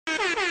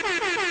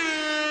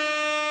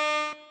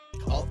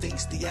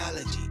things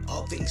theology,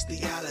 all things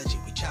theology.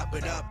 We chop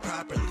it up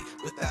properly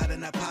without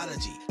an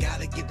apology.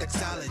 Gotta give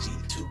doxology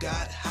to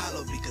God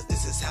hollow, because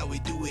this is how we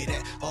do it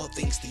at All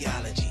Things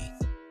Theology.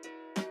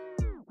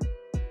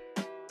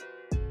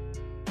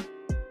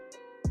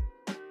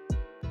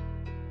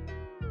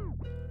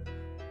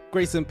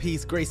 Grace and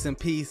peace, grace and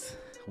peace.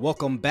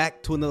 Welcome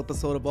back to another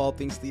episode of All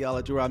Things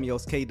Theology. I'm your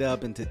host,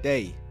 K-Dub, and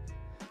today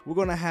we're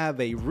going to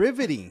have a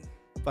riveting,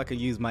 if I could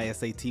use my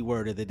SAT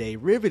word of the day,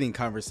 riveting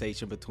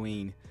conversation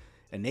between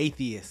an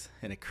atheist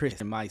and a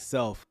Christian,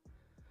 myself.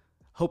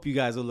 Hope you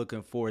guys are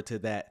looking forward to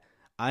that.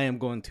 I am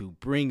going to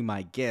bring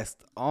my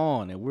guest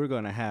on, and we're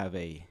going to have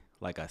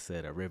like I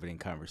said, a riveting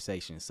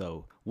conversation.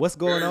 So what's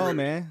going on,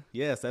 man?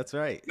 Yes, that's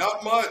right.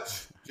 Not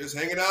much. Just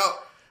hanging out.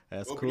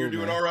 That's Hoping cool, you're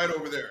doing man. all right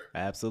over there.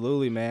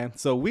 Absolutely, man.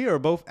 So we are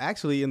both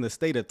actually in the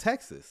state of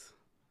Texas.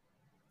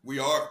 We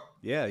are.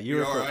 Yeah,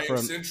 you're I from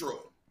am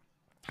central.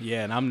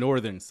 Yeah, and I'm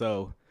northern,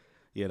 so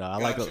I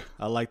Gotcha.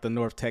 like the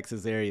North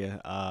Texas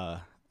area.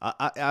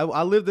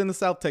 I lived in the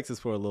South Texas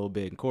for a little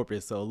bit in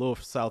Corpus, so a little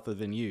souther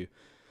than you.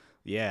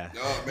 Yeah.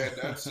 Oh man,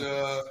 that's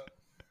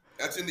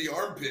in the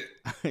armpit.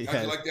 Yeah.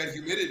 How'd you like that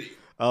humidity?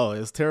 Oh, it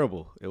was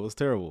terrible. It was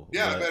terrible.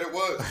 Yeah, But-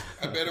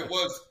 I bet it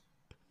was.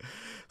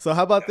 So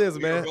how about this,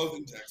 We man? are both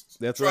in Texas.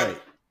 That's Try right.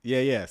 it.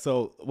 Yeah.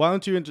 So why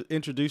don't you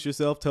introduce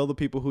yourself? Tell the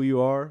people who you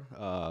are.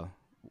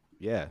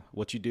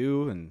 What you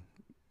do, and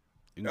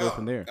you can go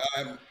from there.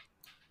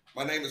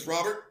 My name is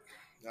Robert.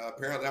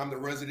 Apparently, I'm the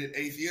resident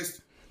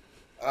atheist.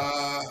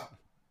 At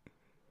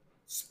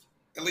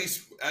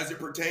least as it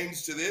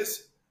pertains to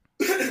this,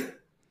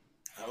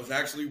 I was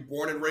actually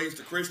born and raised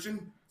a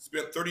Christian.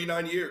 Spent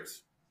 39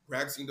 years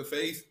practicing the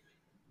faith,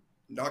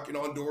 knocking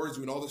on doors,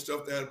 doing all the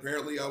stuff that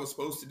apparently I was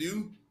supposed to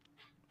do.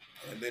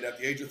 And then at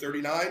the age of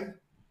 39,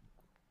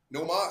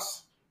 no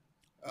mas.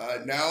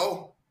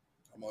 Now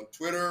I'm on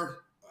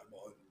Twitter, I'm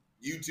on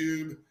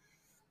YouTube.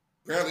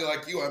 Apparently,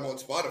 like you, I'm on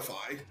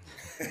Spotify.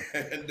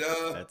 And,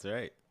 That's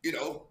right.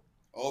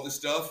 all the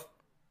stuff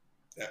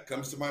that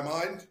comes to my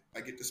mind,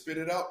 I get to spit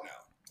it out now.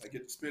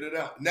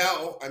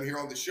 Now I'm here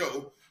on the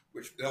show,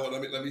 which now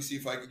let me see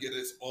if I can get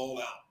this all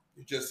out.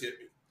 It just hit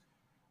me.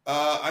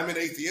 I'm an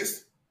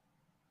atheist,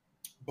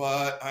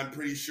 but I'm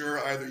pretty sure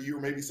either you or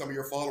maybe some of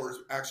your followers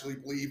actually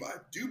believe I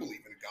do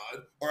believe in a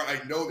God, or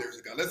I know there's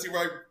a God. Let's see if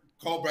I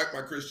call back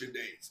my Christian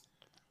days.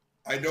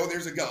 I know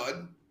there's a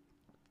God.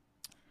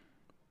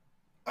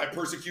 I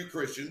persecute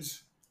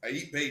Christians. I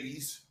eat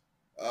babies.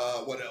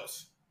 What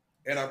else?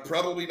 And I'm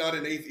probably not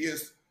an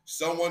atheist.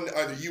 Someone,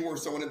 either you or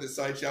someone in the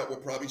side chat, will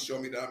probably show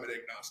me that I'm an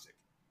agnostic.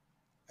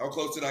 How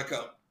close did I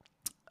come?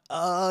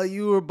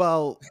 You were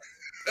about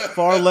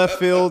far left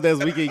field as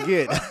we can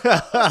get.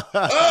 I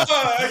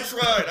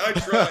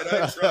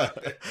tried.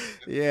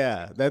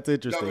 Yeah, that's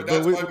interesting. No,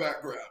 but that's my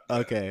background.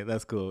 Okay,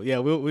 that's cool. Yeah,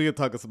 we can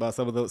talk about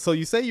some of those. So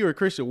you say you're a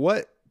Christian.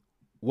 What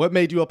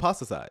made you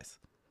apostatize?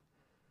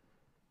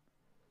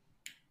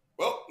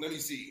 Well, let me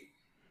see.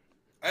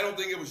 I don't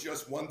think it was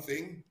just one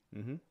thing.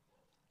 Mm-hmm.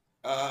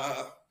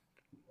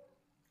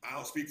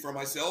 I'll speak for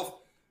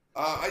myself.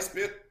 I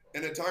spent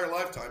an entire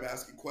lifetime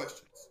asking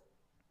questions.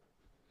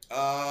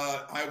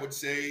 I would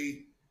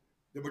say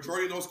the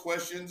majority of those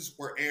questions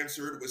were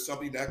answered with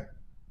something that,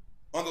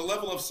 on the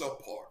level of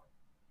subpar.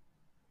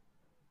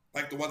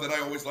 Like the one that I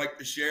always like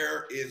to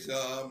share is,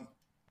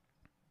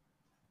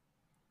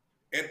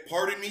 and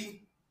pardon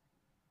me,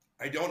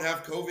 I don't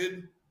have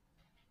COVID.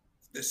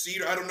 The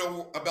cedar, I don't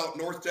know about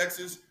North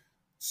Texas,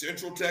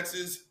 Central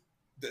Texas,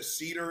 the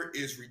cedar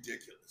is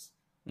ridiculous.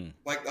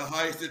 Like the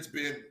highest it's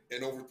been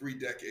in over 3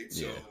 decades.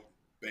 So,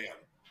 bam.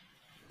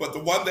 But the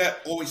one that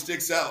always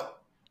sticks out,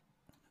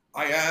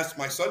 I asked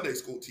my Sunday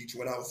school teacher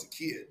when I was a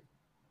kid,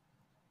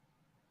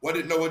 what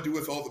did Noah do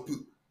with all the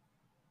poop?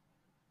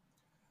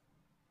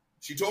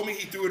 She told me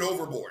he threw it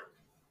overboard.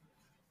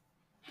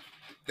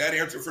 That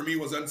answer for me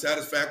was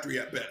unsatisfactory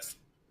at best.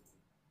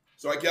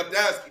 So I kept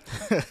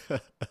asking.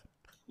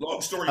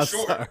 Long story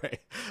short,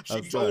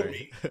 she told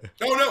me.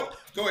 No,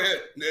 go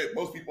ahead.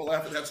 Most people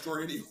laugh at that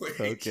story anyway.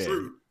 Okay. It's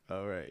true.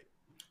 All right.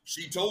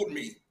 She told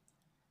me,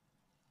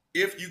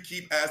 if you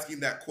keep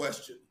asking that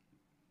question,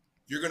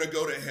 you're going to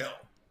go to hell.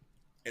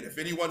 And if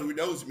anyone who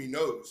knows me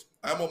knows,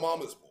 I'm a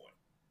mama's boy.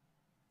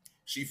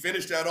 She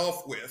finished that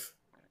off with,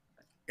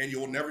 and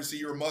you'll never see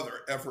your mother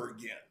ever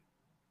again.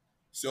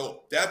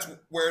 So that's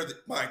where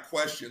my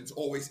questions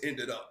always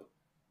ended up,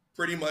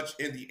 pretty much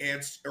in the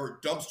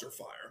dumpster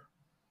fire.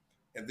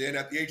 And then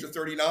at the age of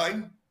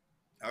 39,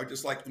 I was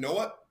just like, you know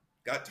what?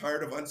 Got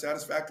tired of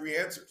unsatisfactory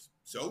answers.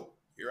 So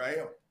here I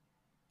am.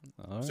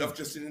 All right. Stuff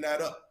just didn't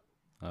add up.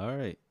 All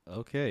right.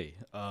 Okay.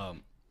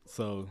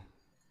 So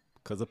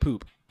because of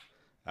poop.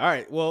 All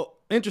right. Well,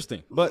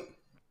 interesting. But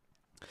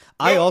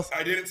I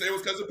didn't say it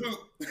was because of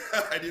poop.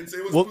 I didn't say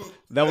it was poop.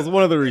 That was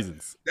one of the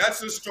reasons. That's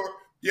the story.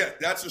 Yeah,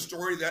 that's the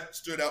story that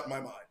stood out in my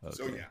mind. Okay.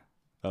 So yeah.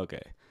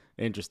 Okay.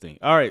 Interesting.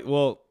 All right.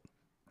 Well,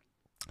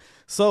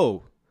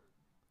 so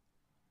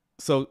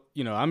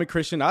I'm a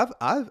Christian.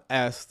 I've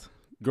asked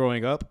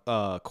growing up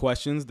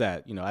questions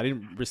that I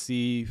didn't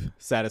receive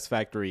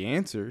satisfactory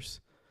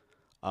answers.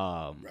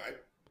 Right.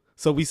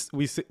 So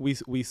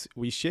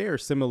we share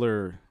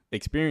similar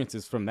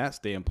experiences from that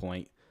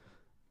standpoint,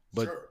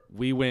 but Sure.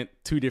 we went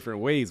two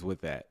different ways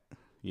with that.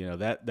 You know,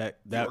 that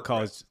You're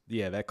caused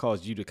that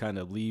caused you to kind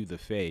of leave the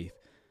faith,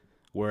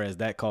 whereas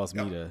that caused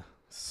me to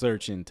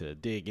search and to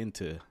dig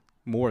into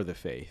more of the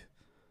faith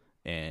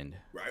and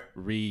Right.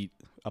 read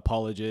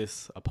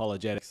apologetics,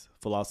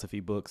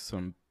 philosophy books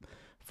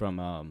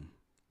from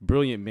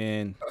brilliant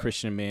men,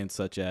 Christian men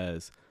such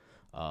as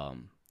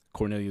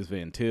Cornelius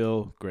Van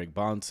Til, Greg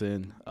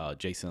Bonson,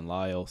 Jason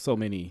Lyle, so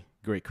many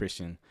great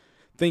Christian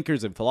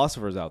thinkers and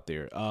philosophers out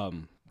there.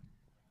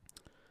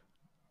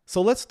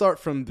 So let's start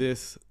from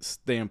this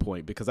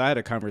standpoint, because I had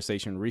a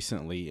conversation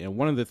recently, and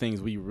one of the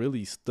things we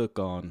really stuck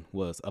on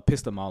was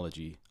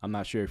epistemology. I'm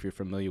not sure if you're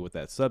familiar with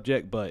that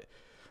subject, but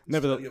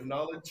nevertheless, Study of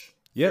knowledge.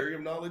 Yep. Theory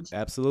of knowledge.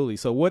 Absolutely.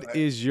 So what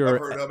is your I've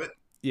heard of it.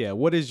 Yeah,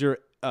 what is your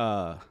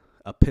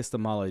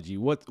epistemology?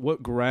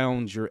 What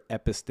grounds your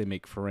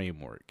epistemic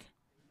framework?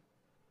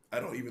 I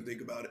don't even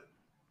think about it,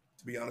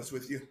 to be honest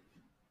with you.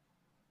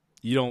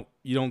 You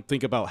don't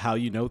think about how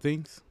you know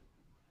things?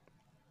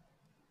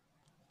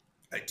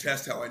 I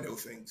test how I know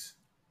things.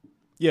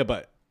 Yeah,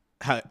 but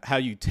how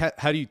do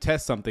you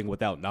test something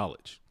without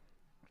knowledge?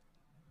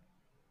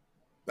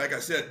 Like I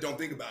said, don't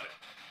think about it.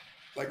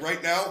 Like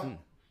right now,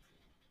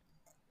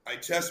 I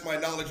test my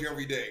knowledge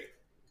every day.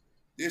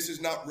 This is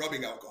not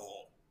rubbing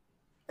alcohol.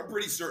 I'm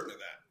pretty certain of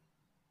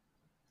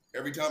that.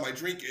 Every time I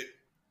drink it,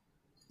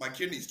 my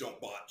kidneys don't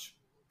botch.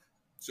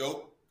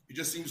 So it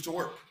just seems to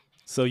work.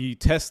 So you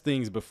test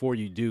things before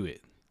you do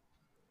it.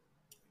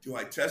 Do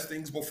I test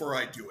things before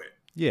I do it?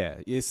 Yeah,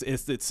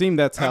 it seemed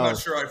that's how. I'm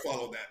not sure I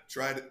follow that.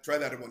 Try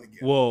that one again.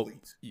 Well,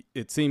 please.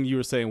 it seemed you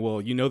were saying,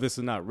 well, you know, this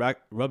is not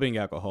rubbing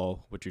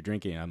alcohol, what you're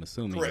drinking, I'm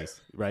assuming,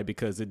 Correct. right?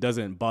 Because it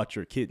doesn't botch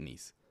your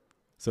kidneys.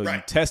 So you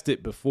Right. test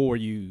it before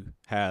you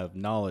have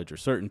knowledge or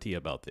certainty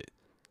about it.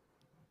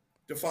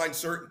 Define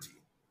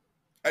certainty.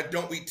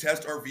 Don't we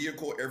test our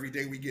vehicle every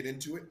day we get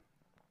into it?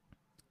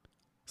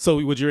 So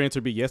would your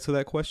answer be yes to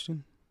that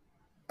question?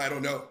 I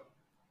don't know.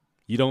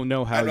 You don't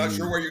know how I'm not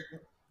sure where you're.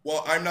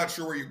 Well, I'm not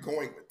sure where you're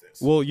going with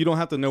this. Well, you don't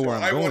have to know where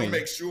I'm I want going. to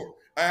make sure.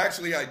 I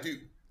do.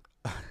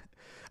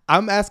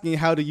 I'm asking,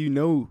 how do you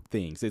know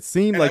things? It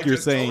seemed And like I you're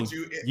just told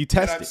saying you and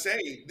test I'm it.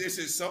 saying this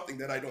is something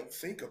that I don't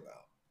think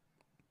about.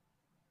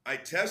 I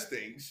test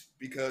things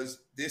because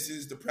this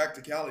is the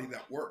practicality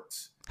that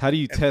works. How do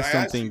you And test I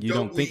ask something you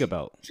don't think we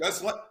about?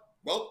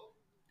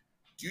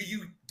 Do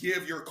you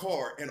give your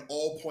car an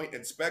all-point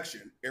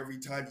inspection every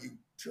time you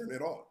turn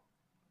it on?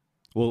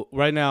 Well,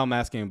 right now I'm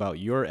asking about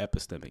your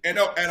epistemic. And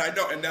I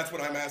know, and that's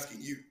what I'm asking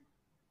you.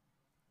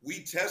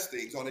 We test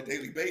things on a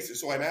daily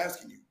basis, so I'm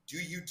asking you, do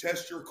you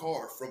test your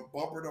car from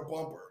bumper to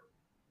bumper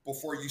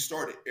before you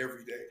start it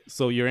every day?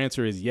 So your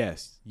answer is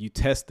yes. You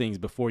test things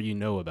before you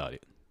know about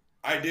it.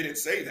 I didn't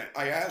say that.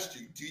 I asked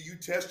you, do you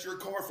test your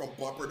car from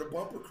bumper to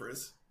bumper,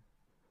 Chris?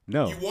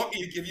 No. You want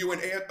me to give you an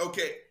answer?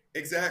 Okay,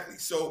 exactly.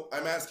 So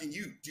I'm asking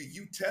you, do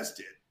you test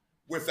it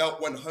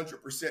without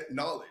 100%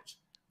 knowledge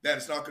that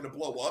it's not going to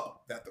blow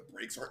up, that the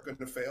brakes aren't going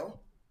to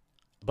fail?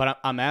 But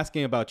I'm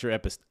asking about your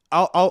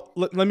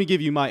let me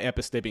give you my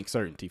epistemic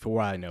certainty for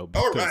what I know.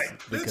 All right,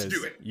 let's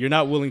do it. You're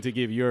not willing to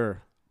give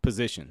your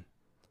position.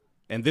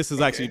 And this is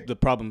actually the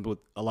problem with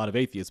a lot of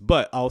atheists,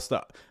 but I'll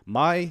stop.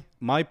 My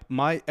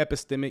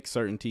epistemic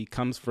certainty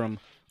comes from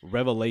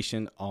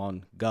revelation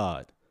on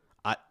God.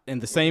 In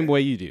the same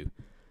way you do.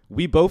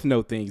 We both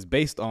know things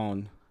based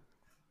on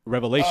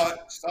revelation.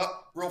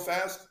 Stop real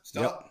fast.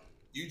 Stop. Yep.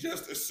 You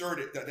just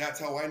asserted that that's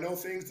how I know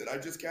things. Did I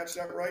just catch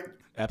that right?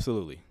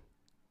 Absolutely.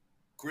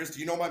 Chris, do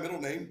you know my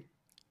middle name?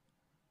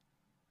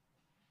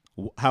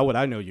 How would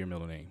I know your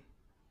middle name?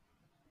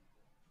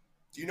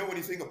 Do you know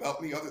anything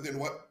about me other than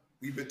what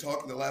we've been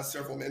talking the last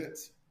several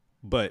minutes?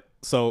 But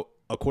so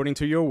according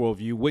to your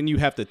worldview, wouldn't you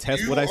have to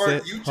test what I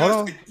said?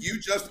 You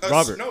just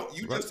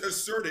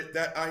asserted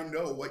that I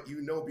know what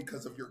you know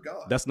because of your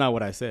God. That's not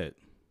what I said.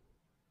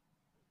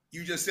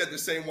 You just said the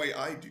same way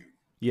I do.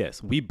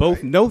 Yes, we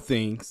both know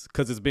things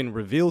because it's been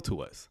revealed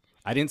to us.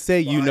 I didn't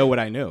say you know what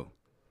I know.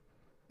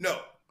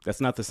 No. That's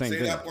not the same Say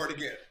thing. that part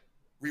again.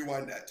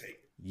 Rewind that tape.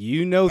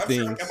 You know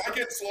things. Sure, am I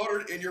getting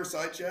slaughtered in your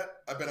side chat?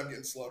 I bet I'm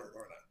getting slaughtered,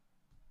 aren't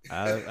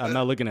I'm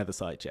not looking at the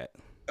side chat.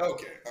 I?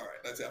 Okay, all right.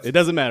 That's absolutely. It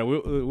doesn't matter.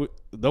 We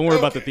don't worry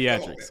about the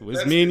theatrics.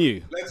 It's me and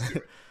you. Let's do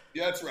it.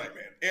 Yeah, that's right,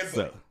 man. And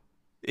buddy.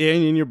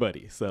 And your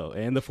buddy. So,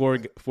 and the four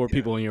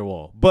people on your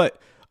wall. But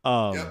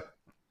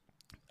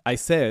I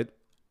said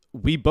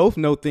we both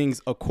know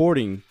things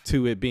according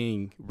to it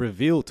being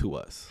revealed to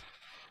us.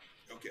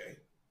 Okay.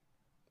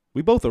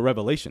 We both are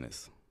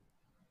revelationists.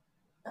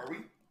 Are we?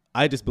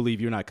 I just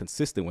believe you're not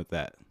consistent with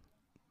that.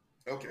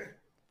 Okay.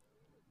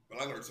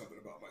 But I learned something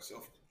about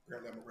myself.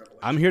 Apparently I'm a revelation.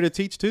 I'm here to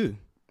teach too.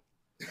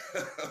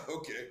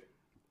 Okay.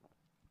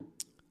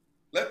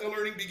 Let the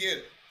learning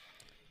begin.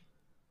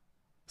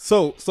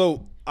 So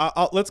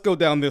let's go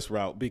down this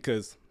route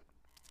because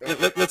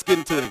let's get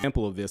into an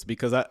example of this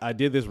because I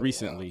did this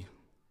recently. Wow.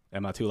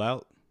 Am I too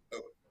loud?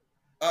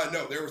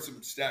 No, there was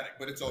some static,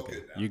 but it's all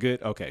good now. You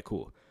good? Okay,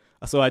 cool.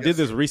 So I did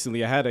this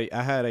recently. I had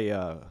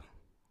a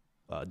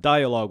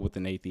dialogue with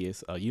an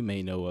atheist. You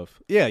may know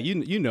of,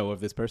 you know of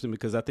this person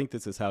because I think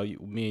this is how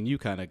me and you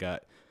kind of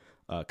got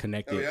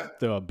connected. Oh, yeah?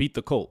 To Beat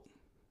the Cult.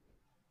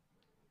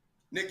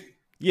 Nikki.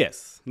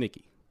 Yes,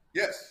 Nikki.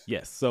 Yes.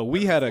 Yes. So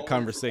we had a For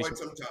conversation. quite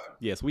some time.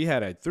 Yes, we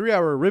had a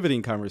 3-hour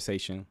riveting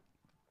conversation.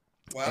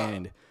 Wow.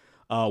 And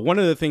one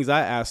of the things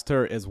I asked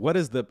her is what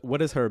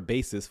is her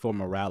basis for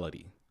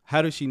morality?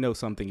 How does she know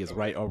something is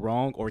right or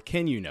wrong, or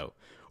can you know?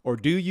 Or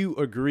do you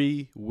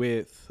agree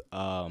with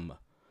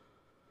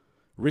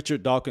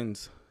Richard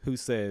Dawkins, who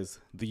says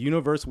the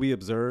universe we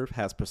observe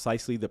has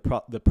precisely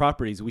the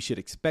properties we should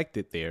expect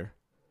it there?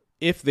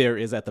 If there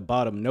is at the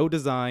bottom no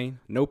design,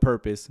 no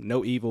purpose,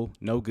 no evil,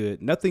 no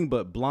good, nothing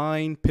but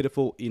blind,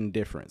 pitiful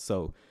indifference.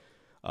 So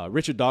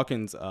Richard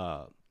Dawkins'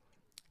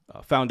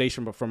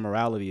 foundation for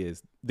morality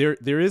is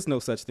there is no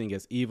such thing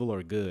as evil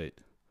or good.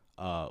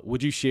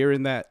 Would you share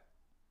in that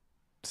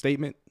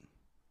statement?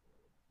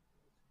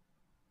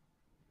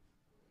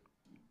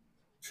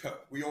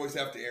 We always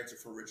have to answer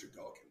for Richard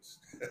Dawkins.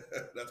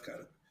 That's kind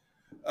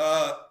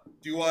of.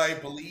 Do I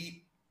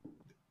believe?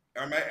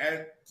 Am I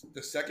at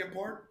the second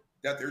part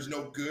that there's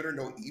no good or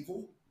no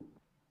evil?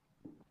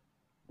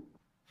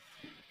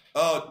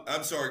 Oh,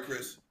 I'm sorry,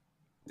 Chris.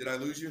 Did I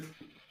lose you?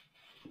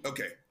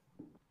 Okay.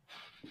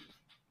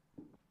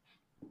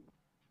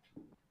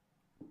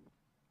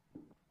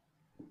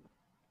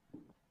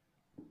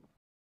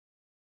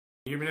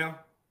 You hear me now?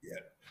 Yeah,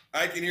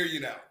 I can hear you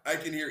now. I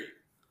can hear you.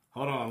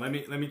 Hold on. Let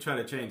me try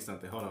to change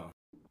something. Hold on.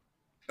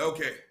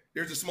 Okay.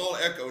 There's a small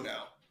echo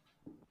now.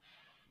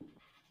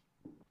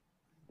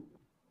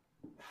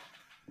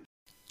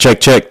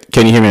 Check.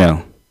 Can you hear me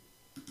now?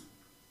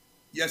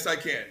 Yes, I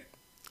can.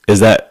 Is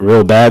that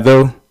real bad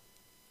though?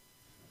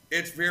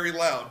 It's very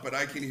loud, but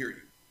I can hear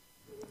you.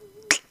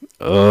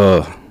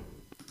 Well,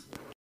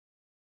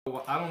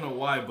 I don't know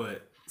why,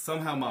 but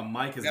somehow my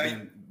mic has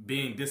been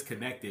being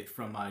disconnected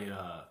from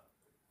my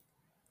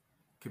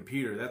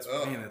computer.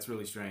 That's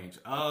really strange.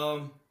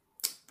 I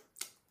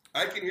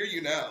can hear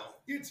you now.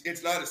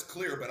 It's not as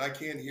clear, but I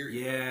can hear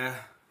you. Yeah,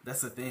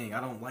 that's the thing.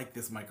 I don't like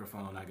this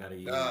microphone I gotta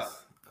use.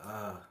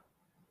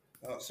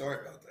 Oh,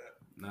 sorry about that.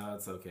 No,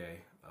 it's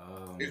okay.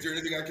 Is there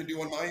anything I can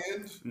do on my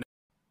end? No.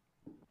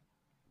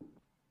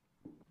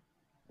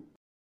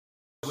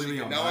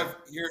 Now I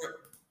hear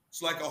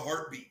it's like a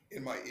heartbeat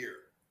in my ear.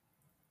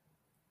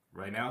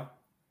 Right now?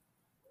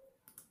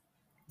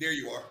 There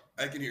you are.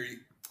 I can hear you.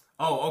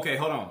 Oh, okay.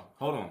 Hold on.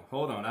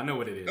 I know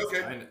what it is.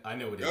 Okay. I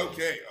know what it is.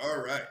 Okay. All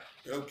right.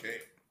 Okay.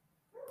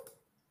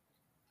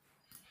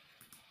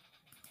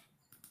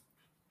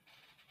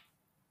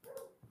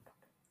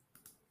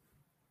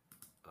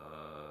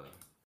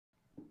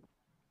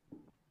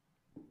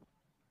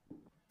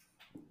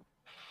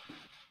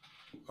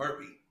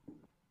 Heartbeat.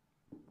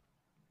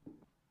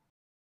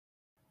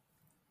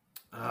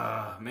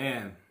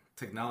 Man.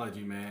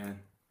 Technology, man.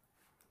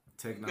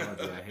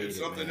 Technology, I hate it's it,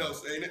 something man.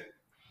 else, ain't it?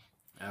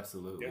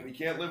 Absolutely. Yeah, we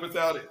can't live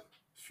without it.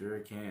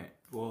 Sure can't.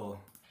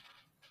 Well,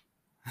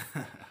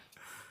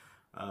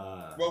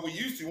 well, we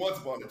used to once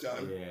upon a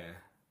time. Yeah.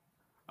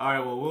 All right,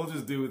 well, we'll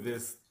just do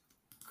this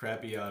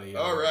crappy audio.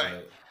 All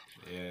right.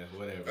 Yeah,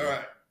 whatever. All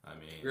right. I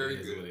mean, Very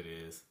it is good. what it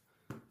is.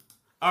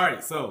 All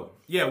right, so,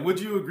 yeah, would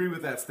you agree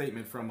with that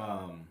statement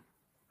from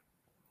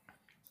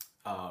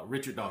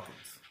Richard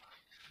Dawkins?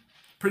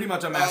 Pretty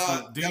much I'm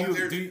asking, do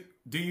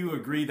you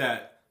agree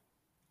that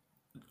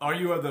are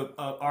you of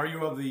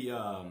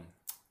the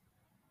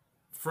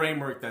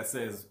framework that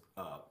says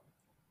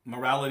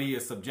morality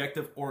is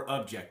subjective or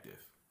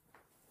objective?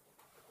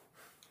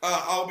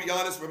 I'll be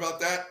honest about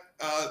that.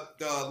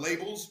 The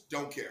labels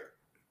don't care.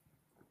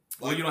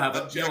 Well, you don't have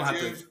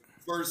objective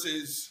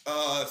versus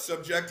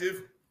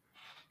subjective,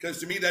 because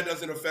to me that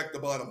doesn't affect the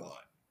bottom line.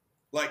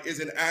 Like, is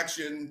an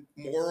action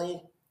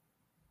moral?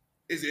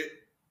 Is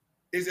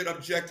it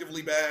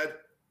objectively bad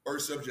or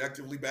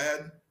subjectively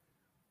bad?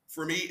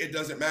 For me, it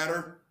doesn't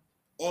matter.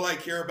 All I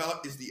care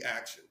about is the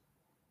action.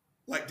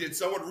 Like, did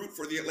someone root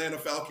for the Atlanta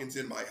Falcons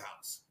in my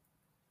house?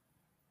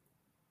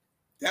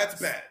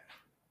 That's bad.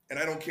 And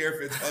I don't care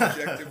if it's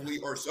objectively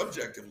or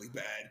subjectively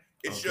bad.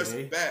 It's just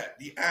bad.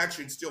 The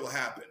action still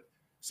happened.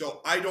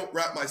 So I don't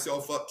wrap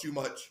myself up too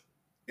much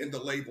in the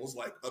labels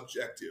like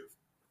objective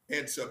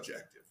and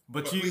subjective.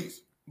 But you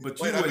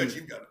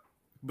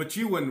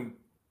wouldn't.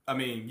 I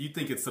mean, you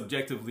think it's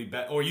subjectively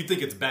bad, or you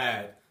think it's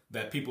bad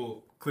that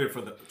people cheer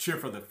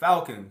for the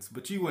Falcons,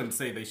 but you wouldn't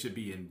say they should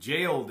be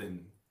jailed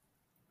and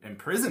in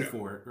prison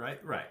for it,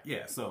 right? Right.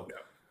 Yeah. So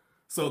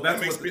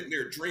that's what spit in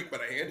their drink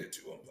when I hand it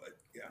to them. But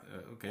yeah.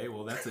 Okay.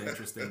 Well, that's an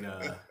interesting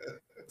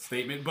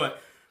statement,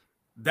 but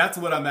that's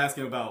what I'm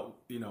asking about.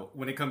 You know,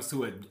 when it comes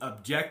to an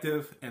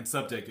objective and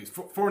subjective.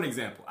 For an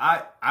example,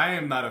 I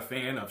am not a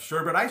fan of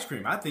sherbet ice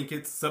cream. I think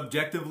it's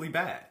subjectively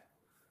bad.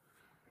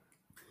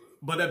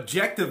 But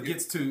objective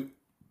gets to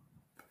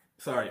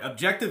its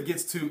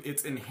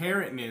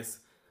inherentness,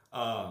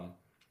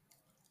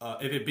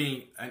 if it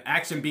being an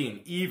action being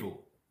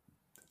evil.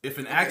 If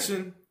an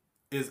action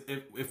is,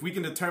 if we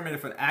can determine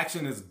if an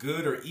action is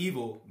good or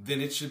evil, then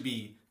it should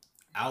be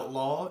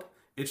outlawed.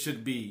 It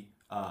should be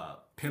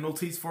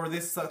penalties for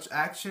this such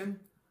action.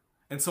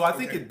 And so I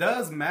think it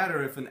does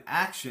matter if an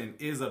action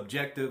is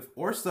objective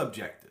or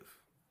subjective.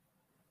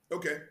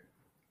 Okay.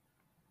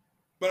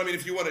 But I mean,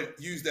 if you want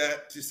to use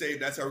that to say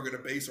that's how we're going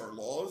to base our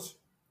laws,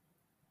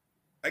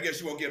 I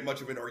guess you won't get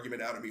much of an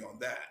argument out of me on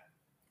that.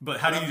 But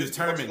how do you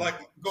determine?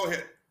 Go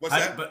ahead. What's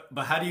that?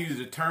 But how do you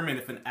determine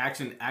if an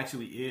action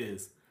actually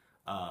is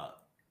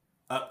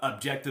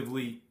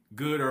objectively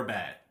good or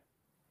bad?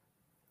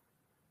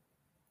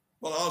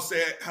 Well, I'll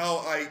say how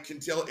I can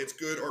tell it's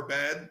good or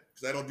bad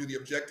because I don't do the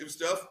objective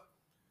stuff.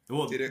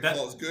 Well, did it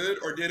cause good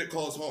or did it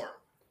cause harm?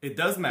 It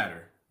does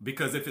matter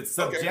because if it's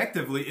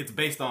subjectively, it's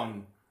based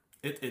on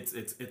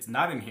it's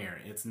not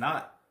inherent. It's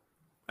not.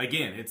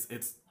 Again,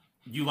 it's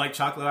you like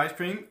chocolate ice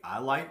cream. I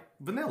like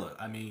vanilla.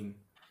 I mean,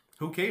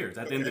 who cares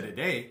at the end of the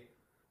day?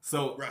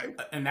 So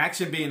an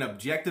action being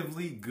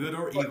objectively good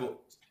or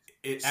evil,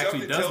 it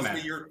actually does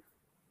matter.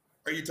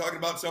 Are you talking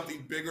about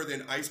something bigger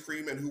than ice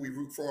cream and who we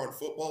root for on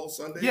football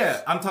Sundays?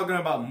 Yeah, I'm talking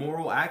about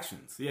moral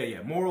actions.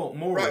 Yeah, moral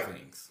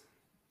things.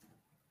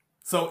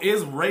 So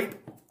is rape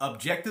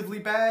objectively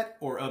bad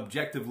or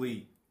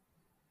subjectively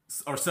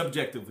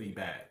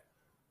bad?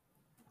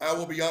 I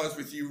will be honest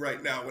with you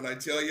right now when I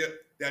tell you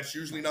that's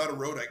usually not a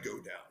road I go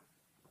down.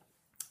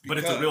 But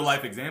it's a real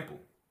life example.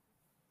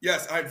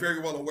 Yes, I'm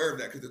very well aware of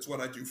that because it's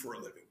what I do for a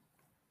living.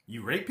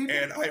 You rape people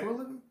for a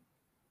living?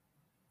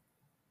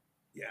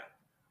 Yeah.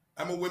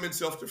 I'm a women's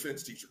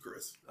self-defense teacher,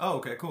 Chris. Oh,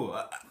 okay, cool.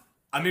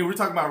 I mean, we're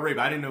talking about rape.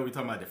 I didn't know we were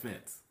talking about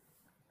defense.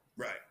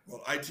 Right.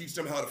 Well, I teach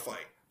them how to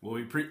fight.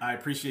 Well, I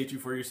appreciate you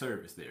for your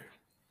service there.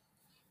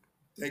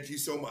 Thank you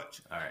so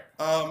much. All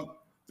right.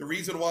 The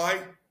reason why,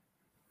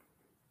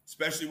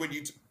 especially when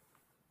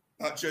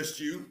not just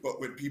you, but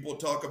when people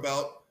talk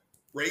about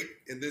rape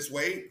in this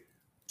way,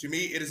 to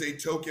me, it is a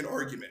token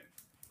argument.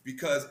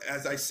 Because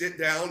as I sit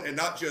down, and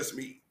not just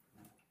me,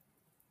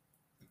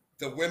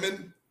 the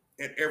women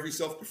and every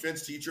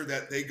self-defense teacher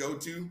that they go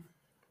to,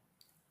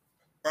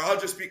 or I'll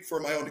just speak for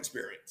my own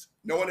experience.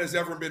 No one has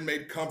ever been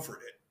made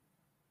comforted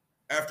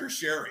after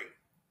sharing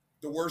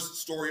the worst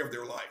story of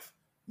their life.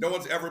 No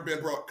one's ever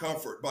been brought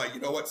comfort by, you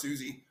know what,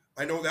 Susie,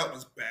 I know that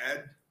was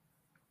bad,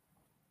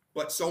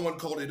 but someone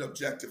called it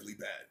objectively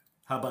bad.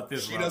 How about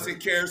this, She doesn't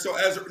care,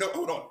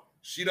 hold on.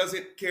 She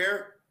doesn't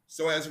care,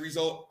 so as a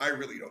result, I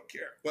really don't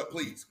care. But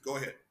please, go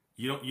ahead.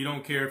 You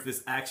don't care if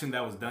this action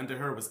that was done to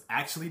her was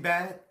actually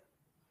bad?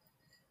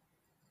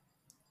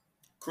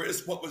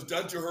 Chris, what was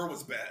done to her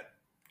was bad.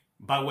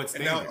 By what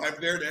standard? And now I'm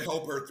there to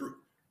help her through.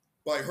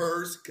 By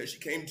hers, because she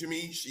came to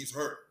me, she's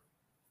hurt.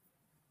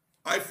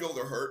 I feel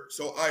the hurt,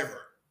 so I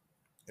hurt.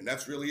 And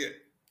that's really it.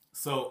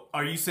 So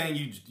are you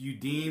saying you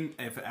deem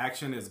if an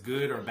action is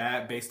good or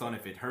bad based on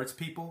if it hurts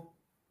people?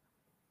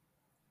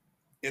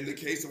 In the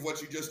case of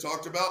what you just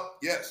talked about,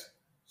 yes.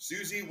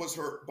 Susie was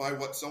hurt by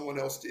what someone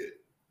else did.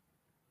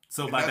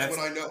 So and that's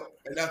what I know.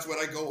 And that's what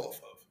I go off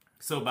of.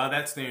 So by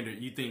that standard,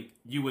 you think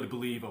you would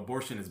believe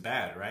abortion is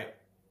bad, right?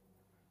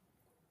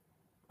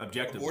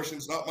 Objectively.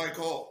 Abortion's not my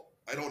call.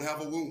 I don't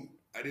have a womb.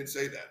 I didn't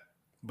say that.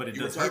 But it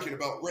does. You were talking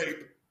about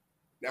rape.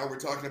 Now we're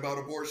talking about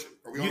abortion.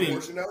 Are we on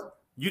abortion now?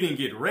 You didn't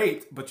get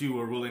raped, but you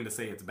were willing to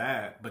say it's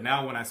bad. But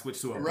now when I switch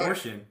to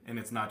abortion and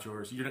it's not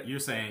yours, you're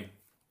saying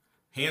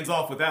hands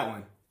off with that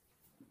one.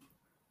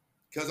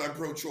 Because I'm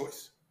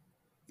pro-choice.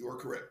 You are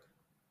correct.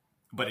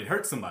 But it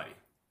hurts somebody.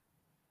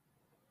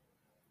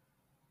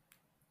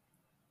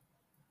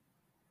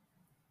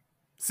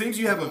 Seems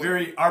you have a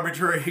very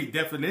arbitrary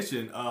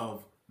definition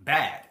of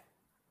bad.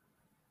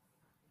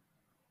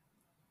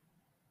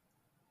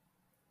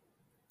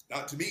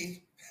 Not to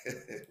me.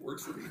 It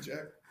works for me,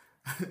 Jack.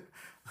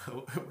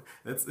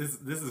 This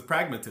is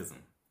pragmatism.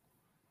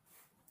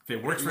 If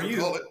it works for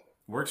you,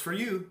 works for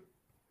you.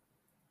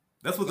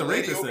 That's what the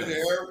rapist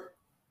says.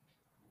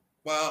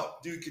 Wow,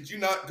 dude, could you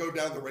not go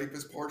down the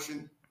rapist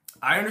portion?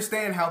 I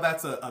understand how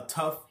that's a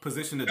tough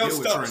position to deal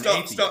with for an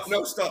atheist.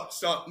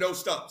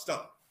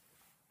 Stop.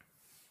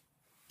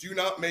 Do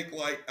not make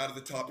light out of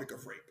the topic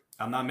of rape.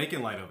 I'm not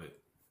making light of it.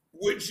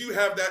 Would you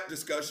have that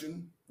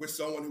discussion with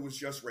someone who was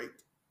just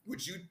raped?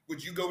 Would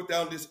you go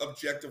down this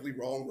objectively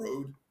wrong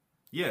road?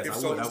 Yes, if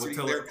someone's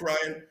sitting there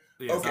crying?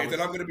 Yes, okay,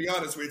 then I'm going to be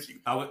honest with you.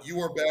 You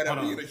are bad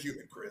at being a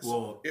human, Chris.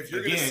 Well, if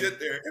you're going to sit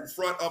there in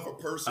front of a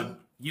person,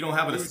 you don't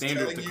have a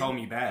standard to call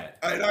me bad.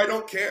 And I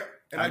don't care.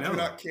 And I do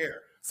not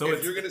care. So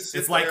if you're going to sit,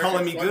 it's like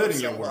calling me good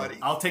in your world.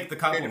 I'll take the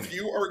compliment. And if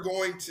you are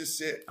going to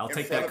sit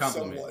in front of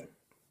someone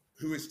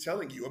who is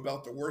telling you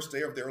about the worst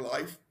day of their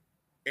life,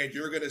 and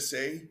you're going to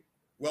say,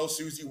 well,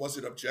 Susie, was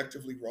it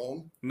objectively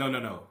wrong?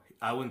 No.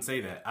 I wouldn't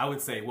say that. I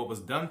would say what was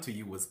done to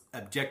you was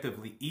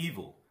objectively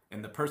evil.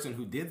 And the person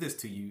who did this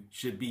to you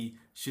should be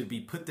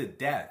put to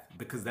death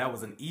because that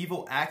was an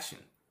evil action.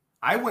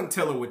 I wouldn't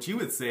tell her what you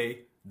would say.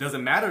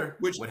 Doesn't matter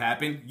what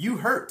happened. You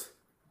hurt.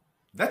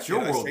 That's your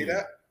world. Did I say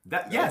that?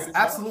 No, yes,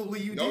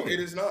 absolutely you did. No, it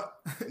is not.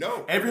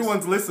 No.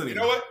 Everyone's listening. You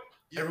know what?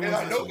 And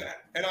I know that.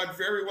 And I'm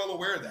very well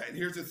aware of that. And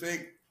here's the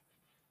thing.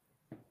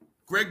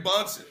 Greg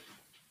Bonson,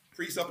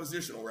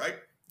 presuppositional, right?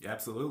 Yeah,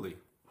 absolutely.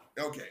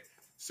 Okay.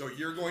 So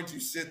you're going to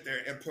sit there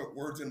and put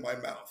words in my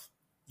mouth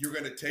You're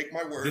going to take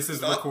my word. This is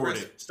Stop, recorded.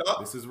 Chris. Stop.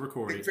 This is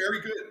recorded.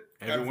 Very good.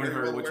 Everyone I'm very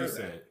heard well what aware you of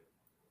that. said.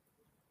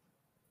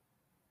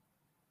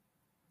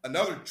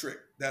 Another trick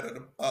that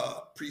a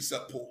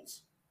precept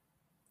pulls: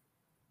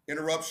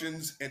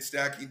 interruptions and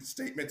stacking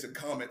statements and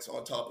comments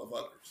on top of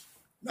others.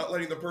 Not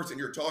letting the person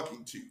you're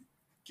talking to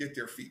get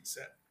their feet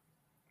set.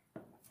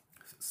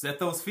 Set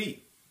those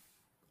feet.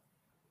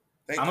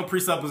 Thank I'm you. a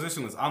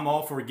presuppositionalist. I'm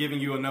all for giving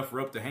you enough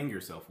rope to hang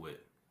yourself with.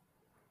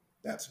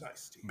 That's nice,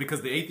 Steve.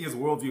 Because the atheist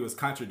worldview is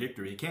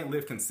contradictory. It can't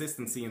live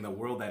consistency in the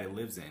world that it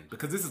lives in.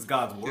 Because this is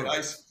God's world.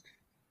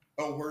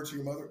 Word to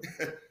your mother.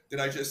 Did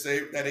I just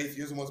say that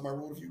atheism was my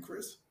worldview,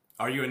 Chris?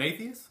 Are you an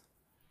atheist?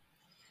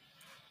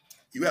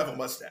 You have a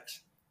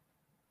mustache.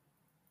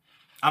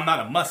 I'm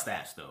not a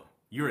mustache, though.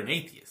 You're an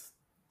atheist.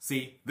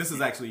 See, this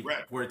is actually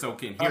Right. where it's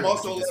okay. I'm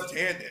also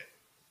left-handed.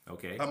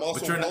 Okay. I'm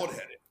also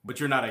bald-headed. But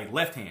you're not a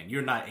left hand.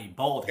 You're not a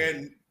bald head.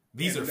 And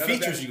These and are none of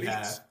that features you speaks-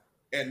 have.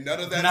 And none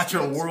of that. Not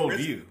your speaks,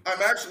 worldview. Chris.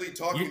 I'm actually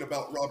talking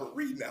about Robert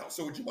Reed now.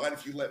 So would you mind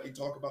if you let me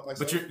talk about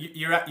myself? But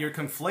you're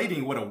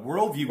conflating what a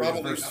worldview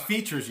Probably is versus not.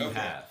 features you Okay.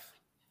 have.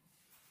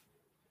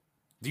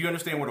 Do you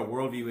understand what a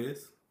worldview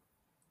is?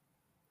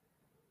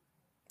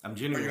 I'm Are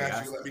genuinely you actually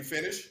asking. let me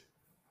finish?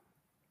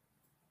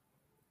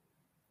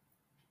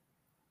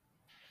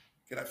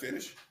 Can I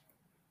finish?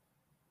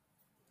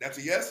 That's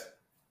a yes?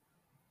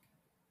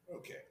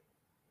 Okay.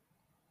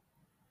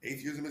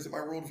 Atheism isn't my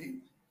worldview.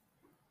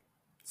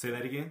 Say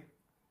that again.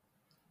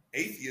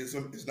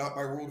 Atheism is not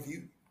my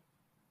worldview.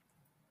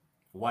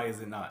 Why is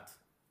it not?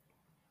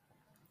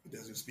 It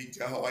doesn't speak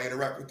to how I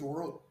interact with the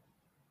world.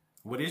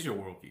 What is your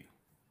worldview?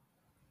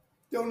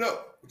 Don't know.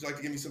 Would you like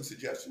to give me some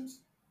suggestions?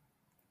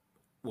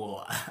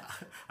 Well,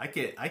 I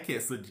can't.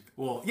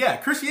 Well, yeah,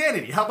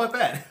 Christianity. How about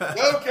that?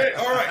 Okay,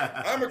 all right.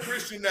 I'm a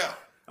Christian now.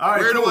 All right,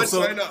 Where do cool. I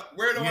So sign up?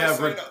 Where do you I have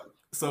sign up?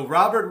 So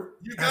Robert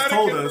You has got a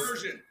told us.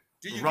 conversion.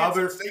 Did you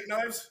Robert- get some steak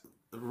knives?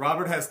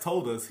 Robert has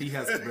told us he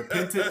has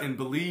repented and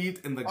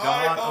believed in the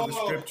God of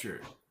the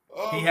Scripture.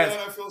 Oh, He has-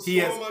 man, I feel he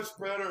so has- much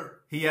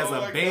better. He has Oh,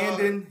 my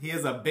abandoned. He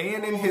has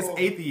abandoned his Oh.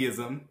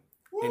 atheism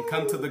and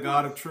come to the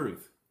God of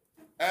truth.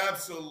 God.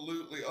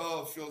 Absolutely.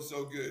 Oh, it feels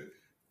so good.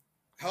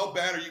 How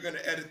bad are you going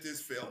to edit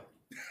this film?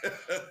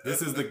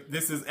 This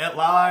is at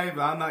live.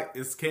 I'm not.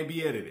 This can't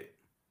be edited.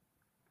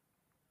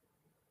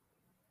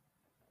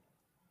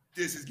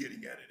 This is getting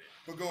edited.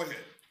 But go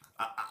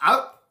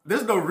ahead.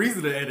 There's no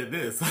reason to edit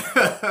this.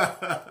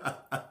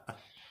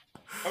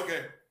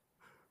 Okay.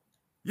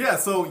 Yeah,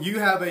 so you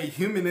have a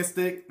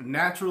humanistic,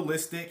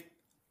 naturalistic,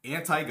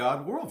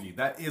 anti-God worldview.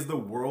 That is the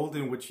world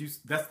in which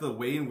that's the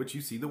way in which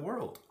you see the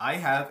world. I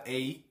have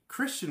a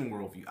Christian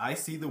worldview. I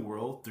see the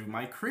world through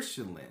my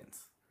Christian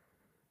lens.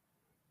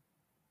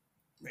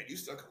 Man, you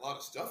stuck a lot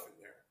of stuff in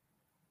there.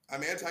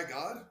 I'm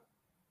anti-God?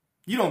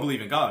 You don't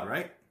believe in God,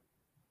 right?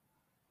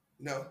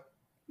 No.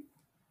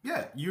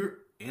 Yeah, you're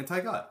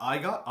anti-God.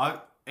 I'm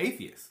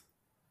atheist.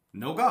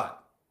 No God.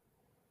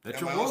 That's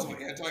Am your I also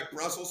worldview.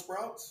 anti-Brussels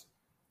sprouts?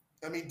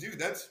 I mean, dude,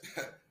 that's...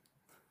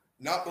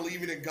 Not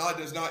believing in God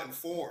does not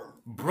inform.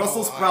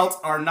 Brussels how I- sprouts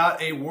are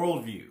not a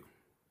worldview.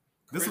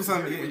 This was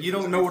something Chris, you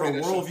don't let know me what a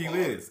finish this worldview thought.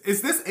 is.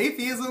 Is this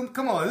atheism?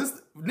 Come on,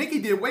 Nikki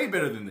did way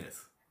better than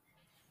this.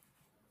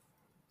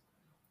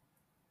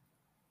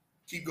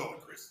 Keep going,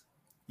 Chris.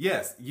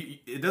 Yes,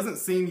 it doesn't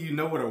seem you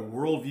know what a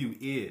worldview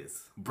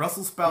is.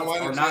 Brussels sprouts Why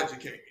are don't you not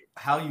educate me?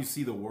 how you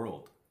see the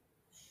world.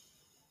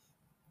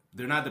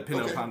 They're not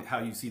dependent Okay. upon how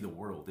you see the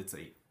world. It's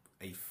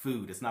a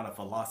food. It's not a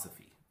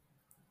philosophy.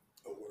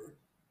 A word.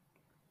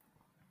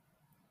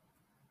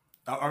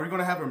 Are we going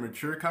to have a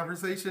mature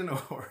conversation,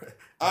 or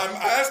I'm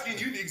asking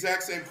you the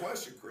exact same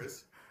question,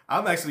 Chris.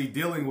 I'm actually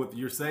dealing with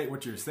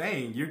what you're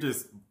saying. You're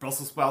just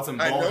Brussels sprouts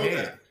and I bald know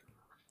head. that.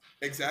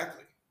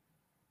 Exactly.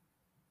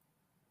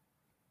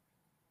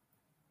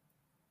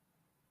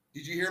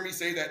 Did you hear me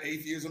say that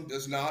atheism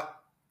does not,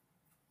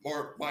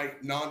 or my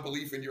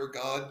non-belief in your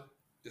God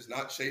does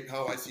not shape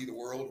how I see the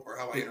world or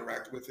how I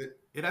interact with it?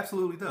 It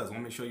absolutely does.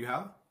 Want me to show you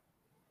how?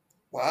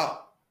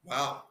 Wow.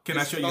 Wow. Can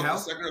I This show is you about how?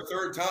 The second or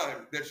third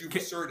time that you've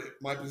asserted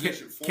my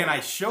position for Can I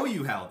show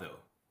you how, though?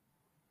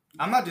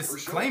 I'm not just For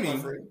sure, claiming.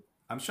 my friend.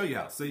 I'm show you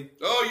how. See,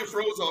 Oh, you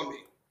froze on me.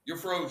 You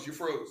froze. You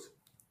froze.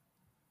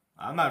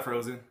 I'm not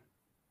frozen.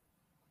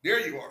 There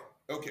you are.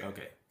 Okay.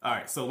 Okay. All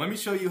right. So let me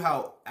show you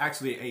how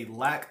actually a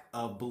lack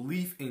of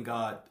belief in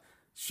God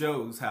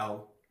shows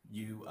how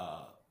you.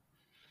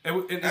 And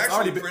it's Actually,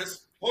 already been.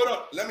 Chris, hold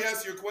on. Let me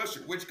ask you a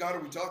question. Which God are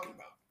we talking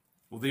about?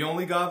 Well, the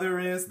only God there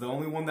is, the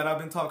only one that I've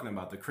been talking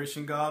about, the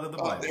Christian God of the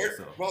Bible.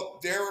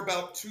 There are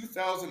about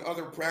 2,000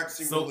 other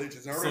practicing So-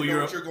 religions. I so already know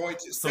you're- what you're going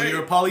to so say.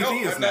 you're a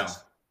polytheist No, I'm not. now.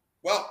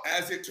 Well,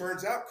 as it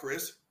turns out,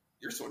 Chris,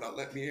 you're still not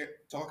letting me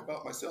talk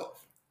about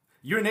myself.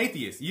 You're an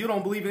atheist. You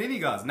don't believe in any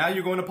gods. Now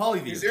you're going to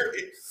polytheism.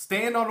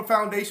 Stand on the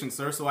foundation,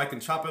 sir, so I can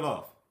chop it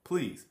off.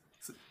 Please.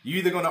 You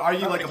either going to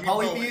argue like a keep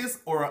polytheist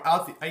or an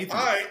atheist.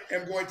 I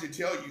am going to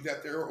tell you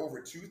that there are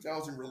over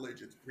 2,000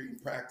 religions being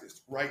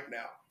practiced right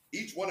now.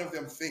 Each one of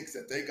them thinks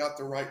that they got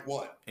the right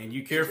one. And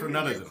you care for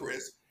none of them.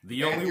 Chris.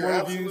 The And only you're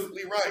worldviews.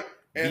 absolutely right.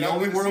 And the I'm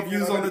only gonna sit here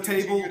and worldviews I'm on the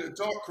gonna continue table. to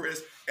talk,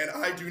 Chris, and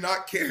I do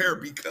not care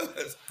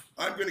because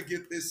I'm going to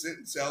get this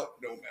sentence out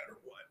no matter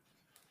what.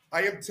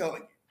 I am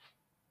telling you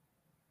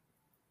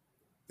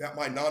that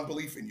my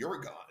non-belief in your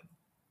God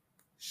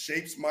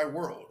shapes my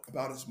world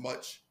about as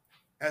much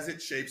as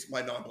it shapes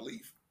my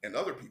non-belief in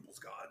other people's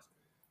gods.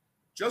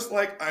 Just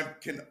like I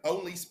can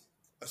only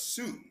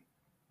assume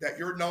that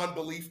your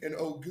non-belief in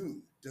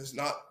Ogun does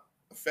not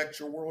affect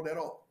your world at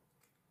all.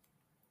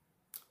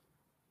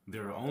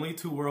 There are only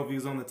two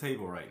worldviews on the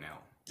table right now.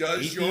 Does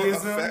Atheism, your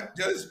effect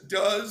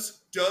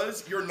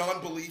does your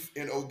non-belief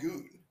in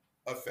Ogun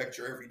affect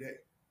your everyday?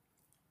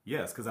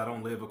 yes, because I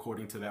don't live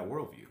according to that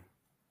worldview.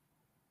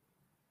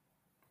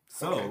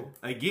 So, Okay.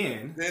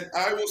 again, Then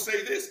I will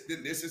say this.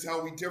 Then this is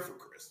how we differ,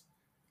 Chris.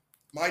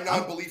 My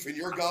non-belief in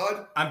your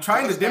God. I'm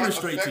trying to does not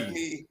demonstrate to affect you.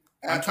 me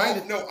I'm at trying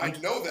all. to- No, I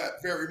know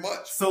that very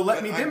much. So let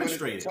but me I'm gonna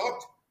demonstrate it.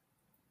 talk-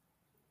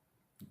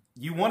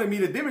 You wanted me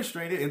to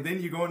demonstrate it, and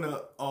then you're going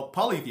to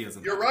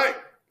polytheism. You're right.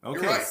 Okay,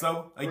 You're right.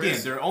 so again,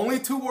 Chris. there are only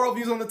two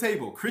worldviews on the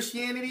table: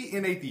 Christianity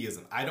and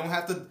atheism. I don't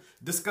have to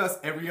discuss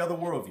every other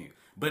worldview.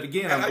 But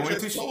again, And I'm I going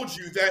just to told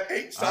you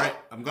that. Stop. All right,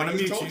 I'm going to I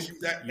just mute told you.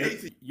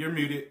 that You're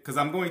muted because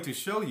I'm going to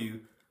show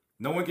you.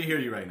 No one can hear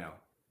you right now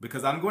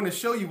because I'm going to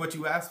show you what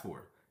you asked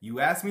for. You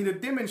asked me to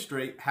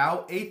demonstrate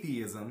how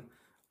atheism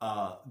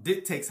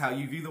dictates how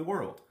you view the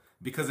world.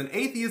 Because an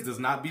atheist does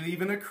not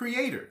believe in a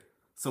creator.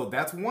 So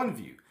that's one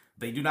view.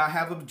 They do not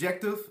have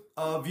objective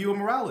view of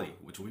morality,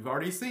 which we've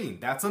already seen.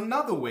 That's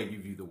another way you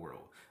view the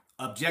world.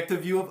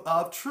 Objective view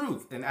of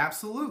truth and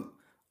absolute.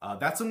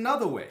 That's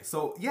another way.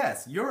 So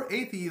yes, your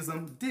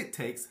atheism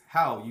dictates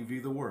how you view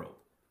the world.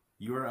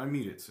 You are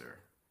unmuted, sir.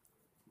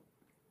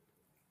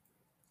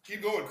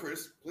 Keep going,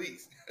 Chris,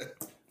 please.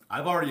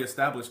 I've already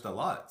established a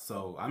lot,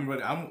 so I'm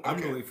ready. I'm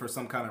Okay. really for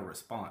some kind of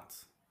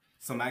response,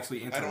 some actually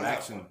don't have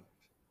interaction. one.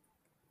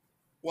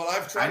 Well,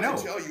 I've tried I know.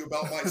 to tell you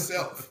about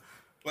myself,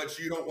 but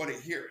you don't want to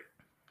hear it.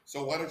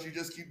 So why don't you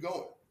just keep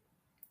going?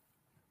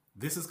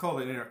 This is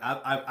called an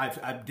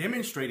I've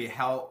demonstrated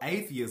how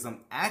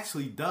atheism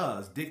actually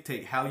does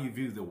dictate how you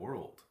view the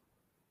world.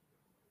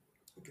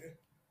 Okay.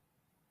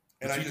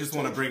 But I you just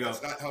want to told you bring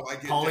up that's not how I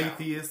get down.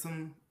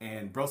 polytheism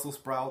and Brussels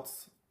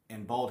sprouts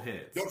and bald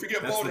heads. Don't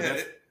forget That's the bald-headed.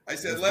 best- I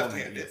said that's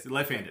left-handed. bald-headed. Yes,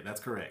 left-handed. That's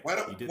correct. Why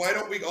You did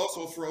don't say- we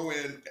also throw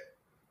in?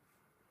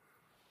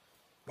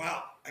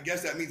 Wow, I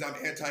guess that means I'm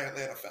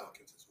anti-Atlanta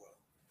Falcons as well.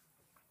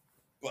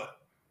 But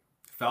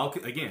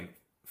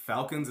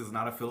Falcons is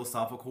not a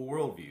philosophical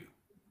worldview.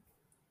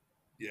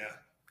 yeah,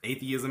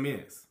 Atheism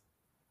is.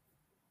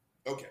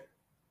 okay.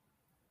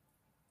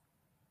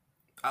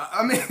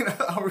 I mean,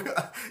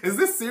 is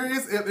this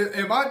serious?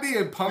 Am I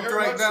being punked Very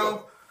right much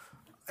now?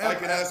 so. I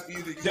can ask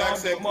you the exact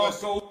same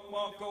question.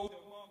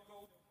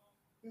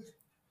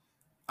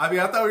 I mean,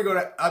 I thought we were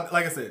going to,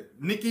 like I said,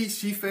 Nikki,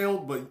 she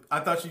failed, but I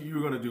thought you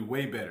were going to do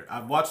way better.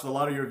 I've watched a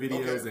lot of your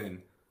videos Okay.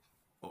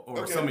 or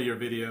Okay. some of your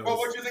videos. Well,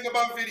 what do you think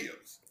about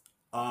videos?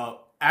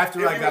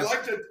 After I got,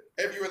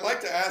 If you would like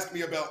to ask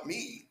me about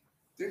me,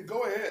 then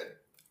go ahead.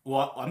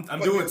 well, I'm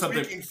But doing you're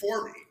something. speaking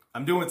for me.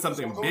 I'm doing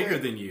something So go bigger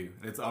ahead. than you.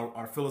 It's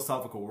our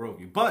philosophical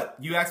worldview. But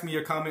you asked me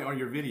your comment on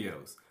your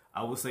videos.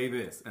 I will say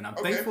this, and I'm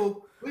Okay.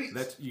 thankful Please.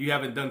 that you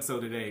haven't done so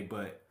today.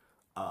 But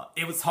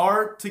it was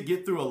hard to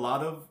get through a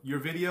lot of your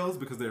videos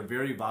because they're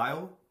very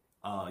vile.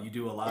 You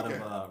do a lot Okay.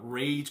 of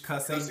rage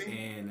cussing, Cussing?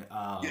 and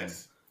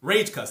Yes.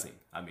 rage cussing.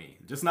 I mean,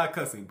 just not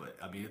cussing, but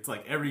I mean, it's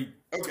like every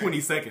Okay.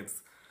 20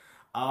 seconds.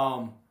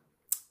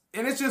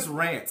 And it's just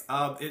rants.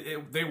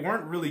 They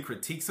weren't really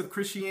critiques of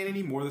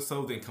Christianity, more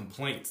so than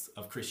complaints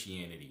of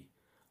Christianity.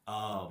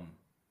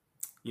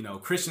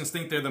 Christians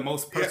think they're the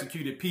most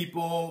persecuted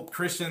people.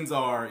 Christians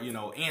are,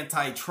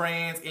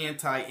 anti-trans,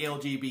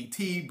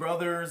 anti-LGBT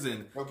brothers.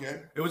 And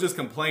Okay. it was just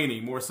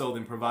complaining more so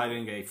than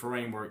providing a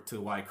framework to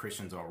why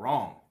Christians are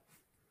wrong.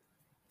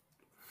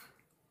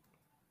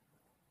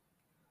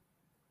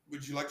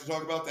 Would you like to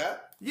talk about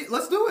that? Yeah,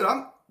 let's do it.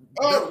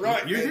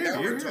 Right. You're and here.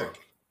 now You're we're here.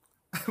 talking.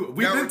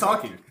 We've Now been we're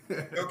talking.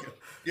 Okay.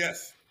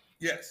 Yes.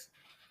 Yes.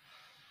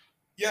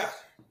 Yeah.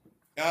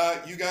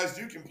 You guys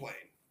do complain,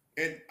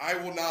 and I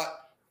will not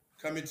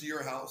come into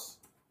your house.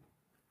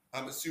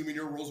 I'm assuming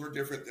your rules are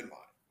different than mine,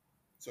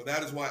 so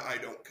that is why I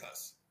don't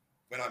cuss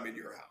when I'm in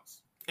your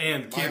house.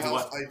 And In my kids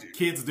house, I do.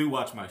 Kids do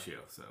watch my show,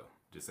 so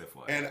just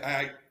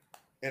FYI.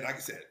 And like I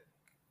said,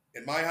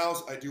 in my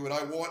house I do what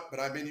I want, but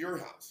I'm in your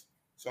house,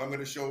 so I'm going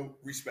to show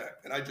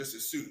respect. And I just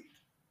assumed,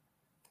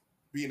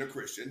 being a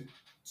Christian,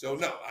 so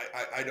no,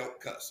 I don't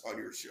cuss on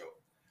your show.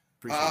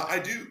 Appreciate it. I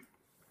do,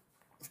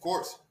 of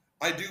course,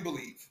 I do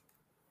believe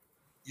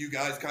you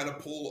guys kind of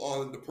pull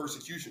on the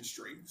persecution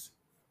strings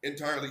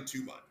entirely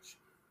too much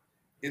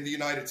in the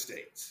United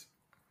States.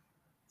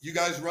 You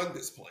guys run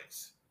this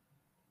place.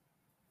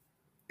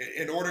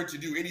 In order to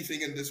do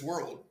anything in this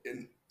world,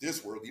 the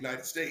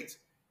United States,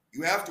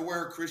 you have to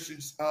wear a Christian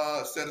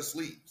set of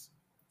sleeves.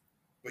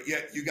 But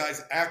yet you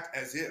guys act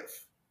as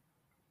if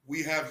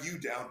we have you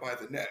down by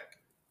the neck.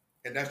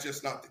 And that's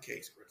just not the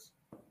case, Chris.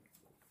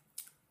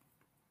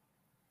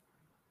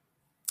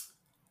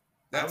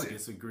 I That's would it.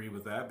 disagree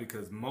with that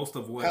because most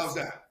of what How's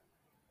that?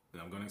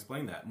 I'm going to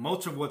explain that.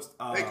 Much of what's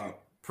Thank you.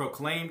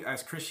 proclaimed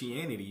as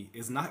Christianity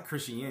is not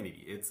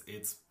Christianity.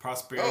 It's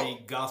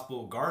prosperity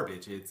gospel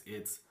garbage.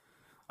 It's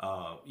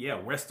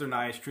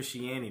westernized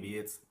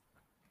Christianity.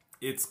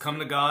 It's come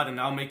to God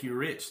and I'll make you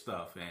rich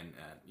stuff. And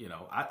you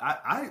know,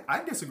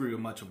 I disagree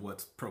with much of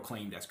what's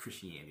proclaimed as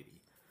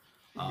Christianity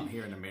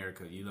here in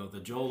America. You know,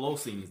 the Joel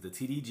Osteens, the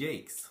TD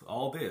Jakes,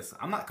 all this.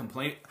 I'm not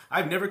complaining.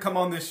 I've never come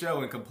on this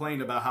show and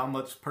complained about how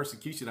much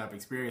persecution I've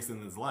experienced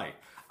in this life.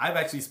 I've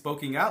actually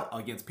spoken out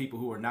against people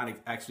who are not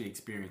actually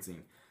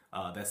experiencing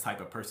that type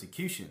of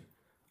persecution.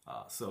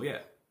 So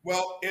yeah.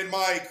 Well, in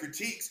my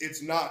critiques,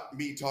 it's not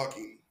me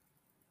talking.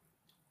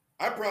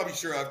 I'm probably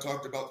sure I've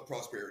talked about the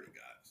prosperity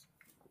guys,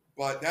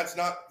 but that's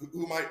not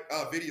who my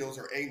videos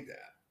are aimed at.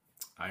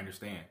 I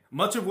understand.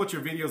 Much of what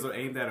your videos are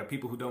aimed at are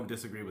people who don't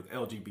disagree with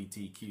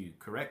LGBTQ,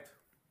 correct?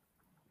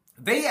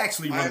 They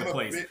actually run the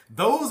place.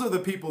 Those are the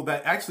people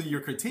that actually your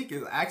critique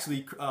is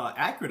actually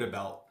accurate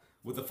about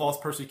with the false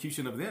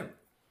persecution of them.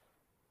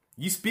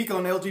 You speak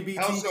on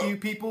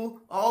LGBTQ people.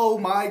 Oh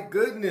my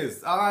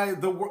goodness!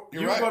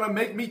 You're right. Gonna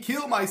make me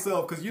kill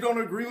myself because you don't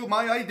agree with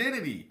my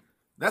identity.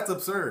 That's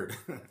absurd.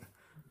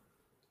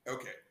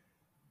 Okay,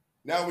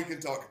 now we can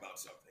talk about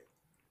something.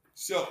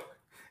 So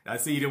I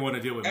see you didn't want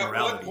to deal with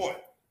morality. At what point?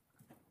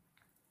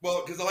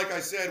 Well, because like I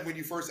said, when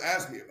you first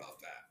asked me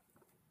about that,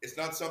 it's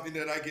not something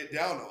that I get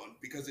down on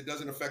because it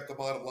doesn't affect the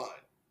bottom line.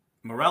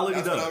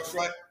 Morality does. What I was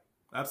right.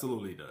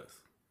 Absolutely does.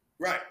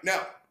 Right.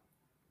 Now,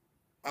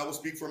 I will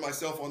speak for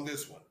myself on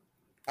this one.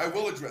 I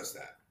will address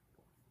that.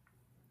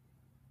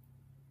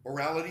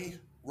 Morality,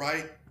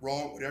 right,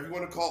 wrong, whatever you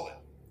want to call it.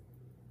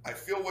 I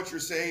feel what you're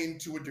saying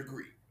to a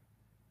degree.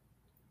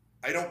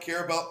 I don't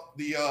care about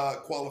the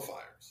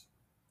qualifiers.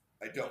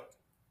 I don't.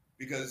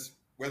 Because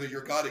whether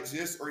your God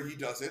exists or he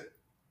doesn't,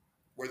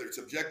 whether it's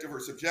objective or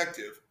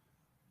subjective,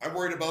 I'm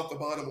worried about the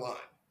bottom line.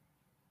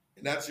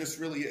 And that's just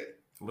really it.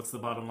 What's the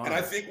bottom line? And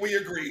I think we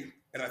agree,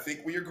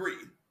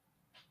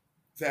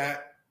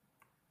 that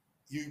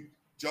you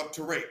jump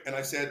to rape. And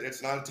I said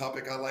it's not a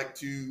topic I like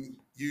to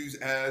use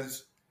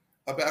as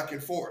a back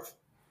and forth.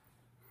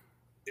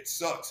 It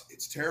sucks.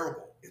 It's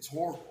terrible. It's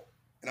horrible.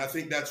 And I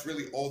think that's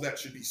really all that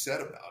should be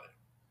said about it.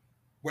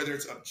 Whether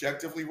it's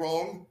objectively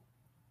wrong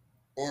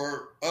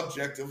or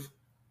objective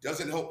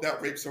doesn't help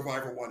that rape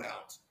survivor 1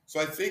 ounce. So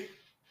I think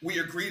we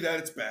agree that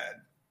it's bad.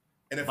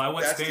 And if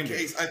that's the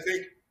case,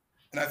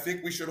 I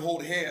think we should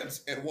hold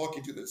hands and walk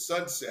into the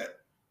sunset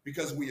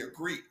because we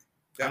agree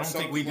that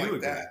something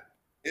like that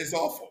is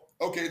awful.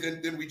 Okay,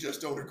 then we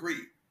just don't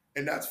agree.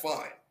 And that's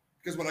fine.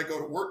 Because when I go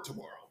to work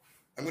tomorrow,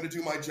 I'm going to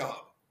do my job.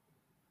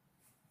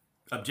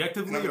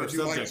 Objectively or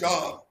subjectively? I'm going to do my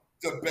job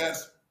the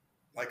best.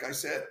 Like I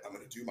said, I'm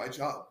going to do my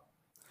job.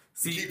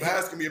 See, you keep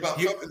asking me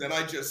about something that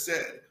I just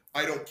said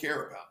I don't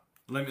care about.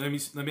 Let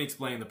me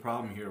explain the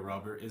problem here,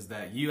 Robert, is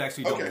that you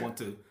actually don't want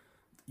to.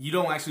 You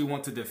don't actually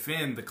want to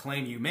defend the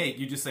claim you make.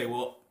 You just say,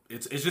 well,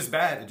 it's just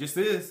bad. It just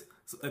is.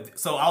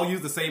 So I'll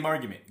use the same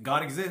argument.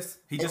 God exists.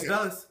 He just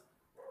does.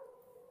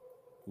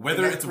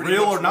 Whether it's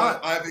real or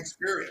not. I've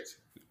experienced.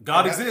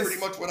 God exists. That's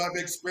pretty much what I've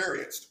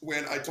experienced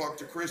when I talk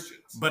to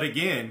Christians. But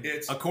again,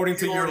 according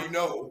to your... You already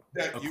know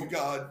that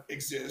God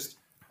exists.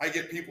 I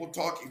get people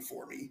talking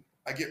for me.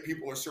 I get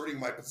people asserting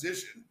my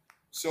position.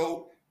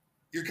 So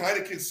you're kind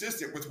of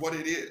consistent with what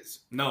it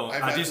is. No,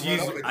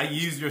 I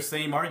use your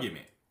same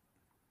argument.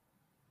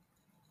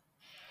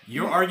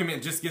 Your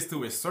argument just gets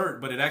to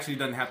assert, but it actually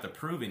doesn't have to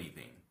prove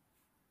anything.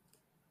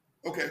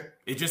 Okay.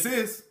 It just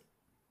is.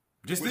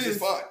 Which is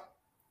fine.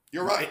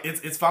 You're right.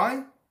 It's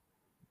fine.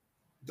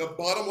 The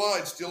bottom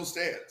line still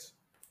stands.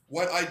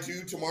 What I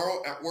do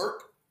tomorrow at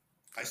work,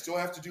 I still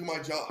have to do my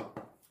job.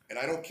 And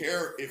I don't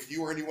care if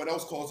you or anyone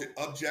else calls it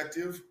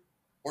objective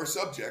or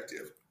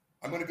subjective.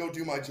 I'm going to go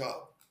do my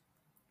job.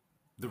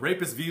 The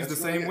rapist views the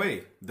same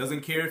way.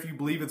 Doesn't care if you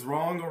believe it's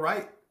wrong or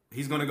right.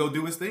 He's going to go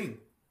do his thing.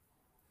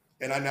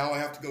 And now I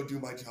have to go do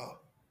my job.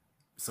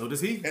 So does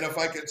he. And if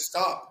I can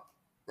stop,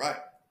 right.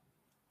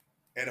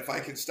 And if I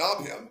can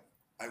stop him,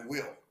 I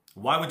will.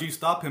 Why would you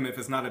stop him if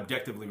it's not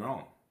objectively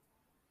wrong?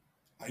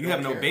 You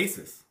have no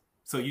basis.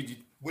 So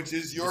which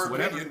is your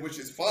opinion, which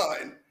is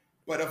fine.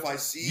 But if I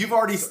see you've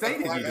already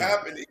stated it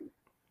happening,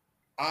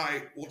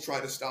 I will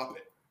try to stop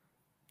it.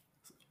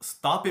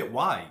 Stop it?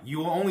 Why? You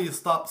will only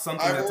stop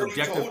something that's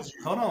objective.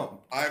 Hold on,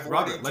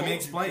 Robert. Let me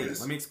explain.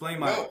 Let me explain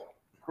my. No,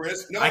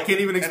 Chris. No, I can't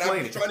even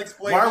explain it.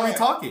 Explain why are we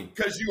talking?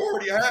 Because you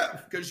already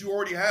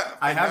have.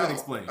 I haven't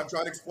explained. I'm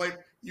trying to explain.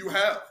 You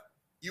have.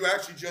 You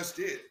actually just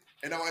did.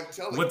 And now I'm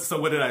telling you. So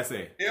what did I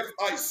say?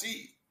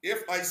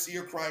 If I see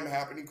a crime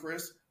happening,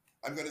 Chris,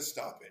 I'm going to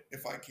stop it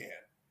if I can.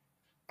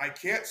 I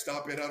can't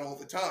stop it at all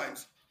the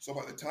times. So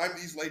by the time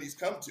these ladies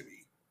come to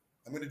me,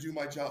 I'm going to do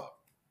my job.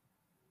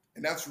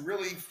 And that's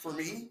really for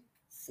me,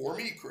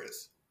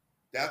 Chris.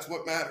 That's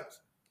what matters.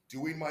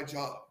 Doing my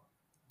job.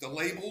 The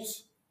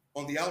labels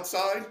on the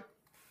outside,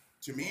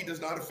 to me, does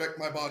not affect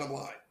my bottom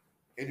line.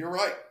 And you're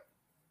right.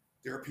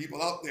 There are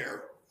people out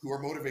there who are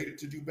motivated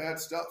to do bad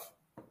stuff.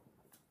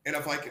 And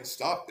if I can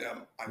stop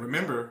them,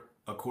 remember,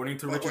 According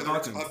to Like Richard whether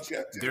it's Dawkins,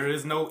 objective. there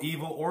is no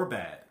evil or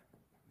bad.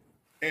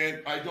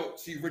 And I don't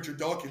see Richard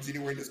Dawkins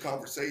anywhere in this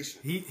conversation.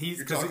 He's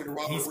You're talking to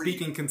Robert he's Reed.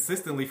 speaking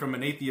consistently from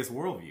an atheist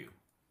worldview.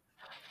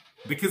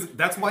 Because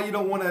that's why you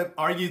don't want to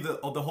argue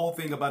the whole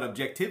thing about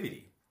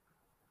objectivity.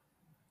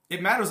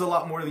 It matters a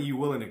lot more than you're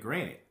willing to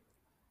grant it.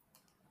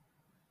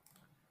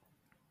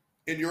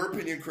 In your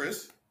opinion,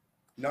 Chris,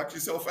 knock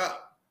yourself out.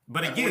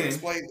 But I want to again,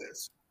 explain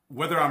this.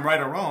 whether I'm right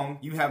or wrong,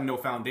 you have no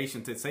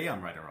foundation to say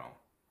I'm right or wrong.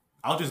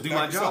 I'll just do Knock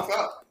my yourself job.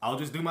 out. I'll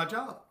just do my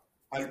job.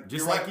 Just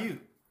You're like right. you.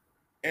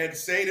 And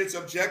saying it's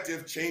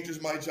objective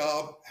changes my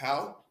job.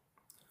 How?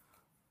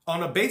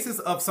 On a basis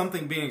of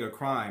something being a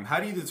crime, how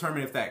do you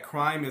determine if that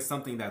crime is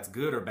something that's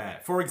good or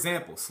bad? For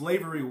example,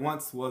 slavery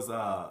once was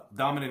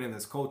dominant in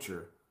this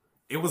culture.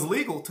 It was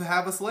legal to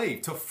have a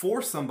slave, to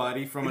force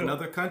somebody from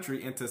another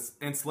country and to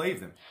enslave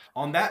them.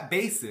 On that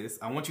basis,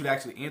 I want you to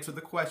actually answer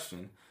the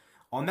question.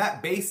 On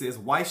that basis,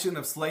 why shouldn't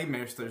have slave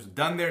masters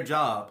done their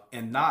job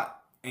and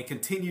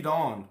continued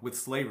on with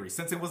slavery,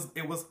 since it was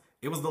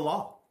the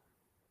law?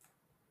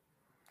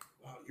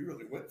 Wow, you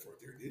really went for it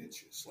there,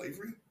 didn't you?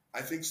 Slavery?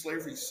 I think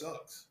slavery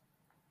sucks.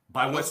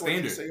 By what That's what you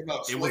standard? say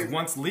about It was slavery.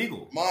 once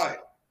legal. Mine.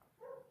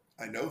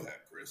 I know that,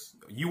 Chris.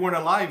 You weren't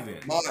alive then.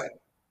 Mine.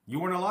 You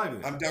weren't alive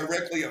then. I'm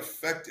directly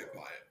affected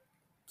by it.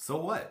 So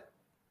what?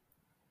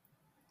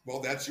 Well,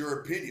 that's your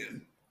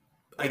opinion.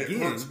 But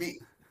Again, it hurts me.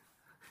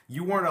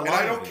 You weren't alive And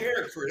I don't then.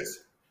 care, Chris.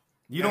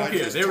 You And don't I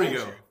care. just There we told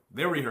go. you.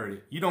 There we heard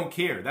it. You don't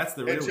care. That's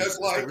the real And reason. just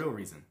That's like- the real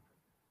reason.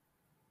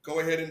 Go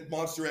ahead and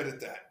monster edit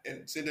that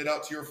and send it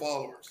out to your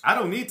followers. I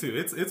don't need to.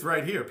 It's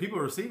right here. People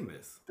are seeing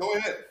this. Go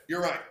ahead.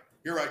 You're right.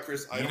 You're right,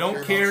 Chris. I You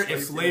don't care about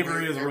if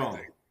slavery is and wrong.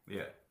 everything.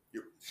 Yeah.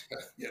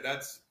 Yeah,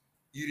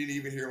 you didn't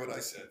even hear what I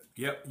said.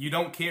 Yep. You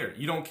don't care.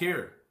 You don't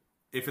care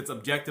if it's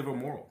objective or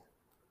moral.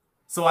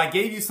 So I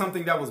gave you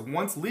something that was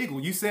once legal.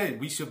 You said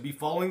we should be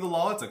following the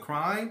law. It's a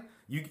crime.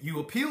 You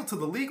appealed to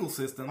the legal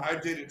system. I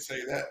didn't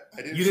say that.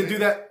 You didn't do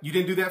that. You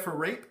didn't do that for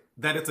rape.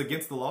 That it's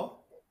against the law.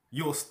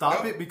 You'll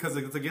stop No. it because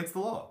it's against the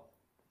law.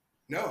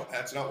 No,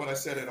 that's not what I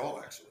said at all,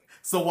 actually.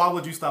 So why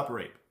would you stop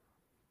rape?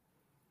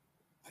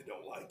 I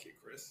don't like it,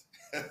 Chris.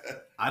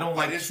 I don't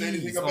like didn't say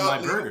anything cheese on about my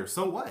legal. burger.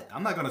 So what?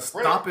 I'm not gonna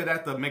stop it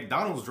at the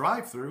McDonald's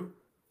drive-thru.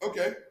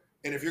 Okay.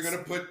 And if you're going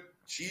to put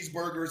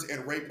cheeseburgers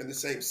and rape in the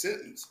same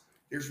sentence,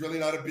 there's really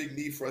not a big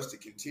need for us to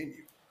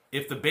continue.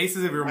 If the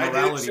basis of your I didn't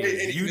morality say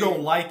is you anything.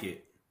 don't like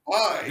it,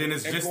 I Then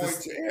it's am just going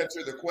as- to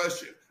answer the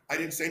question. I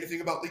didn't say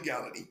anything about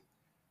legality.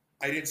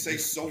 I didn't say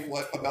so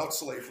what about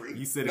slavery.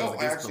 You said it no,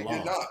 was I against the actually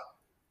law. did not.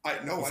 I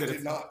said did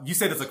it's- not. You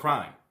said it's a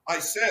crime. I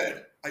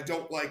said I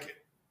don't like it.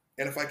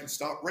 And if I can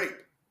stop rape,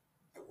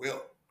 I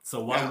will.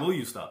 So why Now- will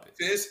you stop it?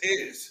 This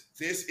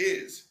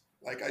is,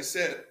 like I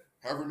said,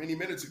 however many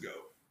minutes ago,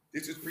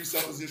 this is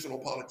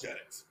presuppositional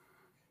apologetics.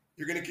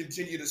 You're going to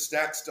continue to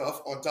stack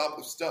stuff on top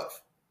of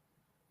stuff.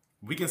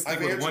 We can stick I've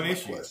with answered one my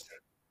issue. question.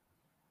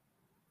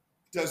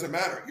 Doesn't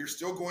matter. You're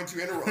still going to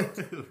interrupt,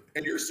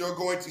 and you're still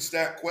going to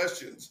stack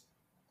questions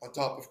on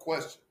top of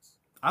questions.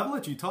 I'll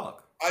let you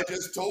talk. I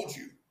just told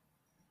you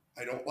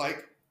I don't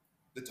like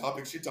the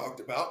topics you talked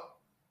about,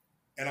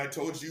 and I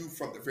told you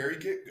from the very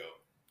get-go.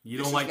 You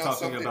This don't is like not talking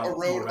something- about a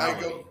road I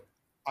morality. go-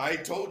 I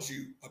told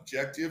you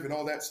objective and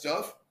all that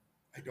stuff.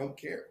 I don't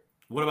care.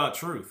 What about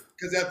truth?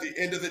 Because at the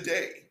end of the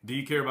day, Do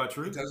you care about it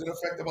truth? doesn't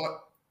affect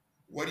about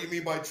what do you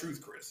mean by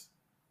truth, Chris?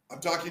 I'm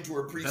talking to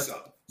a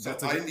pre-sub, so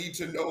that's a I good- need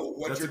to know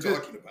what That's you're a good.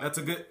 talking about. That's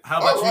a good.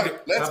 How All about right, you?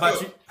 let's How about go.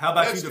 you? How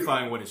about Let's you do it.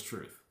 define what is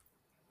truth?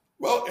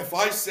 Well, if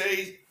I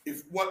say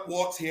if what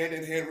walks hand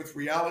in hand with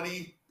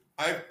reality,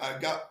 I'm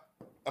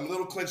a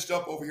little clenched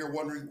up over here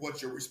wondering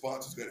what your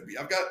response is going to be.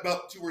 I've got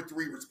about 2 or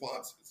 3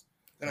 responses.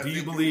 that I Do you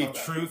think believe come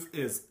back. truth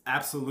is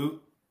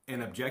absolute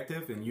and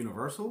objective and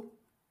universal?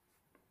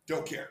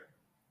 Don't care.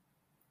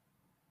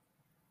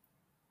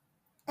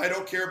 I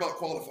don't care about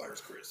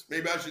qualifiers, Chris.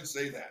 Maybe I should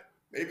say that.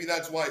 Maybe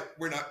that's why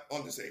we're not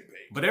on the same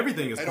page. But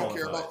everything is I don't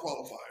qualified. care about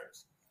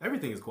qualifiers.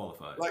 Everything is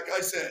qualified. Like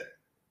I said,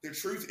 the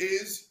truth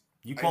is,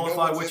 You I know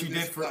qualify what's what in you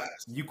this did for. glass.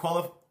 You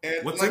qualify.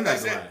 and What's like in I that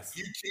said, glass?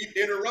 you keep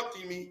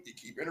interrupting me. You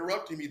keep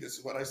interrupting me. This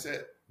is what I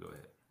said. Go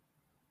ahead.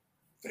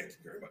 Thank you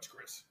very much,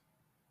 Chris.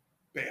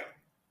 Bam.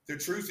 The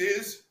truth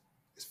is,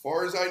 as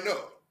far as I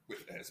know,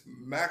 with as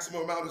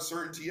maximum amount of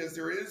certainty as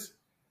there is,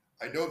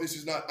 I know this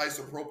is not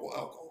isopropyl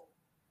alcohol.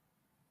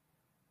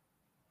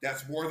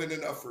 That's more than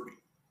enough for me.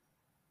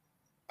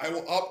 I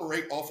will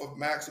operate off of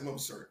maximum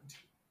certainty.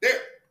 There.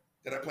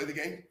 Did I play the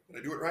game? Did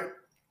I do it right?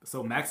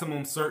 So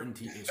maximum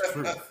certainty is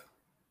truth.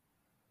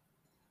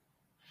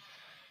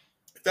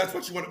 If that's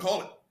what you want to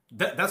call it.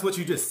 That's what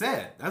you just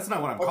said. That's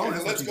not what I'm Okay, calling.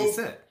 then That's what let's you go. just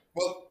said.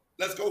 Well,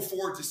 let's go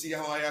forward to see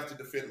how I have to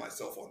defend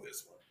myself on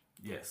this one.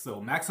 Yes.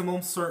 So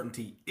maximum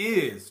certainty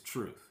is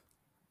truth.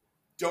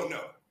 Don't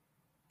know.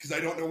 Because I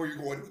don't know where you're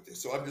going with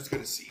this. So I'm just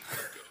going to see how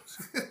it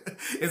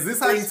goes. Is this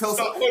how you tell?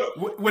 Stop,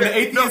 hold on. When the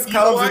atheist No, you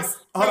know comes,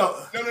 what? and,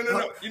 hold on.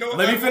 No. You know what?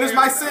 Let me I'm finish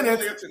gonna my answer that. I'm gonna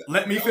sentence. answer that.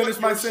 Let me You know finish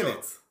what? my Your show.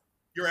 sentence.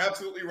 You're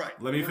absolutely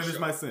right. Let me Your finish show.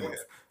 my Go sentence.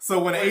 ahead. So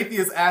when an Go ahead.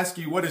 atheist asks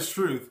you what is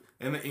truth,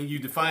 and you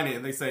define it,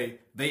 and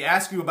they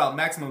ask you about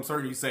maximum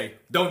certainty, you say,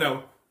 don't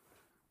know.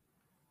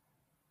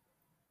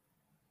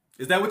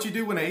 Is that what you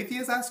do when an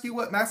atheist asks you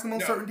what maximum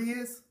certainty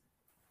is?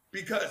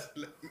 Because,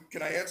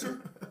 can I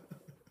answer?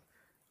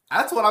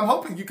 That's what I'm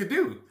hoping you could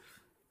do.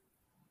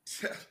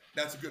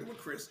 That's a good one,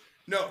 Chris.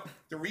 No,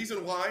 the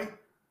reason why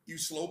you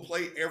slow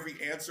play every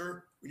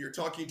answer when you're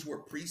talking to a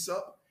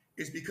pre-sup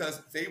is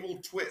because they will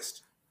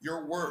twist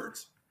your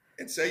words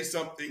and say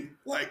something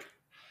like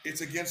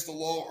it's against the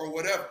law or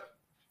whatever.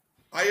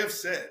 I have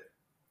said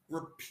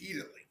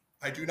repeatedly,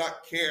 I do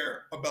not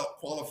care about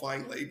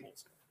qualifying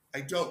labels.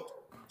 I don't.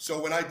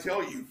 So when I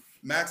tell you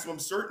maximum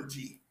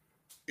certainty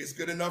is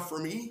good enough for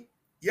me,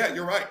 yeah,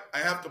 you're right. I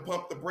have to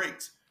pump the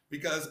brakes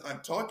because I'm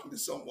talking to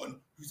someone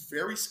who's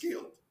very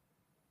skilled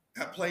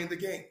at playing the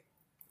game.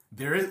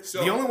 There is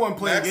the only one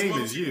playing the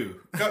game is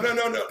you. No.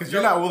 Because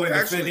you're not willing to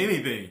defend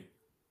anything.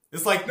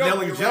 It's like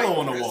nailing Jello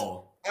on the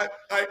wall.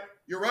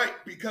 You're right,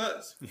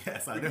 because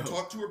yes, I when know. you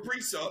talk to a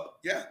pre-sup,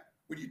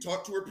 when you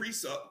talk to a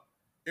pre-sup,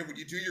 and when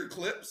you do your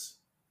clips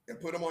and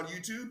put them on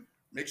YouTube,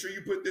 make sure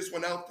you put this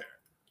one out there.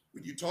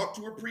 When you talk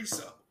to a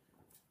pre-sup,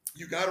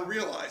 you got to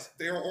realize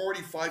they are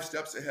already 5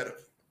 steps ahead of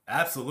you.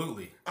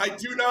 Absolutely. I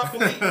do not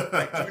believe.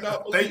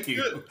 Thank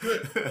you.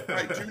 Good.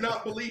 I do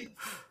not believe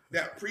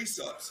that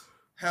pre-sups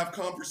have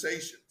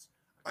conversations.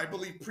 I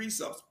believe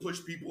pre-sups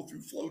push people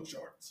through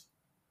flowcharts.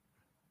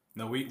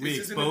 No, we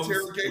expose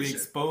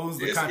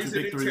the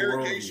contradictory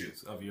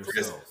worldviews of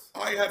yourselves. Chris,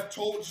 I have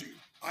told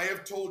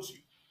you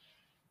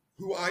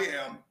who I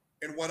am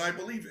and what I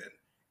believe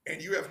in,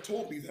 and you have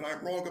told me that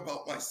I'm wrong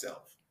about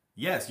myself.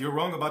 Yes, you're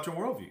wrong about your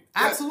worldview. Yes,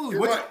 absolutely.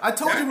 Right. I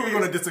told you we were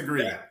going to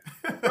disagree.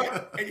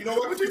 Right. And you know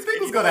what? What do you think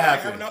was going to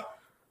happen?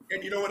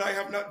 And you know what I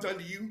have not done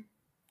to you?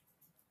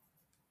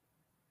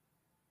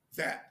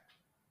 That.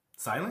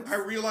 Silence? I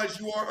realize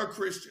you are a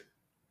Christian.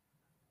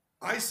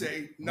 I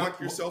say, knock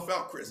yourself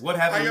out, Chris. What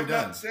have you done? I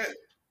have not said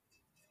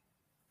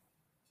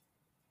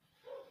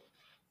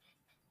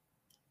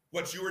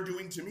what you are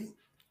doing to me.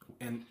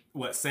 And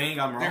what, saying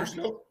I'm wrong? There's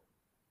no.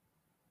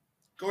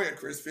 Go ahead,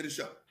 Chris. Finish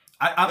up.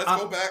 Let's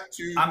go back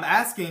to. I'm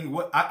asking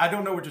what I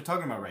don't know what you're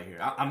talking about right here.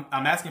 I'm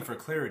asking for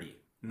clarity,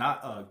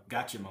 not a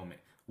gotcha moment.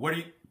 What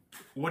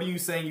are you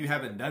saying you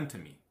haven't done to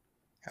me?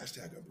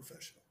 Hashtag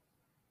unprofessional.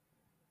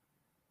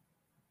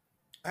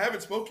 I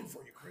haven't spoken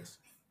for you, Chris.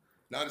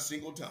 Not a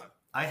single time.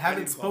 I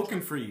haven't spoken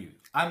for you.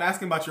 I'm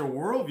asking about your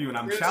worldview, and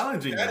I'm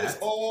challenging that. That is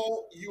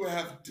all you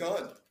have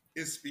done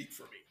is speak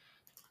for me.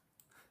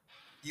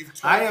 You've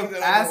told me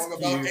that I'm wrong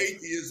about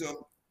atheism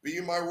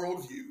being my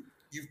worldview.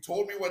 You've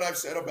told me what I've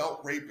said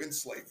about rape and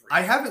slavery.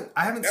 I haven't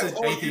said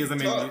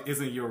atheism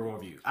isn't your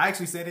worldview. I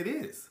actually said it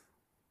is.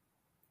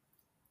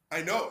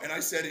 I know, and I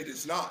said it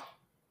is not.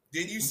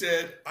 Then you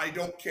said I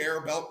don't care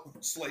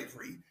about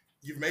slavery.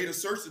 You've made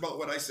assertions about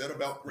what I said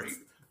about rape.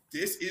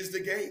 This is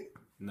the game.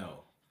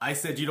 No. I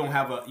said you don't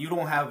have a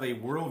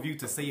worldview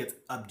to say it's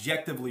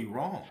objectively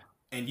wrong.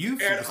 And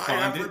you've responded.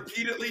 I have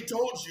repeatedly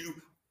told you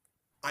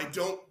I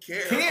don't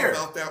care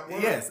about that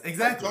word. Yes,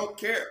 exactly. I don't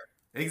care.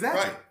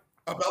 Exactly. Right.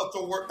 About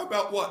the word,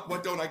 about what?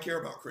 What don't I care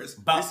about, Chris?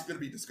 This is going to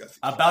be disgusting.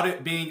 About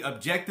it being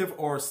objective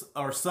or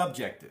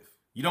subjective.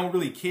 You don't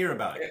really care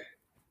about it.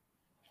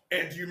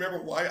 And do you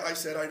remember why I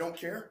said I don't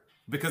care?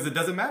 Because it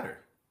doesn't matter.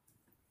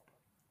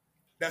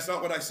 That's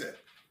not what I said.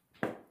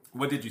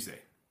 What did you say?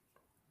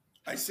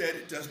 I said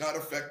it does not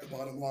affect the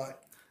bottom line.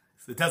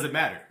 It doesn't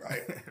matter.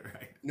 Right?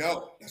 Right.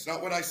 No, that's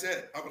not what I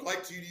said. I would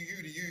like you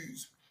to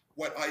use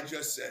what I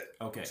just said.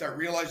 Okay. So I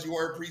realize you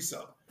are a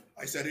pre-sub.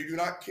 I said I do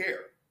not care.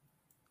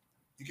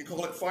 You can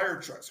call it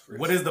fire trucks, Chris.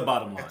 What is the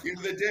bottom line? At the end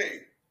of the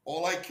day,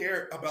 all I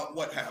care about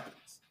what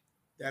happens.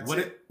 That's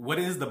it. What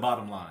is the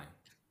bottom line?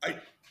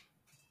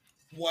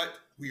 What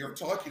we are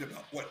talking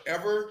about.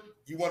 Whatever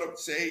you want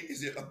to say,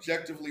 is it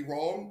objectively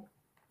wrong?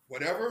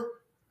 Whatever.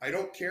 I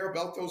don't care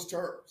about those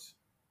terms.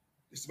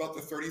 It's about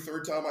the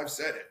 33rd time I've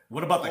said it.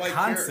 What about all the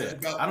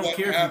concept? I don't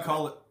care if you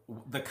call it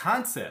the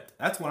concept.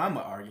 That's what I'm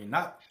arguing.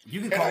 Not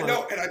you can call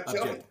it. And I'm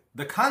telling you,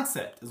 the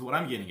concept is what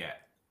I'm getting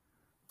at.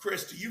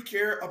 Chris, do you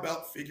care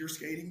about figure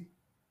skating?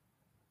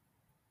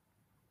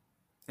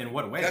 In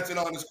what way? That's an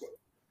honest question.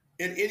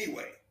 In any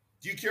way.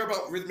 Do you care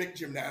about rhythmic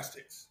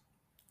gymnastics?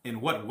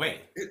 In what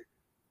way?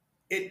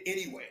 In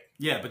any way.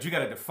 Yeah, but you got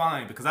to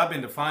define, because I've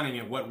been defining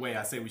in what way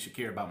I say we should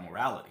care about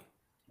morality.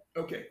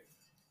 Okay.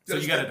 So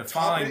you got to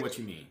define what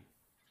you mean.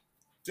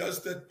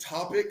 Does the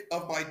topic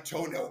of my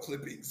toenail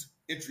clippings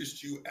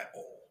interest you at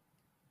all?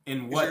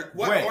 In what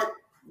way?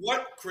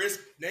 What, Chris,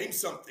 name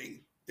something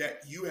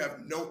that you have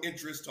no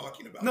interest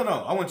talking about. No,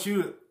 I want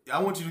you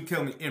to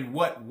tell me in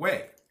what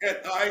way. And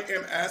I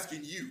am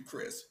asking you,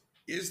 Chris,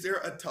 is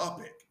there a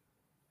topic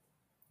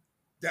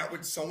that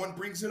when someone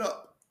brings it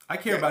up, I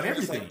care about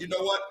everything. Like, you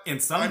know what? In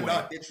some way. I'm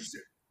not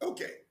interested.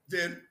 Okay,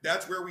 then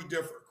that's where we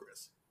differ,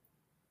 Chris.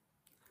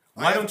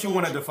 Why don't you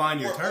want to define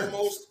your terms?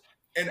 Almost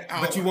an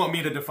hour. But you want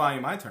me to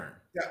define my term.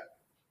 Yeah.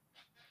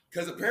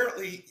 Because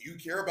apparently you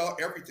care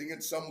about everything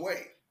in some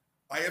way.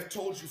 I have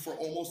told you for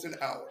almost an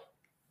hour.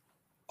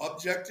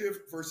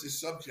 Objective versus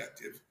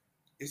subjective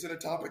isn't a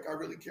topic I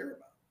really care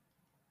about.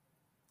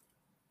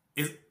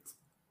 Is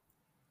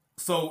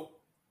so?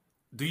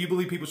 Do you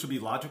believe people should be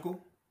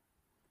logical?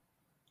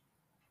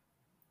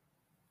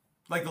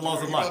 Like the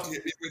laws of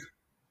logic.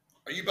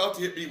 Are you about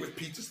to hit me with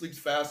pizza sleeps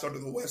fast under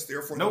the West,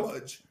 therefore Nope. the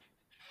Mudge?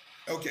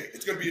 Okay,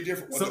 it's going to be a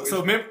different one.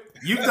 So remember,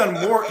 you've done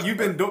more. You've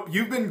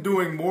been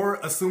doing more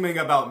assuming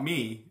about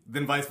me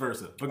than vice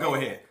versa. But go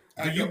ahead.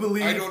 Do you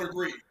believe? I don't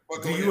agree.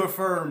 But Do you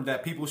affirm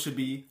that people should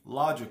be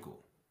logical?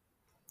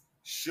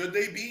 Should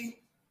they be?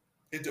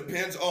 It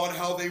depends on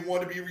how they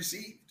want to be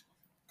received.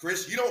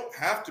 Chris, you don't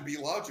have to be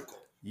logical.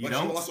 You but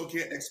don't? you also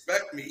can't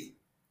expect me.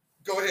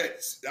 Go ahead.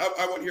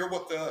 I want to hear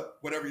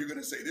whatever you're going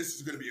to say. This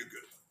is going to be a good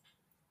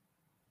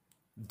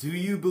one. Do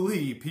you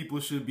believe people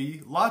should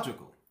be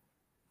logical?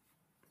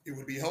 It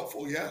would be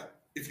helpful, yeah.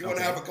 If you want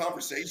to have a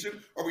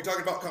conversation, are we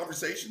talking about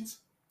conversations?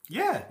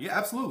 Yeah,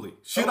 absolutely.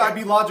 Should I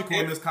be logical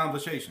in this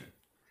conversation?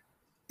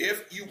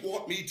 If you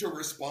want me to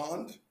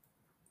respond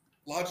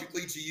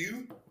logically to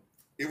you,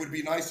 it would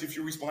be nice if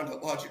you responded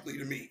logically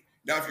to me.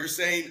 Now, if you're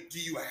saying, do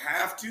you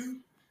have to?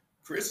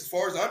 Chris, as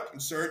far as I'm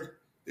concerned,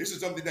 this is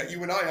something that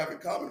you and I have in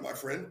common, my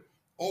friend.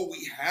 All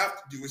we have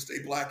to do is stay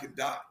black and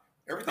die.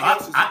 Everything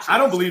else is I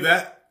don't believe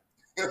that.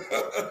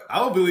 I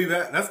don't believe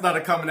that. That's not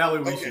a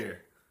commonality we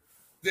share.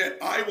 Then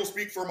I will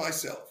speak for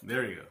myself.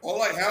 There you go.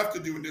 All I have to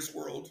do in this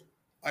world,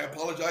 I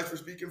apologize for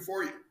speaking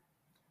for you.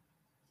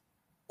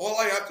 All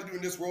I have to do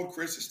in this world,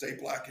 Chris, is stay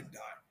black and die.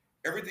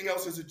 Everything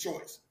else is a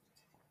choice.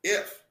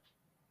 If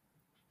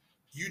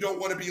you don't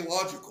want to be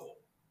logical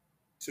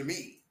to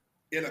me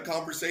in a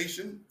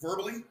conversation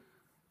verbally,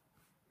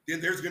 then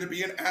there's going to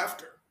be an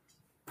after.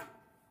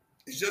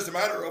 It's just a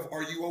matter of,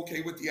 are you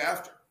okay with the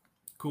after?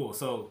 Cool.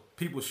 So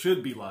people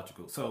should be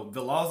logical. So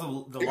the laws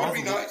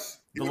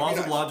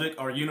of logic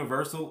are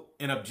universal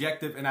and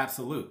objective and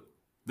absolute.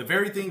 The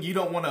very thing you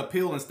don't want to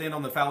appeal and stand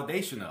on the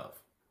foundation of.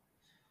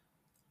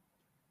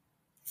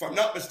 If I'm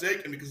not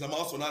mistaken, because I'm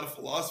also not a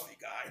philosophy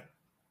guy,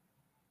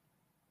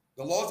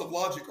 the laws of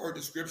logic are a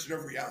description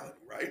of reality,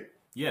 right?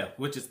 Yeah,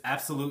 which is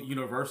absolute,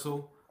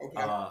 universal,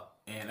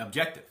 and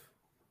objective.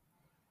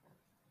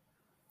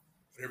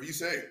 Whatever you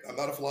say. I'm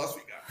not a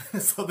philosophy guy.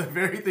 So the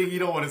very thing you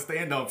don't want to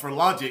stand on for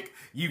logic,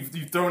 you've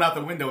thrown out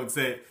the window and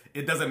said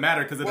it doesn't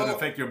matter because it doesn't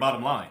affect your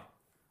bottom line.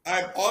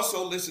 I'm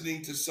also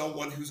listening to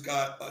someone who's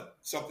got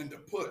something to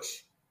push.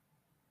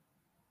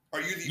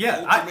 Are you the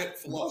ultimate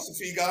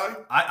philosophy guy?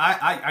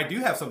 I do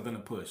have something to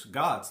push.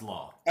 God's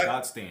law,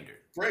 God's standard.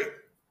 Great.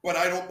 But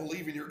I don't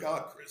believe in your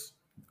God, Chris.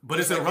 But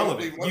it's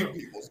irrelevant.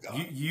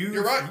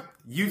 You're right.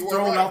 You've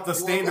thrown off the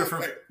standard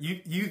for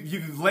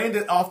you've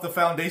landed off the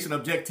foundation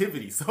of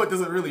objectivity, so it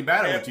doesn't really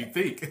matter what you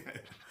think.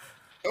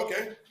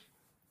 Okay.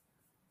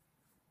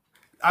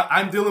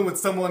 I'm dealing with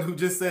someone who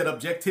just said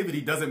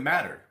objectivity doesn't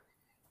matter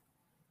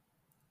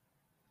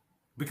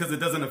because it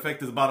doesn't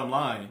affect his bottom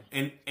line,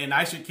 and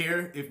I should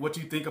care if what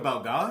you think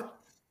about God.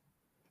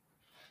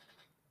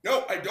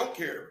 No, I don't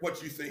care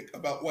what you think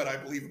about what I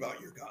believe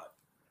about your God.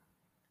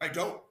 I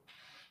don't.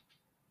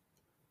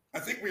 I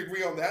think we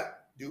agree on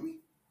that, do we?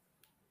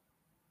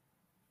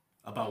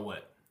 About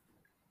what?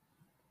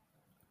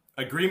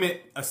 Agreement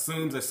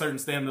assumes a certain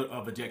standard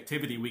of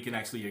objectivity we can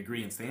actually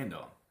agree and stand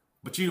on.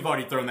 But you've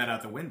already thrown that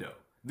out the window.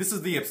 This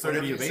is the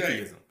absurdity of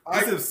atheism.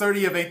 This is the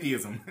absurdity of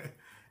atheism.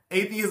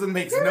 Atheism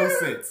makes no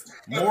sense.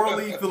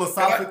 Morally,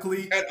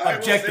 philosophically, objectively. I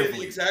will say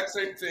the exact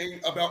same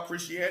thing about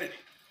Christianity.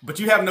 But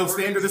you have no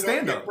standard to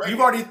stand on. You've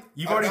already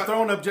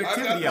thrown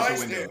objectivity out the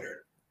window. Standard.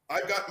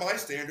 I've got my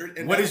standard,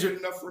 and that's good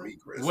enough for me,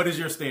 Chris. What is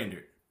your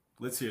standard?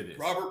 Let's hear this.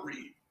 Robert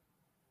Reed.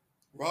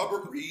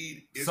 Robert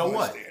Reed is so my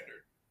what?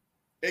 standard.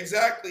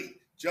 Exactly.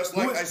 Just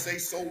like I say,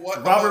 so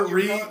what? Robert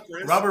Reed.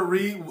 Robert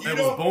Reed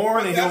was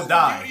born and he'll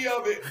die.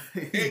 That's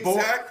the beauty of it.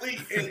 Exactly.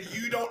 And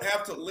you don't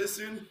have to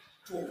listen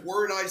to a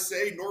word I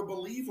say nor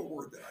believe a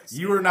word that I say.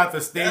 You are not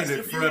the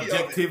standard for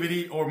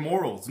objectivity or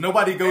morals.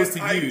 Nobody goes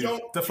to you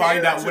to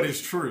find out what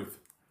is truth.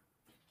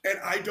 And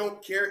I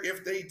don't care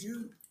if they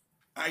do.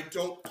 I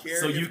don't care.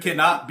 So you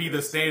cannot be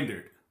the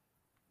standard.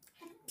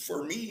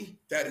 For me,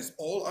 that is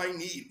all I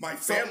need. My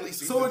family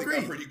seems to think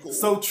I'm pretty cool.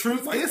 So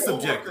truth is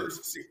subjective.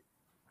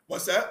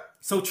 What's that?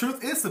 So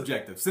truth is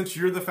subjective since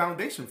you're the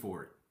foundation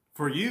for it.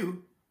 For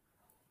you,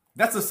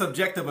 that's a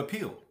subjective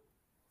appeal.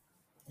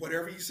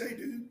 Whatever you say,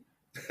 dude.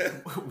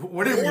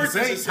 Whatever you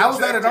say. How is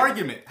that an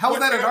argument? How is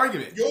that an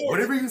argument?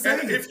 Whatever you say.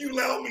 And if you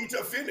allow me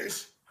to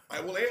finish, I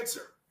will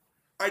answer.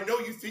 I know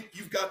you think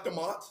you've got the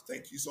mots.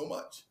 Thank you so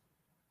much.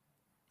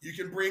 You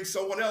can bring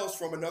someone else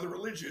from another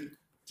religion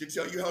to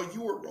tell you how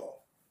you were wrong.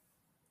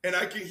 And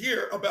I can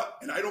hear about,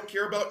 and I don't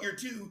care about your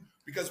two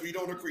because we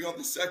don't agree on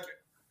the second.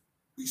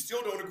 We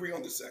still don't agree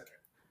on the second.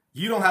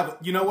 You don't have,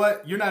 you know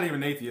what? You're not even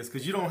an atheist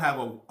because you don't have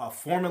a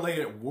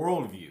formulated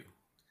worldview.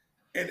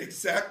 And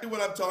exactly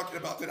what I'm talking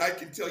about, that I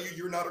can tell you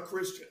you're not a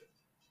Christian.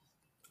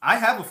 I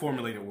have a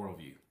formulated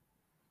worldview.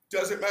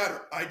 Doesn't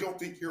matter. I don't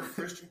think you're a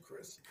Christian,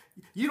 Chris.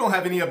 You don't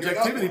have any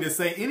objectivity to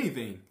say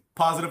anything,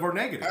 positive or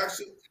negative.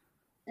 Actually,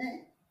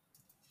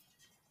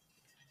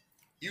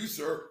 you,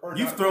 sir, are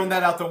You've thrown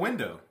that out the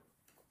window.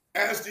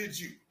 As did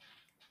you.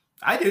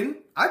 I didn't.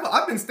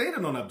 I've been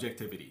standing on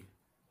objectivity.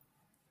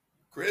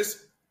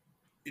 Chris,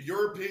 in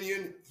your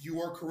opinion,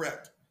 you are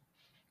correct.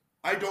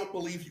 I don't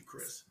believe you,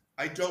 Chris.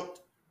 I don't.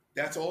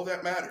 That's all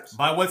that matters.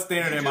 By what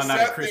standard am I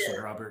not a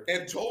Christian, Robert?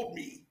 And told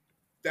me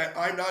that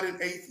I'm not an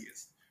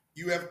atheist.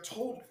 You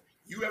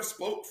have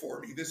spoke for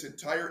me this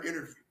entire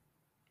interview.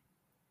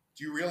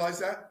 Do you realize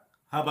that?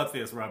 How about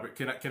this, Robert?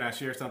 Can I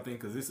share something?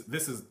 Because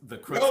this is the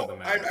crux of the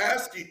matter.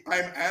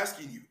 I'm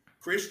asking you,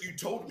 Chris. You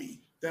told me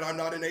that I'm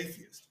not an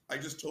atheist. I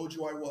just told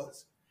you I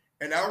was.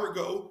 An hour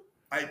ago,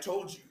 I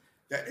told you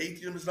that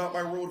atheism is not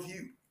my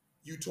worldview.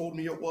 You told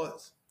me it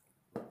was.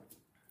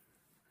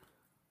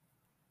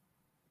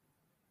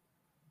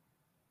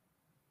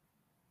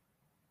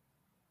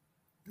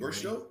 Your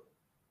show.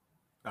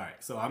 All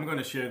right, so I'm going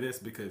to share this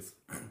because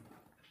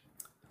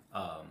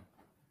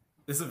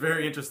this is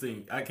very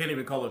interesting. I can't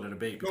even call it a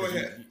debate. Go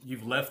ahead.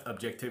 You've left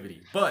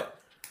objectivity. But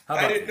how I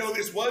about didn't know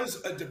this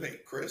was a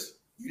debate, Chris.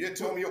 You didn't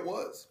tell me it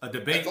was. A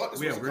debate? I thought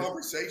this was a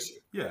conversation.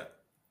 Yeah.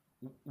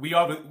 We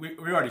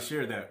already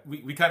shared that.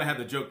 We kind of had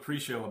the joke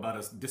pre-show about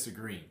us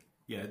disagreeing.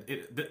 Yeah,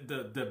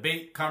 the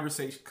debate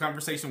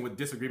conversation with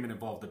disagreement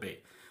involved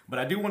debate. But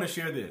I do want to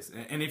share this.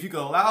 And if you could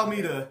allow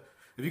me to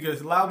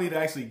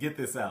actually get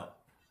this out.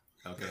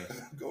 Okay.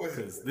 Go ahead.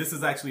 Because this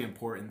is actually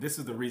important. This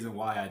is the reason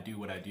why I do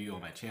what I do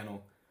on my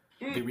channel.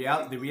 The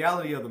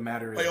reality of the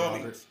matter is,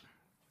 Robert.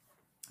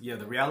 Yeah,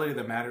 the reality of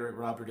the matter,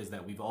 Robert, is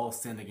that we've all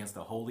sinned against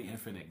the holy,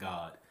 infinite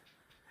God.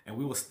 And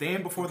we will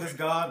stand before this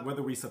God,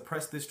 whether we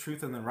suppress this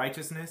truth and the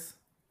righteousness,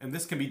 and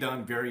this can be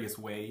done various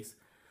ways,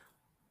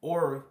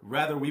 or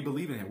rather we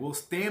believe in Him. We'll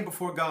stand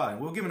before God,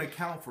 and we'll give an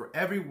account for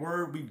every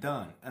word we've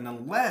done. And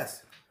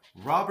unless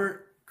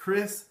Robert,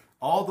 Chris,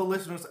 all the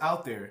listeners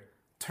out there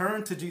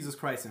turn to Jesus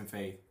Christ in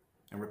faith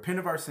and repent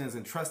of our sins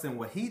and trust in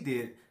what He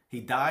did, He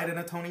died an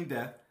atoning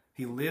death.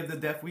 He lived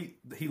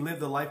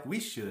the life we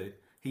should.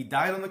 He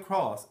died on the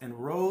cross and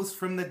rose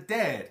from the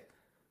dead.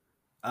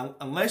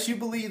 Unless you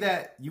believe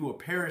that, you will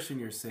perish in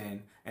your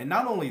sin. And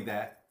not only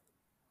that,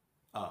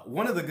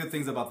 one of the good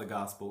things about the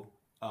gospel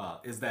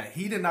is that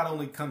He did not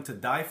only come to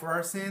die for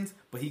our sins,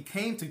 but He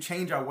came to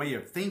change our way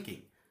of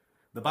thinking.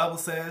 The Bible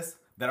says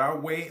that our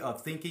way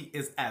of thinking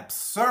is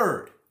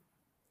absurd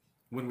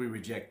when we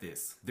reject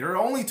this. There are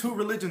only two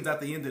religions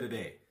at the end of the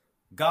day: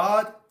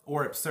 God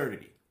or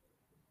absurdity.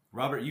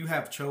 Robert, you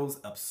have chose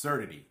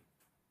absurdity.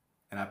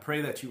 And I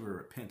pray that you will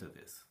repent of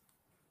this.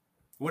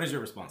 What is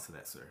your response to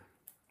that, sir?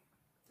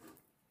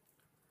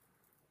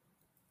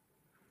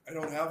 I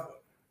don't have one.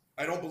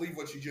 I don't believe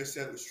what you just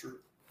said was true.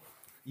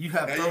 You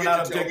have now thrown you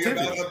out get to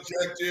objectivity. tell me about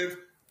objective.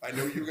 I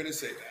know you were going to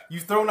say that.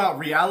 You've thrown out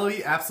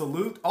reality,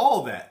 absolute,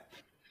 all that.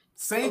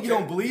 Saying you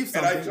don't believe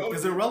something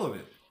is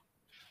irrelevant.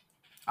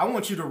 I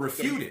want you to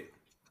refute it.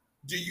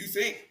 Do you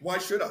think? Why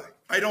should I?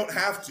 I don't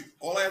have to.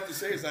 All I have to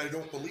say is that I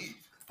don't believe.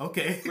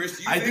 Okay. Chris,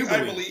 do you think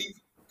I believe?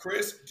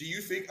 Chris, do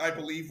you think I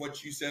believe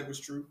what you said was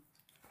true?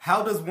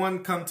 How does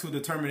one come to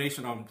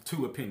determination on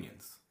two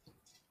opinions?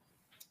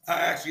 I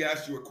actually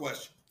asked you a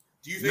question.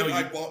 Do you think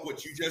I bought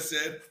what you just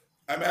said?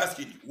 I'm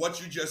asking you what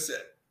you just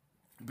said.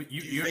 But do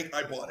you think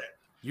I bought it?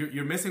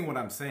 You're missing what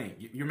I'm saying.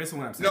 You're missing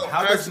what I'm saying. No,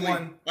 how actually, does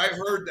one... I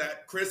heard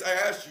that. Chris, I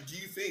asked you,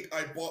 do you think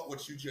I bought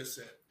what you just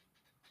said?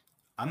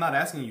 I'm not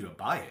asking you to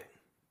buy it.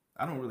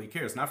 I don't really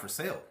care. It's not for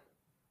sale.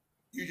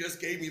 You just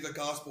gave me the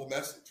gospel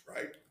message,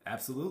 right?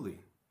 Absolutely.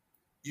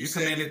 You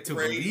commanded to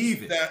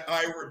believe it. That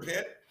I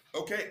repent.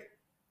 Okay.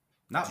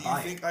 Not buy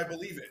it. Do you think I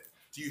believe it?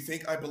 Do you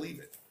think I believe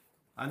it?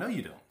 I know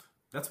you don't.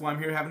 That's why I'm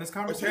here having this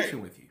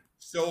conversation with you.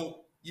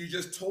 So you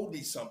just told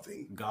me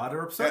something. God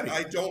or absurdity.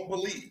 That I don't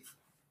believe.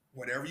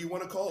 Whatever you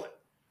want to call it.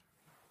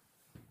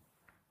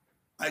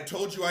 I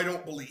told you I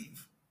don't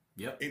believe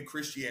in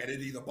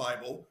Christianity, the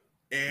Bible.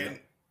 And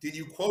then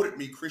you quoted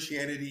me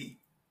Christianity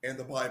and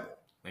the Bible.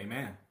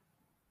 Amen.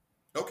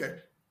 Okay.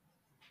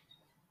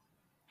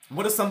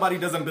 What if somebody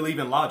doesn't believe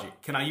in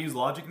logic? Can I use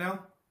logic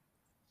now?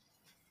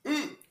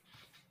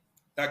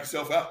 Knock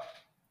yourself out.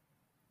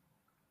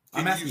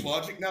 Can you use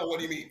logic now? What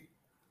do you mean?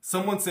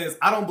 Someone says,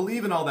 I don't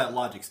believe in all that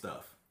logic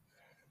stuff.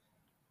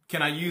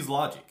 Can I use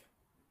logic?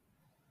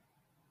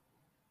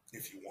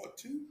 If you want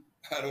to.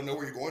 I don't know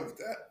where you're going with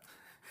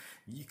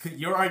that.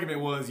 Your argument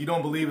was you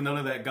don't believe in none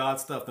of that God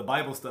stuff, the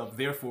Bible stuff,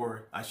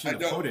 therefore I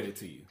shouldn't have quoted it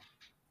to you.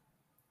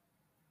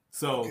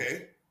 So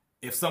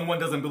if someone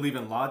doesn't believe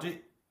in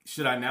logic,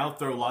 should I now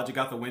throw logic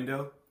out the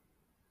window?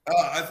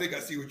 I think I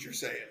see what you're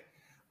saying.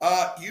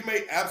 You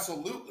may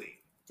absolutely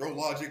throw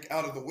logic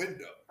out of the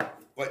window,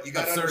 but you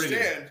got to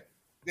understand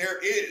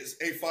there is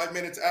a 5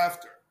 minutes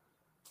after.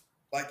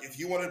 Like if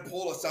you want to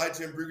pull aside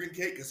Tim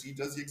Bruggencate, because he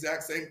does the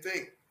exact same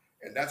thing,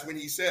 and that's when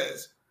he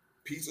says,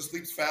 "Pizza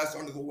sleeps fast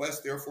under the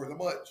west, therefore the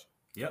mudge."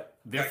 Yep.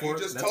 Therefore,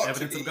 that's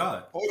evidence of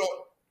God. Hold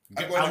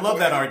on. I love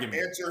that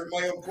argument. Answer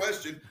my own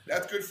question.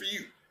 That's good for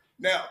you.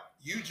 Now,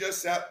 you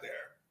just sat there,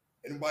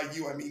 and by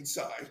you I mean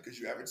Sai, because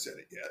you haven't said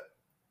it yet.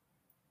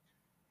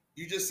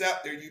 You just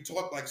sat there, you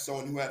talked like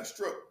someone who had a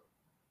stroke.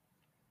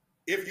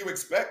 If you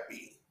expect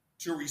me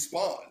to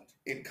respond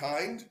in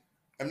kind,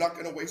 I'm not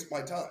going to waste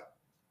my time.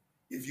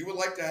 If you would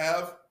like to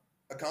have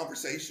a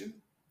conversation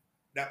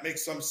that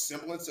makes some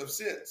semblance of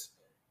sense,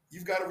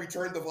 you've got to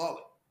return the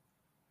wallet.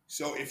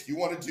 So if you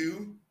want to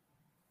do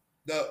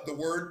the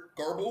word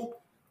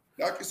garble,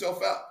 knock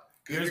yourself out.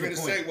 Because you're going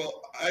to say,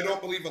 well, I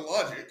don't believe in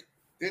logic.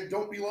 Then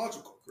don't be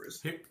logical,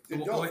 Chris.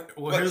 Then don't.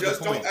 But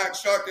just don't act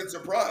shocked and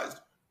surprised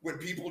when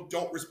people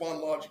don't respond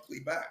logically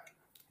back.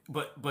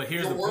 But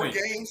here's the point. Your word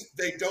games,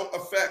 they don't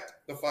affect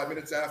the 5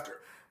 minutes after.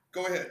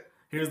 Go ahead.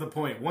 Here's the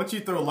point. Once you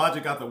throw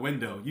logic out the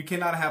window, you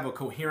cannot have a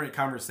coherent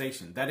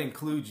conversation. That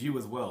includes you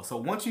as well. So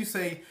once you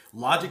say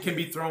logic can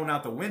be thrown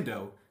out the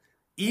window,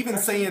 even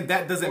saying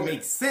that doesn't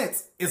make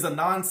sense is a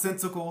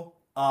nonsensical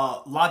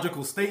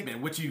logical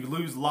statement, which you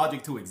lose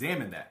logic to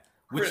examine that,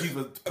 which Chris,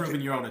 you've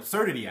proven your own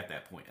absurdity at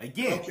that point.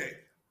 Again. Okay.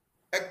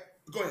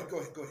 Go ahead.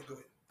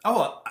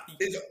 Oh,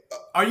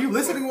 are you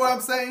listening to what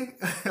I'm saying?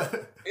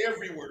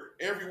 Every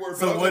word.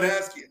 So what I'm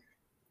asking,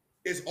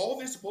 is all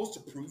this supposed to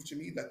prove to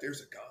me that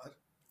there's a God?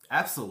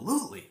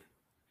 Absolutely.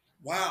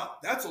 Wow,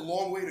 that's a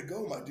long way to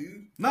go, my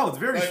dude. No, it's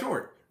very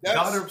short.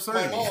 God or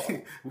absurdity.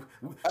 My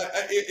mom.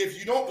 If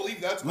you don't believe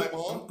that's my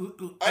mom,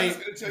 I'm just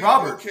going to tell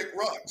Robert, you to kick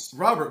rocks.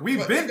 Robert,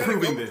 we've been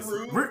proving this.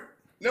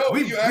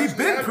 We've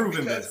been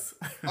proving this.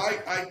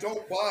 I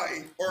don't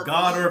buy or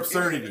God or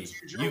absurdity.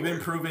 You've been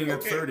proving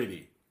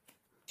absurdity.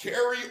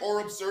 Carry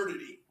or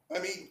absurdity. I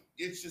mean,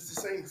 it's just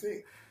the same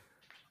thing.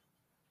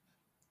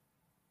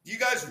 You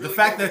guys really the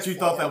fact that you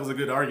thought that was a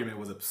good argument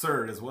was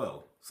absurd as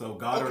well. So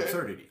God or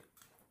absurdity.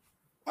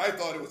 I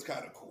thought it was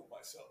kind of cool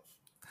myself.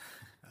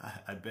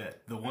 I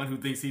bet. The one who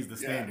thinks he's the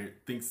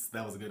standard thinks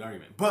that was a good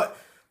argument. But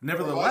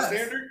nevertheless. For my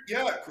standard?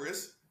 Yeah,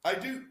 Chris. I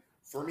do.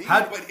 For me.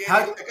 Like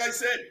I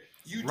said,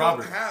 you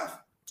don't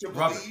have to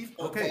believe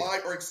or buy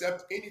or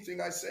accept anything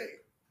I say.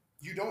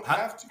 You don't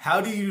have to.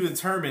 How do you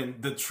determine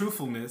the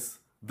truthfulness,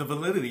 the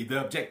validity, the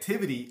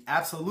objectivity,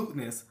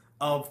 absoluteness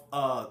of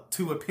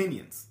two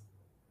opinions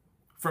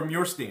from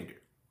your standard?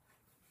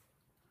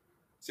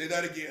 Say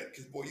that again,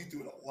 because boy, you're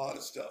doing a lot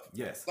of stuff.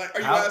 Yes. Like,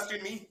 are you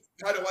asking me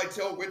how do I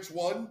tell which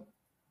one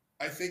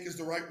I think is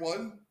the right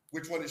one,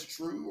 which one is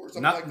true, or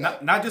something like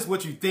that? Not just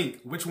what you think,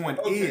 which one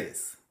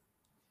is.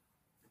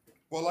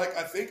 Well, like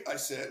I think I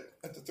said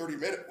at the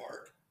 30-minute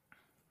mark,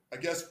 I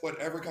guess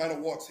whatever kind of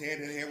walks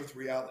hand in hand with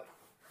reality.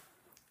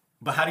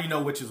 But how do you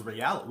know which is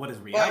reality? What is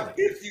reality? Like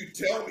if you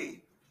tell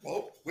me,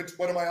 well,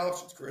 what are my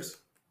options, Chris?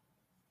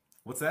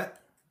 What's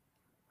that?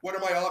 What are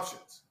my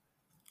options?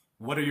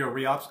 What are your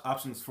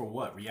options for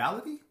what?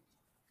 Reality?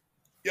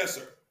 Yes,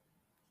 sir.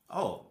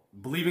 Oh,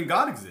 believing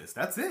God exists.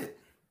 That's it.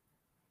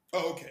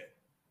 Oh, okay.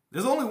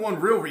 There's only one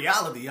real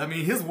reality. I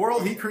mean, his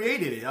world, he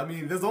created it. I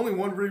mean, there's only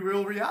one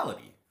real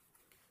reality.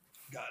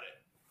 Got it.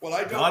 Well,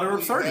 I don't God or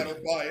believe absurdity. that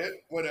or buy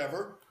it,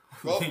 whatever.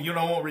 Well, you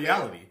don't want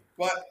reality. Yeah.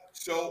 But,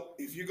 so,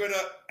 if you're going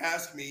to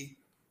ask me,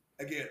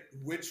 again,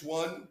 which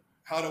one,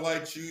 how do I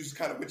choose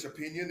kind of which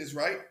opinion is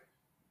right?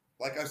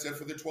 Like I said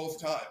for the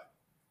 12th time,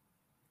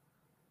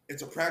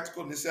 it's a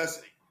practical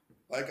necessity.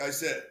 Like I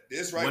said,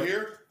 this right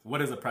here.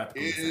 What is a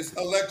practical necessity? Is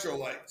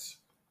electrolytes.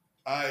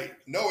 I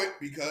know it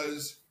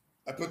because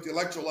I put the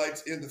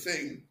electrolytes in the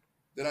thing,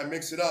 then I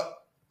mix it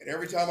up, and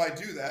every time I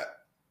do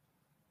that,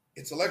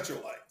 it's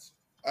electrolytes.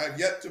 I have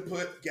yet to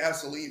put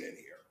gasoline in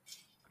here.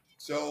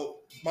 So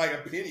my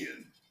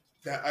opinion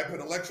that I put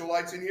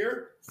electrolytes in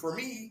here, for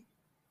me,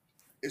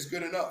 is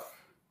good enough.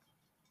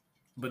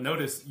 But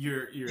notice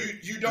you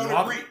don't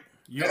agree.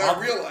 And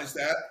I realize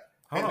that,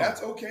 and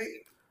that's okay.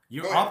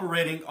 You're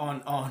operating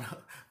on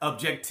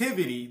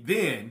objectivity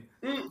then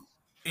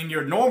in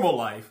your normal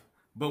life,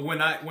 but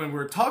when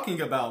we're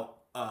talking about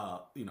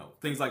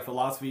things like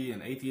philosophy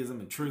and atheism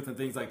and truth and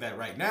things like that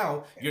right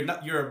now,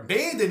 you're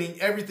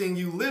abandoning everything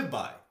you live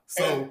by.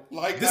 So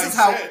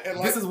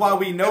this is why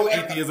we know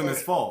atheism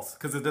is false,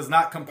 because it does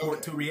not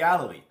comport to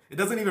reality. It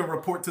doesn't even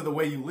report to the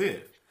way you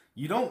live.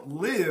 You don't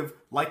live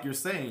like you're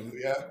saying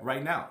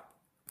right now.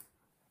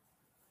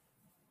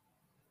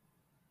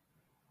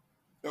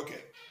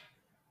 Okay.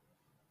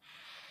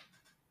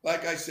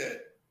 Like I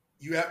said,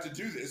 you have to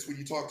do this when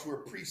you talk to a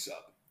pre-sub.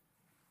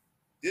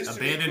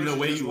 Abandon the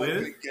way you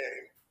live?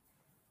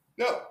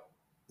 No.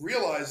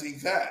 Realizing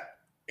that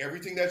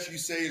everything that you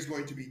say is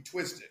going to be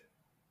twisted.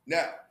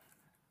 Now,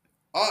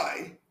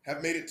 I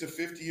have made it to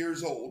 50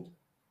 years old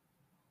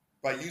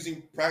by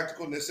using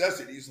practical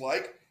necessities,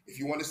 like if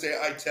you want to say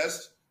I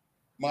test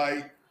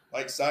my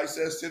size,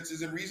 says,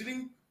 senses, and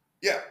reasoning,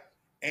 yeah.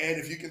 And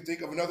if you can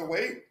think of another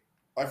way,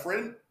 my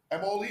friend,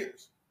 I'm all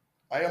ears.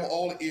 I am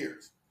all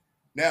ears.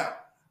 Now,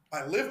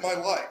 I live my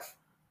life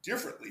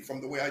differently from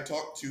the way I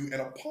talk to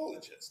an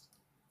apologist.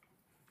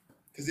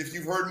 Because if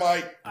you've heard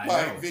my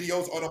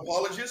videos on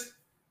apologists,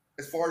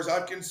 as far as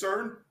I'm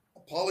concerned,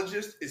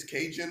 apologist is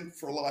Cajun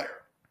for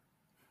liar.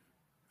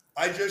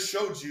 I just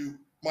showed you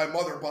my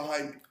mother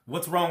behind me.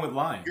 What's wrong with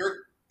lying?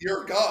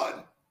 You're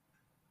God.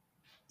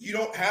 You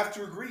don't have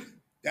to agree.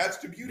 That's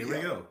the beauty. There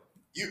we go.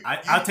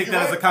 I'll take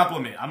that as a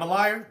compliment. I'm a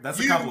liar. That's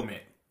a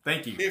compliment.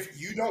 Thank you. If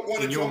you don't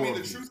want to tell me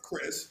the truth,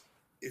 Chris,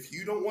 if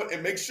you don't want,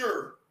 and make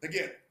sure,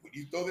 again, when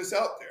you throw this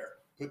out there,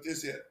 put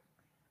this in.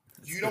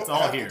 You don't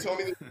have to tell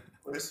me the truth,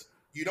 Chris.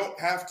 You don't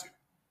have to.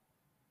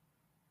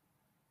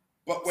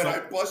 But when I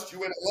bust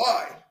you in a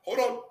lie, hold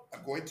on.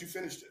 I'm going to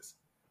finish this.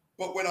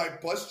 But when I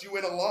bust you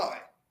in a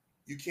lie,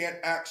 you can't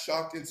act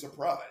shocked and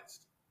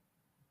surprised.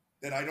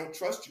 Then I don't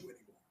trust you anymore.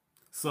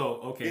 So,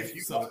 okay. If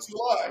you want to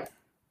lie,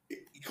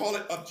 you call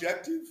it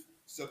objective.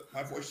 So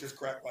my voice just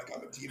cracked like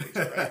I'm a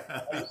teenager, right?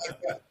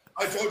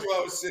 I told you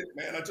I was sick,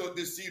 man. I told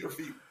this cedar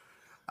fever.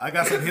 I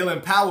got some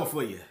healing power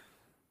for you.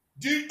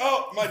 Dude,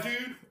 my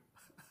dude,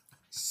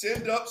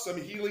 send up some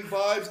healing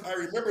vibes. I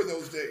remember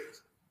those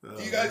days.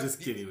 Do you guys,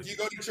 just kidding. Do you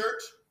go to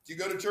church? Do you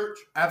go to church?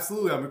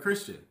 Absolutely, I'm a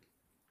Christian.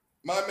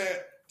 My man,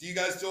 do you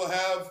guys still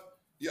have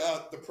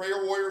the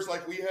prayer warriors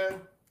like we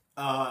had?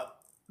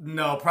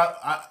 No,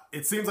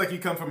 it seems like you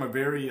come from a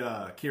very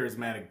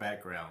charismatic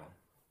background.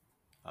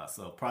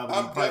 So probably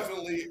I'm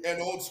definitely an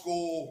old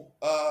school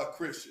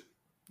Christian.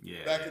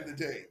 Yeah. Back in the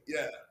day.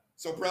 Yeah.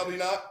 So probably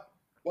not.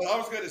 Well, I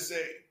was going to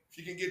say, if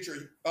you can get your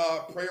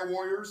prayer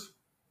warriors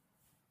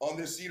on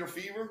this cedar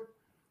fever,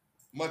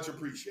 much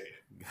appreciated.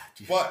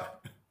 Gotcha.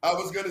 But I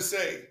was going to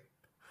say,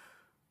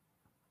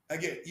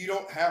 again, you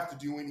don't have to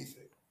do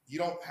anything. You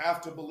don't have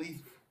to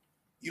believe me.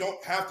 You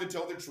don't have to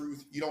tell the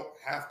truth. You don't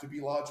have to be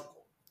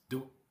logical.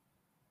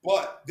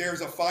 But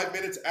there's a 5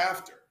 minutes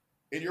after.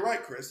 And you're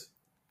right, Chris.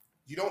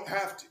 You don't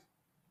have to.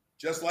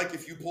 Just like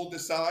if you pulled the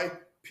sigh,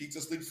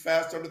 pizza sleeps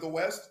fast under the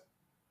West.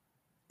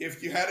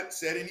 If you hadn't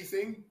said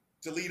anything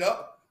to lead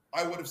up,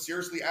 I would have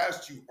seriously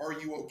asked you, are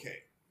you okay?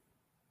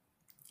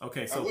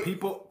 Okay, so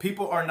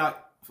people are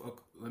not,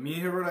 let me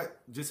hear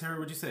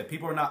what you said.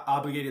 People are not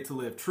obligated to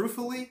live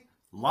truthfully,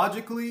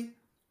 logically,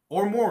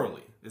 or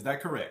morally. Is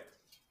that correct?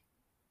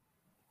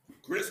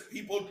 Chris,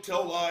 people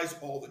tell lies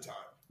all the time.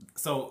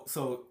 So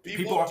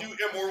people do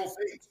immoral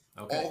things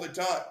all the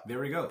time. There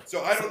we go.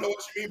 So I don't know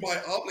what you mean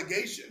by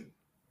obligation.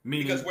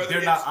 Meaning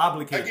they're not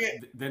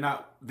obligated. Again,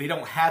 they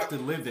don't have to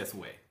live this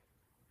way.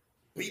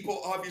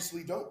 People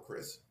obviously don't,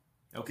 Chris.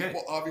 Okay.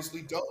 People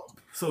obviously don't.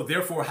 So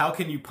therefore, how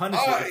can you punish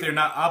it if they're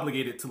not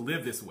obligated to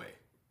live this way?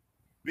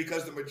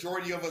 Because the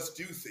majority of us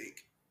do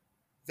think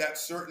that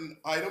certain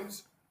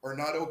items are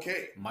not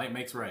okay. Might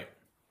makes right.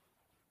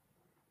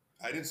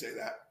 I didn't say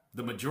that.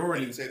 The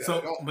majority. I didn't say that so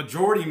at all.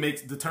 Majority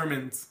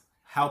determines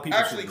how people.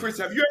 Actually, Chris,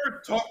 have you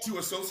ever talked to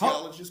a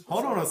sociologist?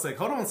 Hold on a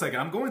second.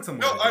 I'm going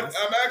somewhere. No, I'm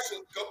actually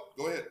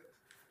go ahead.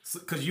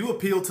 Because you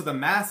appeal to the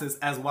masses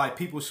as why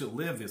people should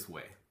live this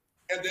way.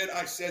 And then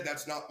I said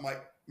that's not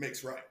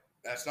makes right.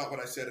 That's not what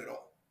I said at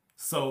all.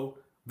 So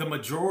the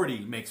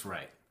majority makes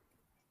right.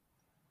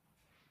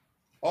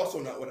 Also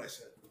not what I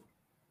said.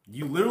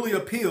 You literally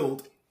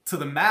appealed to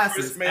the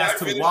masses Chris, as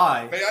to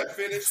why may I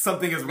finish?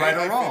 Something is right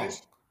or wrong.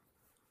 Finish?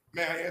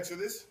 May I answer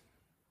this?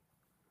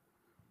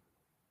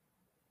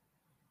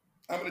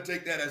 I'm going to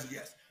take that as a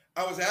yes.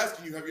 I was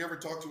asking you, have you ever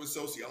talked to a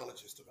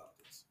sociologist about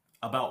this?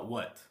 About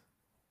what?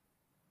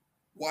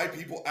 Why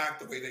people act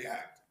the way they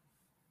act.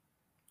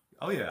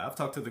 Oh yeah, I've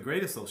talked to the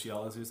greatest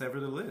sociologist ever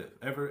to live,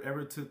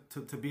 ever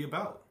to be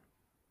about.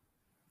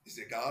 Is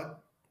it God?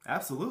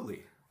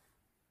 Absolutely.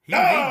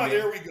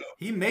 There we go.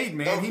 He made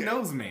man. Okay. He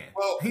knows man.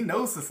 Well, he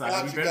knows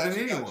society better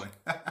than anyone.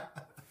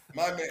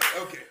 My man.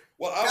 Okay.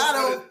 Well,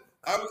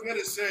 I was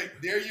gonna say,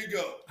 there you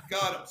go.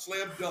 Got him.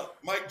 Slam dunk.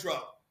 Mic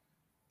drop.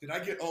 Did I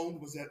get owned?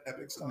 Was that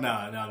epic style?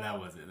 No, that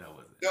wasn't.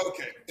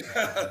 Okay.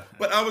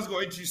 But I was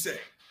going to say,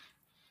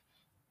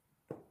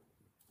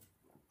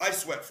 I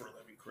sweat for a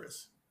living,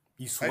 Chris.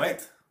 You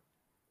sweat?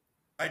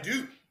 I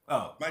do.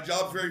 Oh. My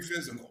job's very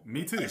physical.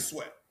 Me too. I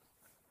sweat.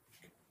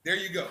 There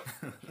you go.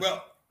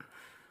 Well,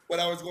 what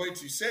I was going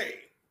to say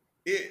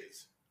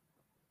is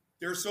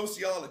there are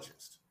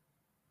sociologists,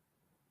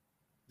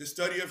 the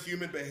study of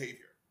human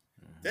behavior.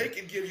 They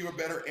can give you a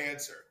better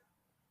answer.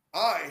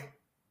 I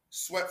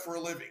sweat for a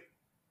living.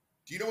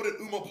 Do you know what an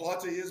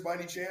omoplata is by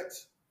any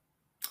chance?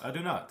 I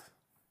do not.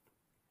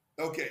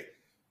 Okay.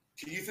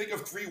 Can you think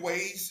of 3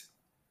 ways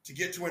to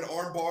get to an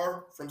arm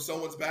bar from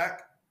someone's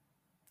back?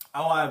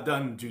 Oh, I've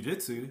done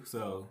jiu-jitsu,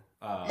 so...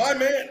 My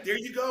man, there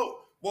you go.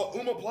 Well,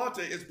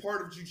 omoplata is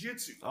part of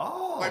jiu-jitsu.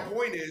 Oh. My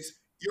point is,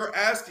 you're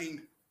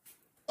asking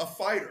a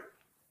fighter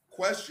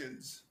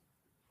questions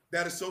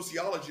that a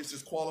sociologist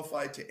is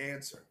qualified to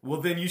answer.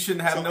 Well, then you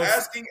shouldn't have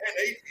asking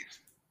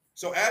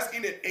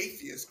an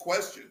atheist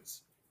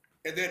questions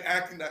and then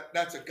acting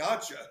that's a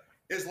gotcha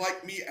is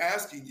like me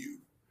asking you,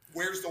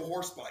 where's the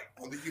horse bite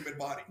on the human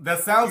body?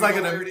 That sounds like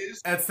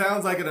it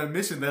sounds like an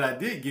admission that I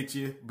did get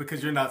you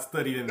because you're not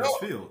studied in this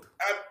field.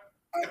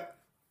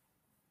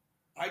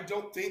 I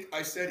don't think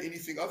I said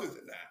anything other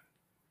than that.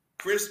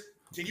 Chris,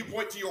 can you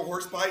point to your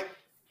horse bite?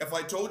 If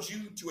I told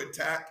you to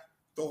attack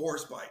the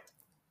horse bite,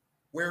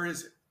 where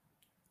is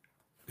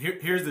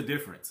it? Here's the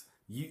difference.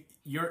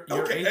 You're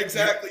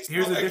exactly.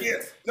 Here's the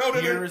difference.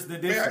 Here's the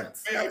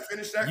difference. May I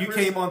finish that, You Chris?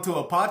 came onto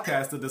a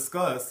podcast to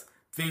discuss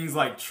things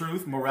like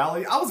truth,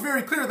 morality. I was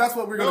very clear that's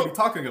what we're going to be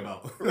talking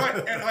about. Right,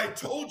 and I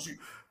told you,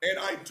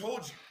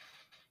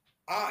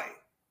 I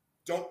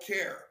don't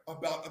care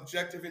about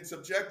objective and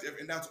subjective,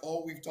 and that's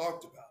all we've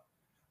talked about.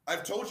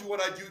 I've told you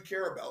what I do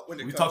care about when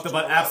it comes to We talked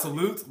about morality.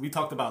 absolutes. We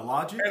talked about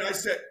logic. And I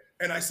said,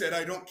 And I said,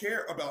 I don't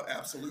care about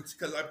absolutes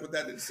because I put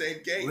that in the same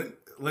game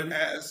let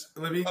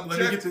me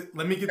objective.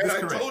 let me get and this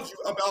I correct. told you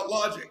about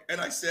logic. And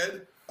I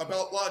said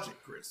about logic,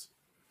 Chris,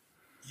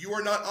 you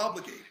are not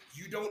obligated.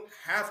 You don't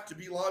have to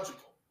be logical.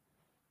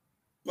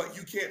 But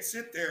you can't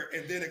sit there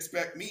and then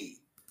expect me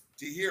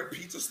to hear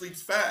pizza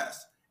sleeps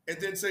fast and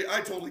then say,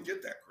 I totally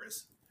get that,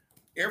 Chris.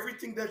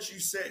 Everything that you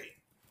say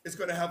is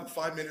going to have a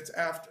 5 minutes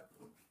after.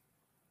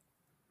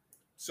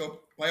 So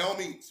by all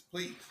means,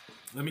 please.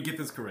 Let me get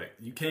this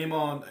correct. You came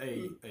on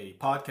a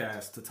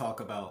podcast to talk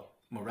about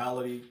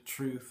morality,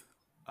 truth,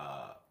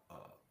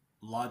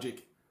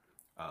 logic,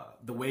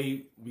 the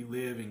way we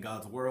live in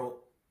God's world.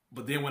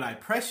 But then when I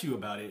press you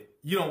about it,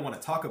 you don't want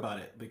to talk about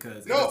it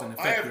because it doesn't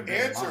affect your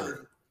bottom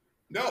line.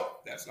 No,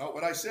 that's not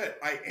what I said.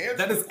 I answered.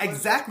 That is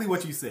exactly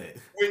what you said.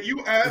 When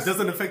you asked, it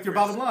doesn't affect your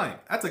bottom line.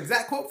 That's an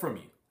exact quote from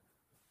you.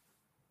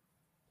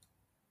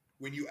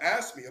 When you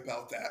asked me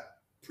about that,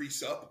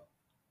 pre-sup,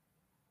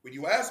 when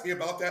you asked me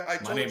about that, I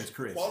told you. My name is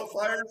Chris.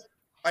 Qualifiers,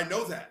 I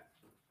know that.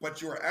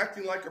 But you are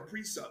acting like a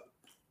pre-sup.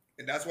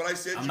 And that's what I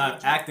said. I'm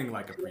not acting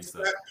like a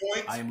pre-sup.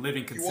 Points. I am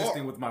living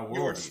consistent with my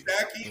worldview.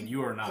 And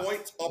you are not.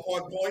 Points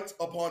upon points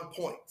upon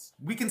points.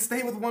 We can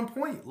stay with 1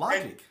 point.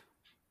 Logic.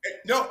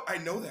 No, I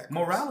know that. Chris.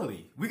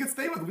 Morality. We can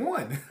stay with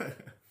one.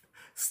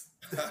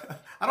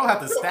 I don't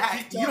have to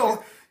stack. You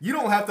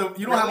don't have to.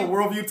 You don't have a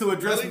worldview to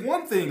address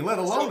one thing, let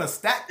alone a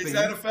stack thing. Is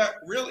that a fact?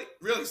 Really?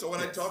 So when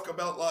I talk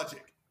about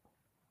logic.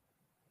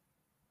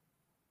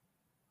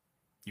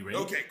 You ready?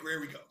 Okay,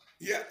 here we go.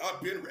 Yeah, I've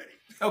been ready.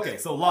 Okay,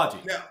 so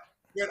logic. Now,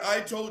 when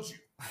I told you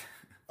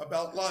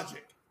about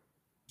logic,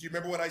 do you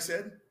remember what I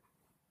said?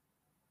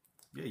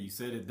 Yeah, you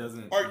said it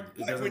doesn't.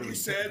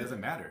 It doesn't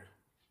matter.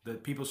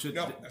 That people should.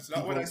 No, that's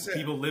not what I said.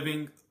 People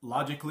living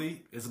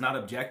logically is not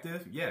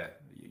objective. Yeah,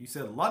 you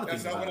said a lot of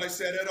things. That's not what I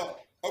said at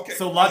all. Okay.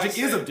 So logic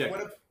is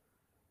objective.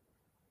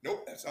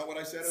 Nope, that's not what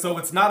I said. So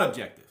it's not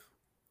objective.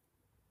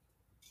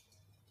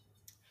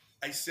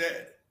 I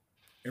said.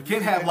 You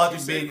can't have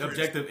logic being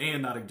objective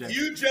and not objective.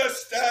 You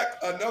just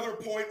stacked another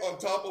point on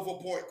top of a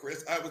point,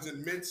 Chris. I was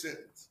in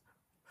mid-sentence.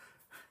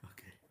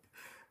 Okay.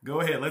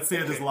 Go ahead. Let's say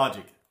it is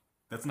logic.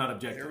 That's not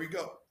objective. Here we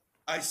go.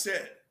 I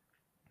said,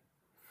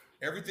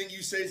 everything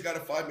you say has got a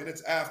 5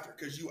 minutes after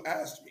because you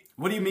asked me.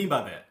 What do you mean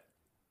by that?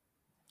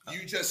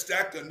 You just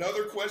stacked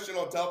another question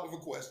on top of a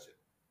question.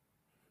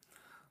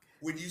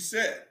 When you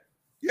said,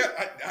 yeah,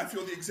 I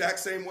feel the exact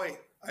same way.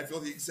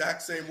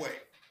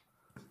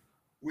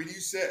 When you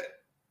said,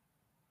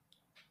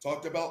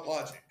 talked about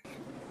logic.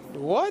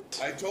 What?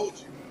 I told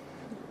you.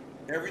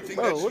 Everything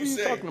Bro, that you say. what are you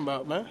talking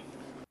about, man?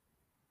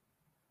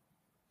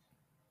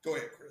 Go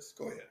ahead, Chris.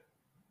 Go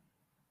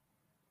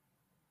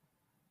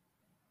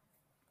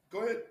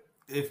ahead.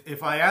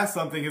 If I ask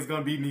something, it's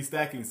going to be me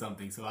stacking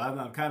something. So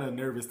I'm kind of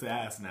nervous to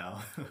ask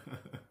now.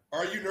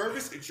 Are you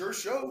nervous? It's your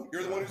show.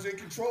 You're the one who's in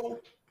control.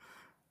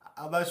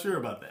 I'm not sure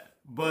about that.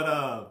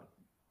 But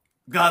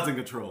God's in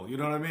control. You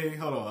know what I mean?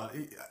 Hold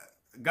on.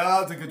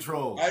 God's in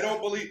control. I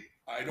don't believe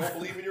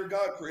in your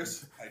God,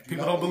 Chris.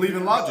 People don't believe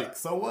in logic. God.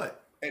 So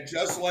what? And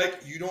just like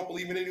you don't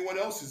believe in anyone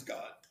else's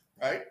God,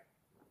 right?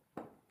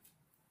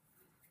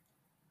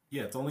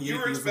 Yeah, it's only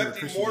you're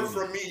expecting more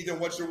from me than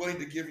what you're willing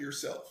to give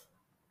yourself.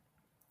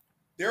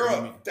 There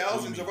are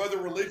thousands of other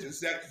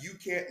religions that you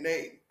can't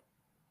name.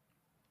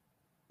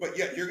 But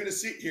yet you're going to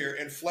sit here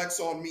and flex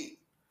on me.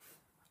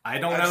 I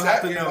don't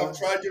have to know.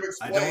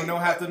 I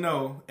don't have to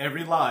know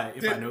every lie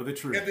if I know the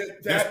truth.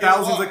 There's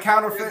thousands of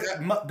counterfeit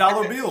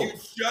dollar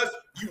bills.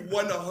 You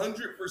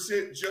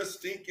 100%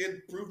 just think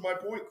and prove my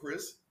point,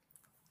 Chris.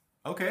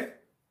 Okay.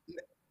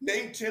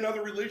 Name 10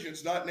 other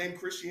religions, not name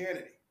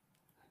Christianity.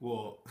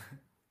 Well,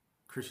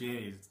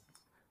 Christianity,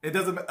 it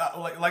doesn't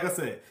like I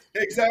said.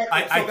 Exactly.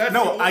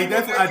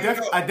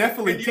 I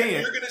definitely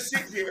can. You're going to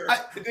sit here.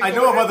 I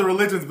know of other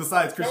religions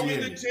besides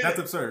Christianity. That's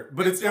absurd,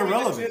 but it's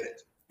irrelevant.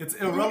 It's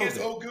irrelevant.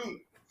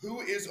 Who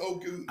is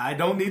Ogun? I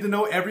don't need to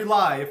know every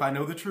lie if I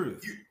know the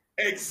truth.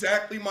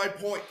 Exactly my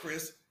point,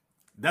 Chris.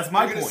 That's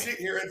my point. You're going to sit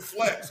here and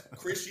flex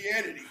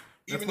Christianity,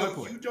 even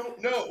though you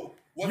don't know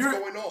what's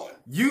going on.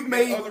 You've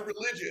made other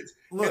religions,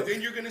 and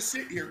then you're going to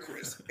sit here,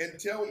 Chris, and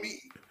tell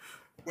me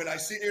when I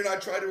sit here and I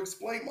try to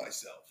explain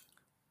myself.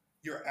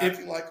 You're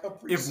acting like a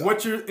priest.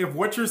 If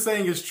what you're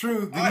saying is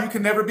true, then you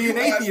can never be an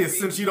atheist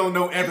since you don't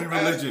know every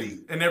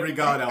religion and every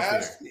God out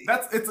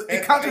there.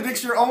 It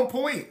contradicts your own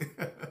point.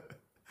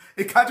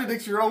 It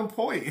contradicts your own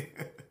point.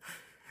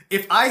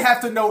 If I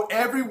have to know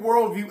every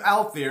worldview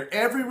out there,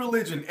 every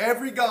religion,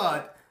 every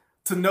God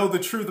to know the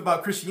truth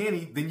about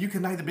Christianity, then you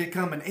can either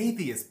become an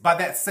atheist by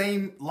that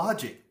same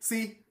logic.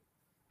 See?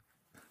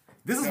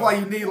 This is why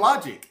you need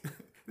logic.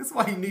 This is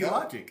why you need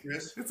logic.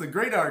 Chris, it's a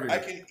great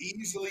argument. I can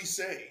easily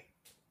say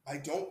I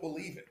don't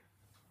believe it.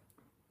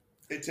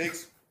 It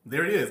takes...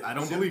 There it is. I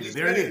don't believe it.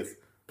 There it is.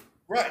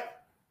 Right.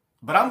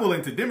 But I'm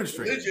willing to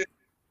demonstrate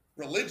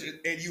religion,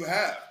 and you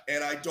have,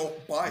 and I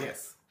don't buy it.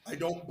 I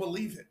don't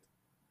believe it.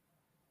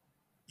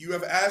 You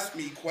have asked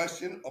me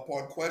question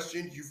upon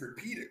question. You've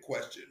repeated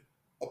question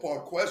upon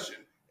question,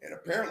 and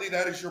apparently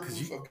that is your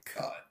proof of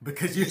God.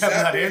 Because you have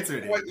not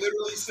answered it. Quite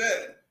literally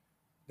said,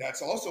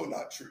 That's also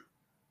not true.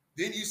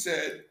 Then you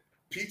said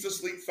pizza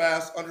sleep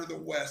fast under the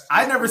West.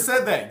 I never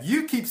said that.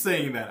 You keep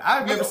saying that.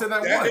 I've never said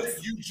that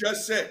once. You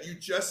just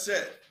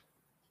said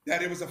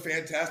that it was a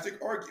fantastic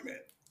argument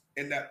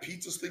and that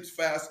pizza sleeps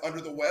fast under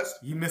the West.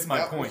 You missed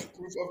my point.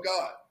 Proof of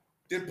God.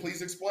 Then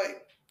please explain.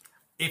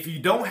 If you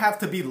don't have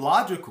to be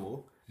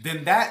logical,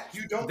 then that...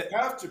 You don't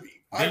have to be.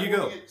 There you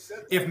go.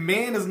 If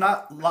man is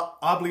not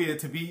obligated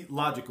to be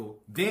logical,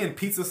 then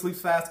pizza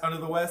sleeps fast under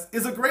the West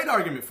is a great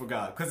argument for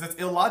God because it's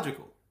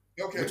illogical.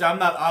 Okay. Which I'm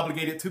not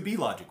obligated to be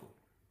logical.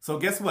 So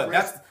guess what?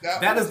 Chris,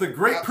 that is the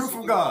great proof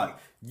of God.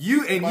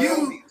 You,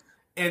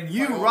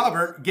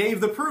 Robert,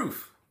 gave the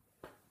proof.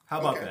 How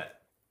about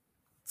that?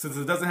 Since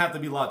it doesn't have to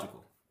be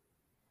logical.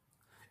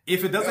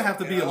 If it doesn't have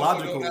to be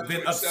illogical,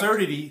 then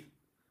absurdity...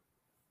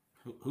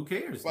 Who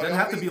cares? Doesn't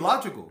have to be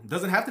logical.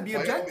 Doesn't have to be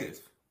objective.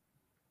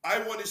 I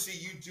want to see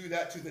you do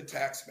that to the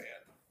tax man.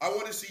 I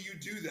want to see you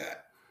do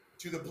that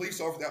to the police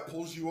officer that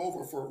pulls you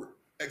over for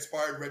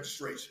expired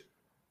registration.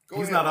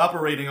 He's not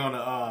operating on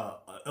a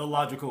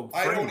illogical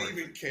framework. I don't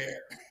even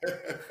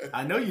care.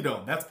 I know you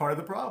don't. That's part of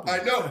the problem.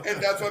 I know,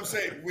 and that's what I'm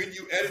saying. When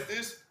you edit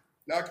this,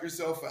 knock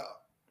yourself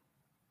out.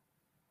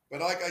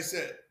 But like I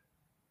said,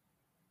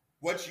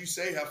 what you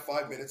say have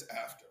 5 minutes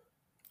after.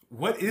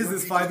 What is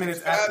this 5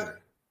 minutes after?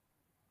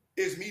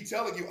 Is me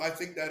telling you I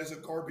think that is a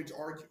garbage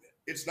argument.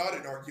 It's not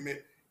an argument.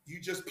 You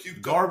just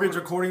puked garbage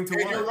according to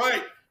what? And you're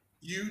right.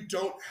 You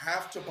don't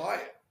have to buy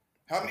it.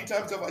 How many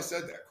times have I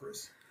said that,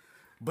 Chris?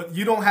 But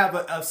you don't have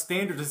a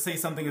standard to say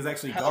something is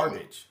actually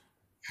garbage.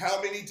 How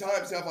many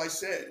times have I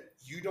said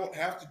you don't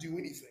have to do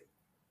anything?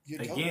 You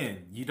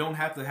don't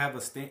have to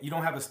have you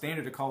don't have a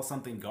standard to call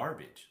something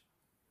garbage.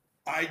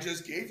 I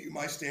just gave you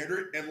my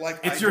standard, and like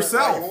it's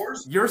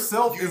yourself.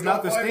 Yourself is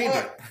not the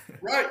standard.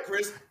 Right,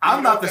 Chris.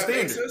 I'm not the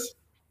standard.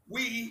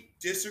 We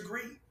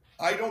disagree.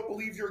 I don't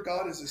believe your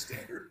God is a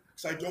standard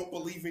because I don't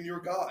believe in your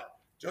God.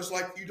 Just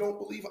like you don't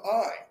believe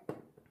I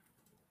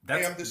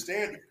am the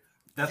standard.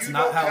 That's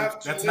not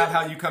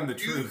how you come to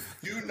truth.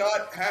 You do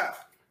not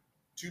have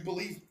to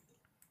believe me.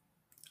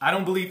 I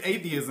don't believe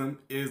atheism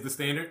is the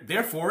standard.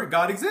 Therefore,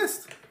 God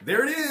exists.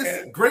 There it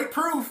is. And great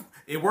proof.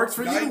 It works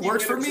for you.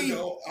 Works for me.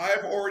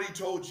 I've already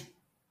told you.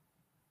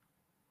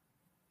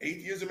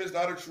 Atheism is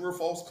not a true or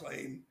false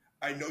claim.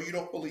 I know you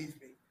don't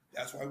believe me.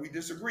 That's why we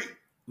disagree.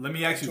 Let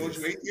me ask you this. I told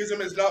you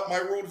atheism is not my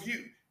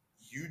worldview.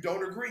 You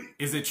don't agree.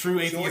 Is it true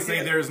atheists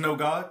say there is no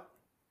God?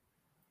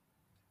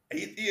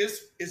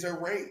 Atheist is a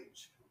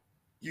range.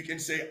 You can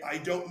say, I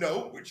don't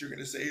know, which you're going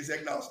to say is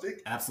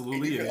agnostic.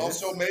 Absolutely. And you can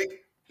also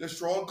make the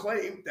strong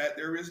claim that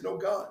there is no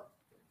God.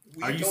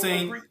 Are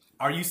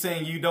you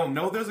saying you don't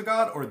know there's a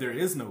God or there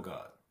is no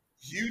God?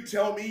 You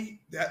tell me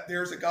that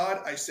there's a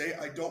God, I say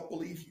I don't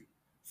believe you.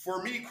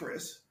 For me,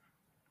 Chris,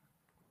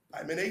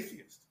 I'm an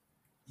atheist.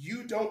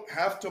 You don't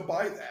have to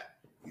buy that.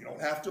 You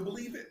don't have to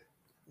believe it.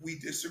 We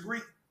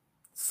disagree.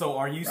 So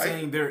are you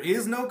saying there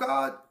is no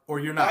God or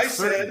you're not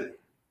certain?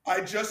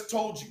 I just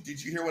told you.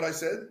 Did you hear what I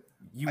said?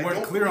 You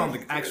weren't clear on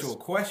the actual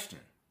question.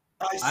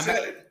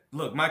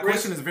 Look, my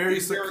question is very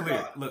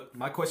clear. Look,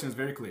 my question is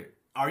very clear.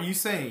 Are you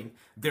saying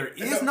there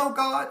is no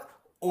God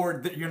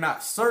or that you're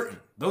not certain?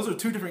 Those are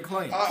two different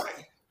claims. I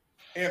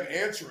am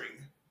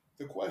answering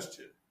the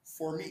question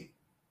for me.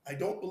 I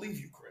don't believe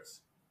you,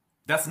 Chris.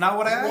 That's not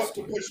what I asked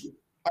you.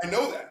 I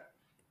know that.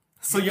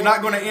 So you're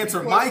not going to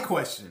answer my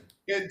question.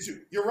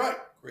 You're right,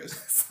 Chris.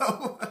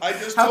 So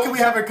how can we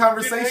have a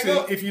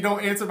conversation if you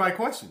don't answer my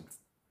questions?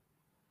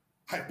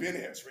 I've been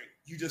answering.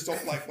 You just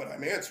don't like what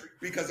I'm answering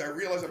because I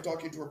realize I'm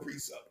talking to a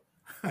pre-sub.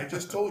 I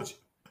just told you.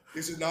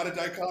 This is not a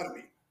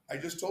dichotomy. I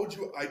just told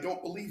you I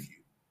don't believe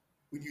you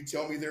when you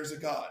tell me there's a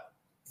God.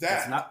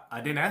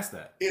 I didn't ask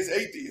that. Is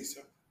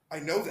atheism. I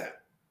know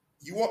that.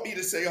 You want me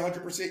to say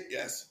 100%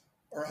 yes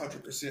or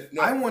 100%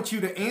 no? I want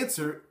you to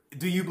answer,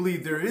 do you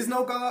believe there is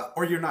no God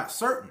or you're not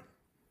certain?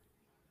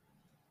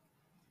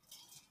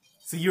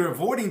 So you're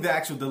avoiding the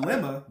actual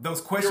dilemma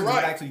those questions would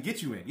actually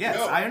get you in. Yes,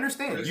 no, I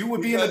understand. Chris, you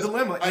would be in a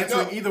dilemma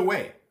answering either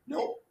way.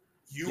 No,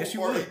 you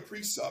are a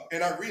pre-sub,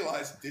 and I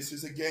realize this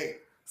is a game.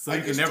 So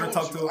you can never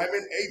talk to. I'm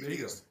an atheist. There you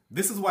go.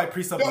 This is why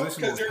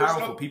presuppositional is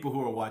powerful. People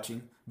who are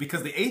watching,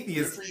 because the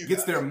atheist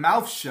gets their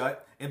mouth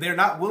shut and they're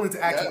not willing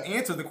to actually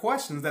answer the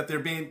questions that they're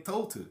being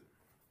told to.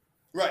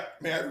 Right.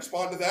 May I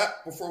respond to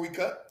that before we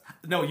cut?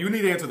 No, you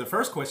need to answer the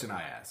first question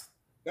I asked.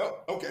 No.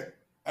 Okay.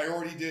 I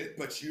already did,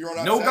 but you're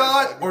not. No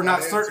God or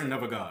not certain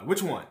of a God.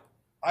 Which one?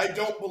 I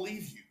don't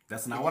believe you.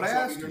 That's not what I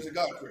asked you. There's a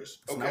God, Chris.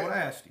 That's not what I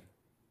asked you.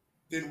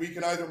 Then we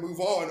can either move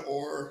on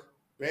or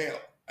bail.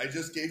 I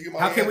just gave you my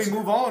answer. How can we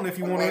move on if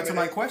you won't answer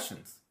my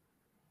questions?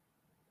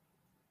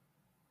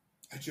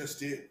 I just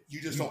did. You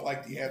just don't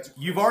like the answer.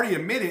 You've already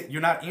admitted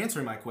you're not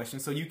answering my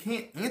question, so you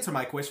can't answer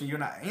my question you're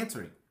not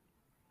answering.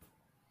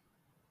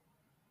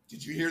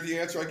 Did you hear the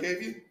answer I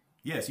gave you?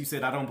 Yes, you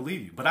said I don't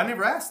believe you, but I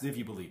never asked if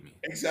you believe me.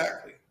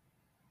 Exactly.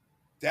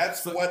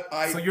 That's what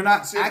I So you're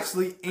not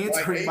actually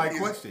answering my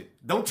question.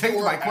 Don't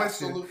change my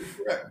question. Absolutely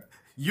correct.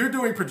 You're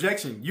doing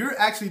projection. You're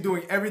actually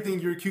doing everything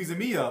you're accusing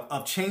me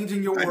of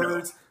changing your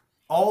words,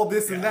 all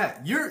this and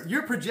that.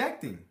 You're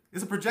projecting.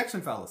 It's a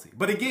projection fallacy.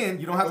 But again,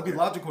 you don't have to be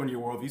logical in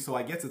your worldview, so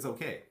I guess it's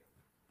okay.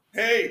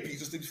 Hey,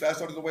 pizza sleeps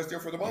fast under the West there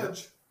for the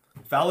munch.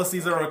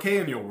 Fallacies are okay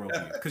in your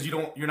worldview because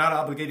you're not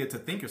obligated to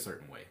think a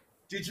certain way.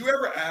 Did you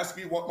ever ask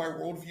me what my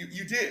worldview?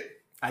 You did.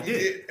 I You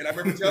did. And I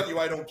remember telling you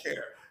I don't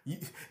care. You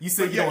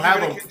say But you yeah, don't you're have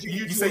gonna a continue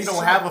you to say you don't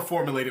assert- have a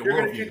formulated You're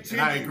gonna worldview,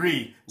 and I continue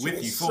agree to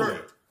with you fully.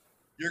 assert.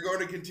 You're going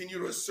to continue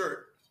to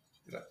assert.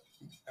 Did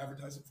I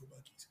advertise it for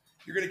Buc-ee's?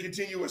 You're going to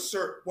continue to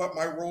assert what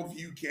my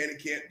worldview can and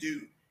can't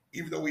do,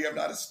 even though we have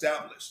not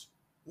established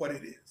what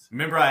it is.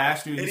 Remember, I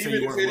asked you. You And said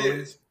even you if weren't it willing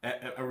is-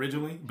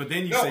 originally, but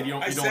then you No, said you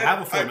I don't said- have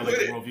a I put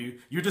formulated it- worldview.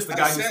 You're just the I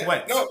guy who said-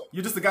 sweats. no.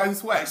 You're just the guy who I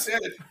sweats. said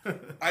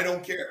it. I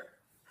don't care.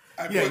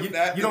 I Yeah, put you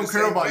that in don't the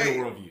care same about vein.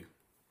 your worldview.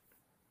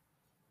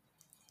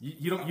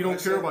 You don't I care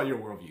said- about your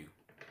worldview.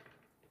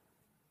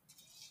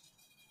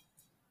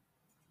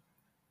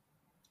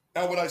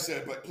 Not what I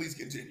said, but please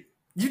continue.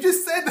 You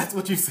just said that's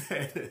what you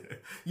said.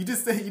 You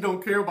just said you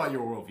don't care about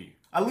your worldview.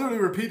 I literally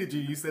repeated you.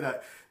 You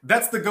said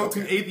that's the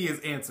go-to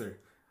atheist answer.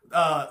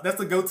 That's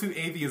the go-to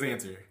atheist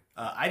answer.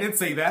 I didn't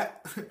say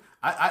that.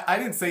 I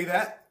didn't say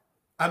that.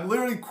 I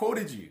literally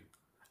quoted you.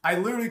 I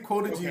literally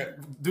quoted you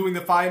doing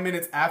the 5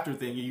 minutes after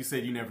thing, and you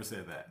said you never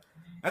said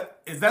that.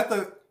 Is that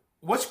the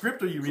what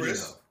script are you reading?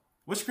 Chris? Of?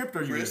 What script are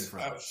you reading Chris,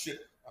 from? oh shit.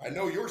 I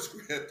know your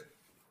script.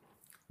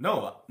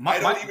 No,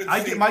 I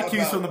I get my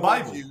cues from the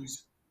Bible.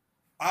 Worldviews.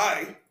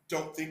 I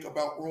don't think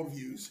about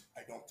worldviews.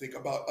 I don't think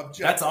about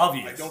objective. That's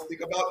obvious. I don't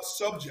think about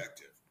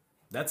subjective.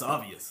 That's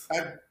obvious.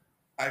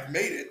 I've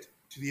made it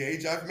to the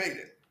age I've made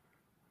it,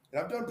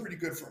 and I've done pretty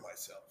good for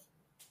myself.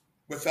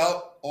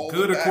 Without all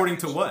Good the according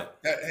to baggage what?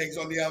 that hangs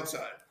on the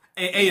outside.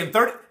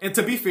 And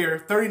to be fair,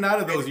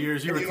 39 of those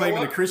years you were you know claiming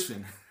a what?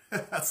 Christian.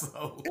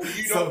 so And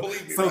you don't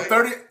believe me, so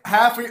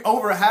right?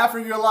 over half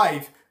of your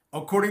life,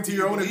 according to Do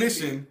your you own believe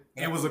admission,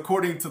 me? it was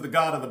according to the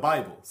God of the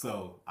Bible.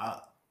 So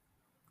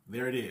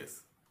there it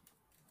is.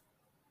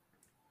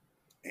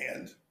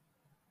 And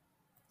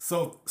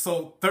So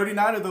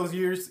 39 of those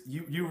years,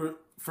 you were,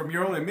 from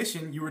your own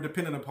admission, you were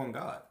dependent upon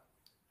God.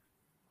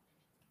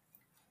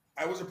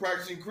 I was a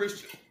practicing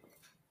Christian.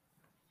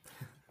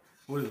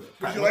 What is it?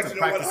 Would you What's like a to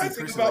know what I practicing think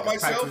Christian, about like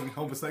a myself? practicing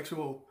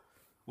homosexual?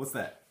 What's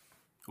that?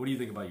 What do you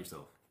think about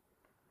yourself?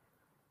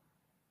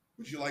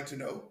 Would you like to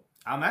know?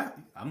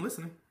 I'm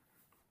listening.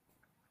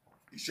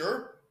 You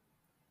sure?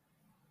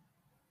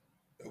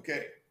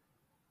 Okay.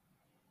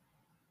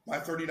 My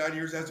 39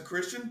 years as a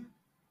Christian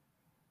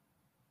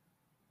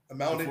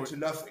amounted to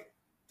nothing.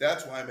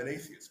 That's why I'm an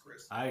atheist,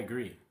 Chris. I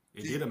agree.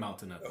 It did amount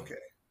to nothing. Okay.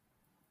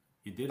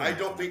 It did. I amount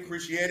to don't think nothing.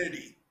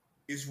 Christianity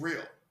is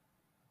real.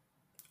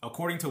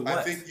 According to I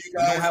what? think You you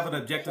guys don't have an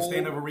objective hold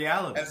standard of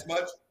reality. As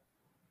much.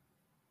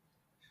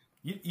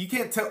 You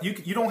can't tell.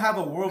 You don't have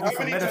a worldview How for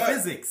many times-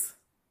 metaphysics.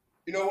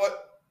 You know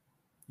what?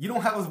 You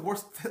don't have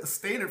a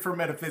standard for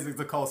metaphysics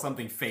to call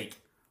something fake.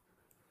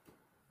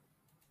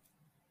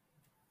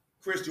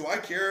 Chris, do I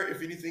care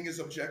if anything is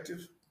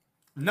objective?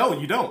 No,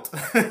 you don't.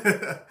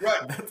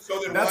 Right. So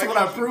then That's why what do you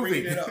I'm keep proving.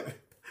 bringing it up?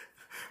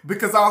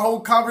 Because our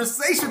whole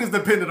conversation is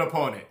dependent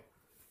upon it.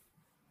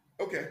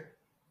 Okay.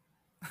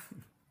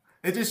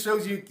 It just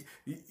shows you,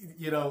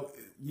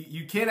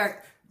 you can't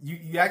act.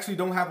 You actually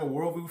don't have a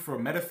worldview for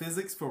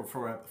metaphysics for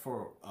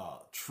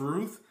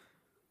truth.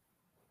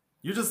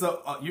 You're just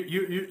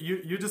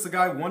you're just a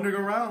guy wandering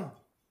around.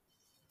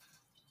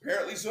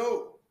 Apparently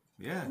so.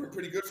 Yeah, We're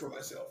pretty good for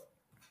myself.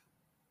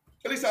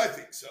 At least I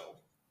think so.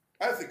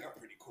 I think I'm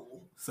pretty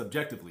cool.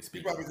 subjectively You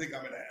speaking. probably think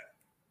I'm an ad.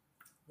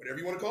 Whatever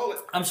you want to call it.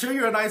 I'm sure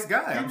you're a nice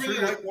guy. You I'm really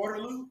sure. like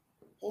Waterloo?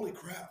 Holy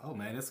crap. Oh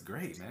man, it's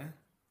great, man.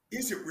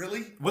 Is it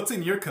really? What's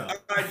in your cup?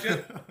 I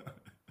just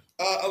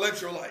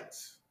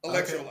electrolytes.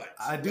 Electrolytes. Okay.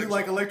 I do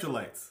like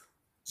electrolytes.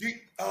 See,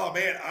 oh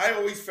man, I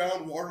always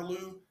found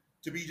Waterloo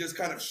to be just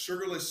kind of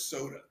sugarless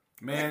soda.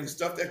 Man, Like the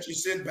stuff that you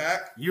send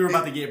back. you're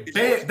about to get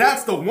banned.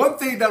 That's the one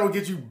thing that'll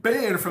get you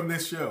banned from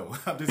this show.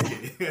 I'm just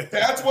kidding.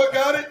 That's what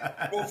got it?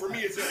 Well, for me,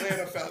 it's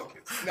Atlanta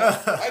Falcons. Now,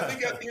 I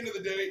think at the end of the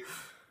day,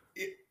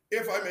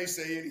 if I may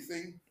say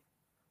anything,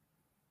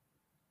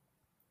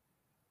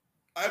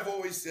 I've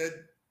always said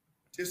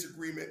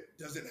disagreement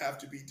doesn't have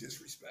to be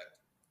disrespect.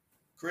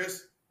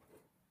 Chris,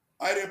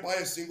 I didn't buy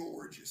a single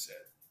word you said.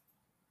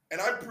 And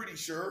I'm pretty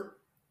sure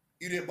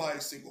you didn't buy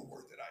a single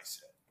word that I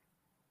said.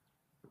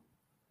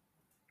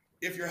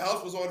 If your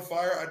house was on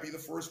fire, I'd be the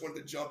first one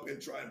to jump in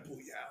and try and pull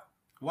you out.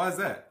 Why is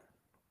that?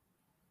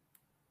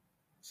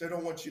 So I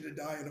don't want you to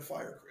die in a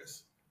fire,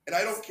 Chris. And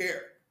I don't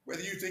care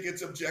whether you think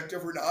it's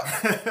objective or not.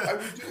 I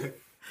would do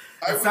it.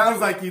 It sounds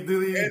like you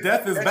believe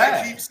death is and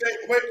bad. I keep saying,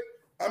 wait,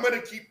 I'm going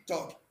to keep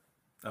talking.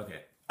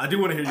 Okay, I do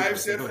want to hear you. I've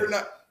said for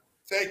not.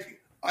 Thank you.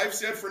 I've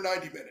said for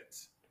 90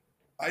 minutes.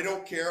 I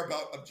don't care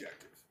about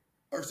objective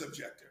or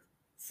subjective.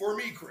 For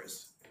me,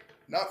 Chris,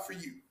 not for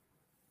you.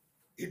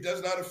 It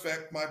does not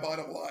affect my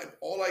bottom line.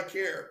 All I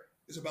care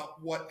is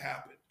about what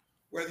happened.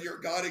 Whether your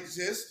God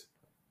exists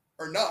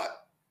or not.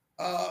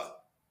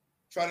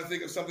 Trying to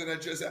think of something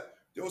that just happened.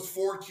 Those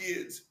 4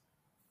 kids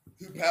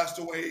who passed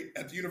away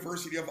at the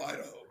University of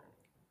Idaho.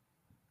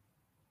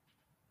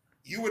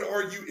 You would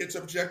argue it's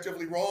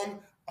objectively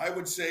wrong. I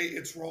would say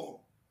it's wrong.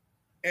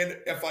 And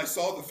if I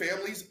saw the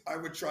families, I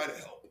would try to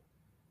help.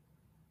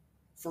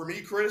 For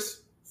me,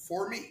 Chris,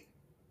 for me,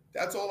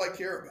 that's all I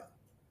care about.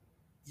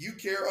 You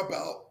care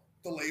about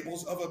the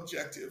labels of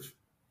objective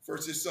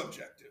versus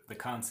subjective. The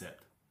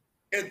concept.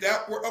 And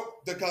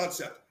the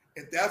concept.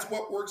 And that's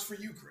what works for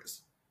you,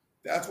 Chris.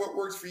 That's what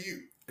works for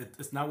you.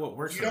 It's not what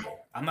works for me.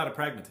 I'm not a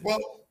pragmatist. Well,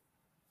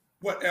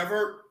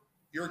 whatever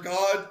your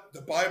God,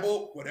 the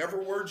Bible,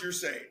 whatever words you're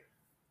saying,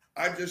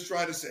 I'm just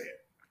trying to say it.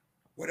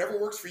 Whatever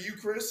works for you,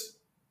 Chris,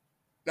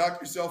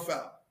 knock yourself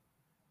out.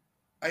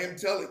 I am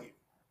telling you,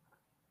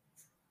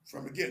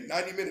 from again,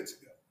 90 minutes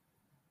ago,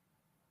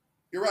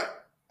 you're right.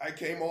 I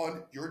came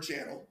on your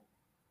channel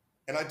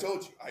and I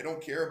told you, I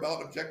don't care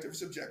about objective,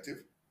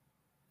 subjective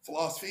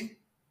philosophy.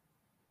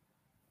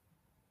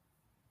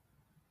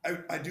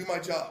 I do my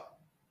job.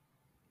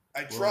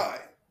 I try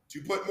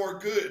to put more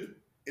good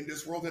in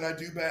this world than I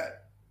do bad.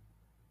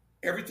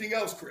 Everything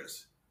else,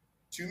 Chris,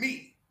 to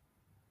me,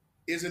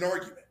 is an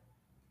argument.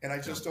 And I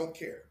just don't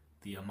care.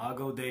 The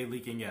Imago Dei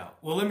leaking out.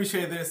 Well, let me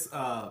share this.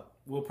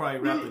 We'll probably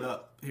wrap it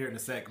up here in a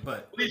sec.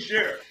 But please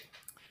share.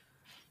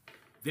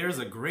 There's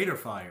a greater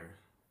fire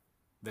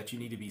that you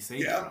need to be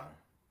saved from.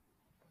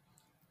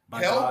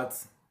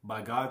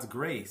 By God's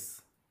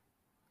grace,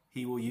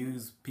 He will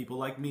use people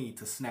like me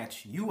to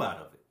snatch you out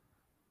of it.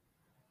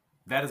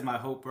 That is my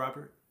hope,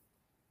 Robert.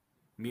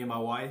 Me and my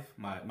wife,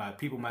 my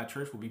people, my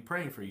church will be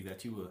praying for you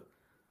that you will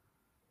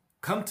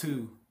come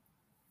to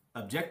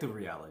objective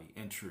reality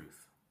and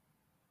truth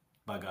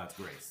by God's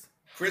grace.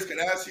 Chris, can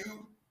I ask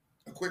you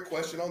a quick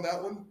question on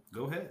that one?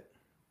 Go ahead.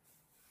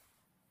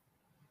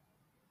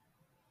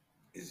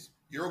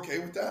 You're okay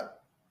with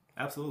that?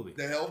 Absolutely.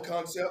 The hell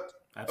concept?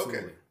 Absolutely.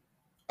 Okay.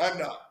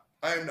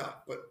 I am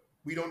not, but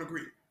we don't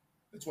agree.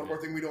 That's one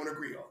more thing we don't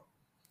agree on.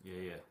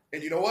 Yeah.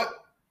 And you know what?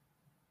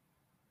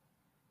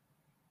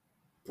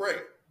 Pray.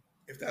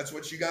 If that's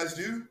what you guys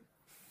do,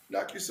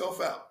 knock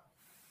yourself out.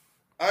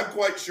 I'm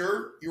quite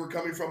sure you were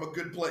coming from a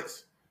good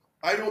place.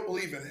 I don't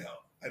believe in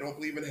hell. I don't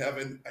believe in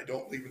heaven. I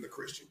don't believe in the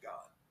Christian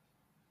God.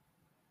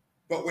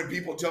 But when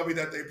people tell me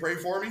that they pray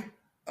for me,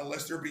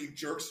 unless they're being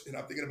jerks and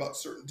I'm thinking about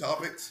certain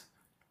topics,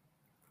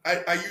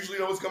 I usually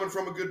know it's coming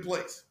from a good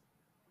place.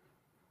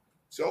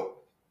 So,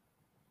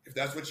 if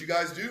that's what you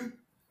guys do,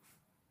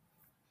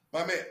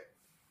 my man.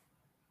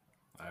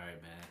 All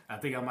right, man. I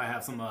think I might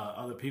have some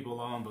other people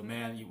on, but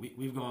man,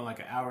 we've gone like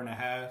an hour and a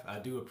half. I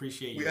do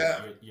appreciate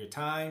your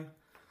time.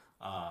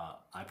 I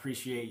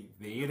appreciate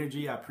the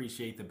energy. I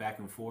appreciate the back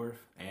and forth,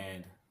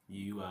 and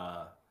you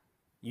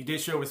did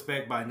show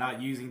respect by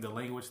not using the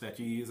language that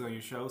you use on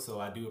your show,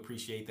 so I do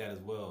appreciate that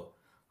as well.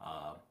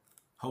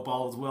 Hope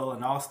all is well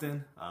in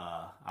Austin.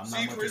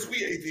 Chris,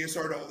 we atheists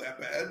aren't all that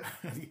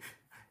bad.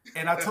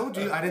 And I told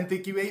you I didn't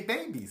think you ate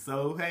babies,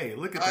 so hey,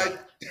 look at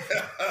that.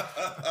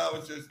 I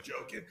was just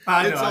joking.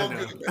 It's all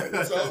good, man.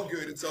 It's all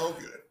good. It's all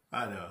good.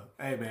 I know.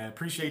 Hey, man,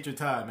 appreciate your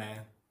time,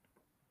 man.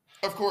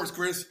 Of course,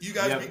 Chris. You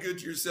guys be good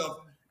to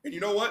yourself. And you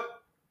know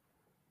what?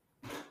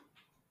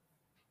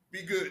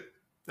 Be good.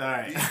 All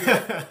right. Be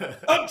good.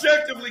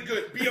 Objectively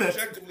good. Be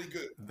objectively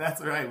good.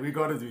 That's right. We're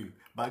going to do.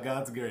 By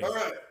God's grace. All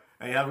right.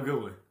 Hey, have a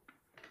good one.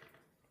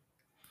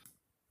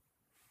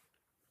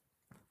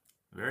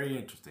 Very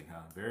interesting,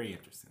 huh? Very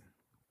interesting.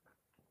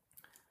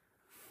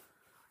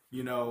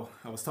 You know,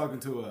 I was talking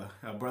to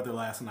a brother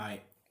last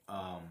night.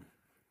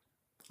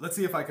 Let's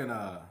see if I can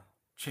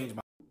change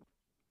my...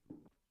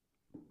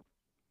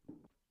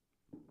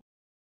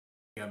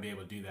 I'll be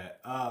able to do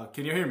that.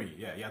 Can you hear me?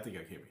 Yeah, I think I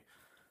can hear me.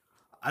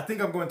 I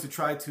think I'm going to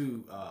try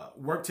to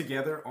work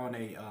together on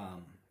a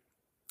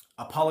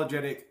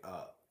apologetic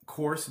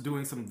course,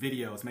 doing some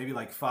videos, maybe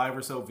like 5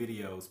 or so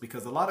videos,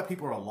 because a lot of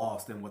people are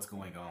lost in what's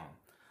going on.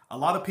 A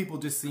lot of people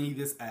just see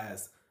this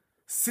as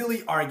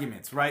silly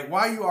arguments, right?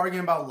 Why are you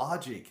arguing about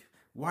logic?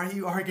 Why are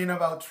you arguing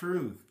about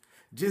truth?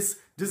 Just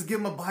give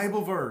them a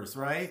Bible verse,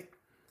 right?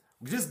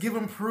 Just give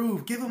them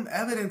proof, give them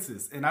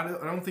evidences. And I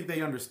don't think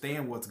they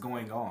understand what's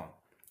going on,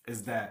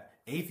 is that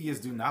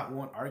atheists do not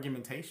want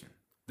argumentation.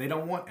 They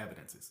don't want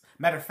evidences.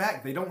 Matter of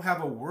fact, they don't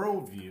have a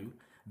worldview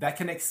that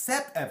can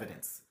accept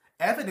evidence.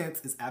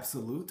 Evidence is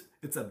absolute,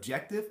 it's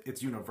objective,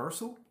 it's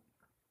universal.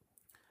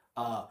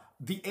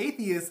 The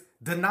atheist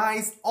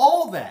denies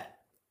all that.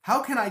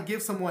 How can I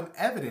give someone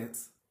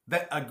evidence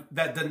that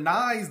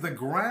denies the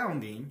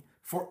grounding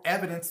for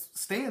evidence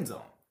stands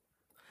on?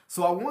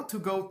 So I want to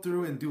go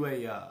through and do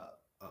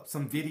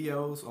some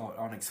videos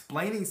on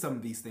explaining some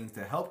of these things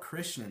to help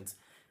Christians,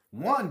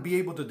 one, be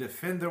able to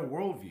defend their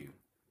worldview.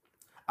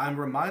 I'm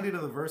reminded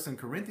of the verse in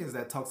Corinthians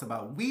that talks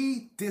about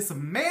we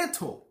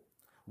dismantle,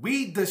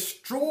 we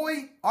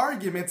destroy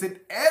arguments and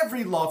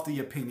every lofty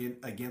opinion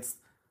against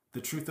the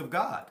truth of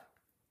God.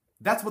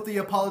 That's what the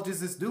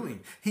apologist is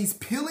doing. He's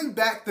peeling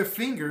back the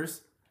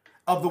fingers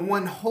of the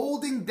one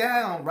holding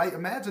down, right?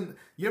 Imagine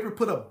you ever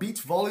put a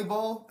beach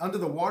volleyball under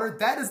the water?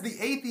 That is the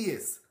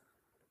atheist.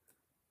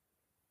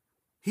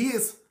 He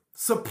is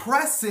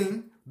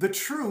suppressing the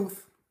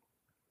truth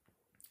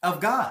of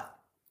God.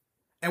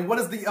 And what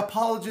is the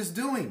apologist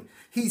doing?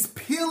 He's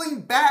peeling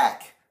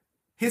back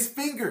his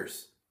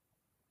fingers,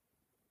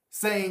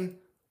 saying,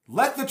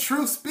 let the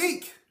truth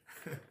speak.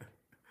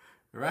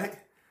 Right?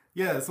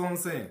 Yeah, that's what I'm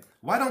saying.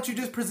 Why don't you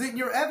just present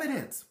your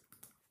evidence?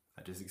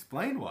 I just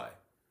explained why.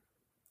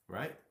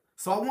 Right?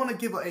 So I want to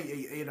give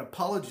an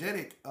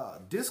apologetic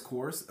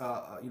discourse,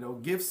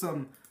 give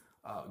some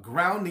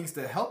groundings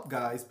to help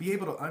guys be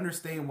able to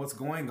understand what's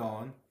going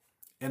on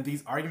in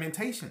these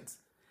argumentations.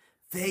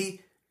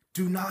 They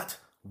do not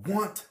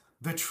want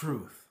the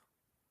truth.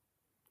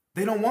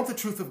 They don't want the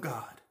truth of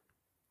God.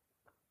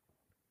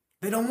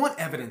 They don't want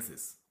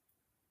evidences.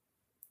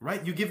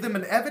 Right? You give them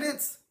an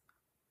evidence,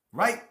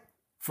 right?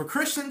 For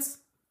Christians,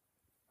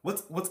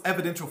 what's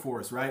evidential for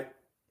us, right?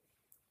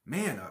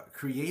 Man,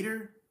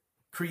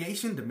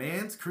 creation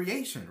demands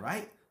creation,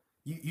 right?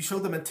 You show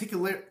the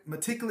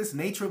meticulous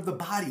nature of the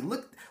body.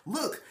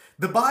 Look,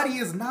 the body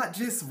is not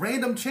just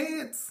random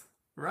chance,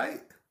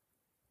 right?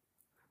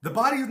 The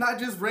body is not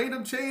just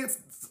random chance.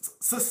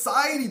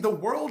 Society, the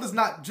world is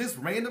not just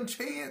random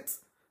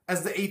chance,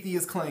 as the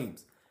atheist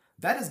claims.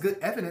 That is good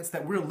evidence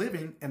that we're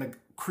living in a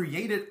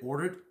created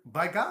ordered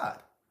by God,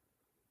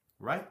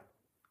 right?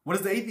 What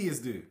does the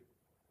atheist do?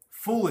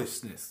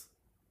 Foolishness,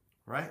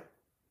 right?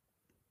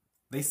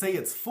 They say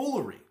it's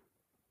foolery,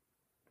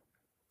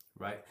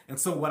 right? And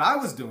so what I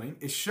was doing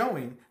is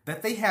showing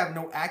that they have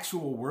no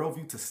actual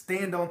worldview to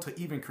stand on to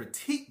even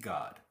critique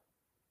God.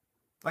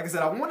 Like I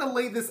said, I want to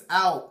lay this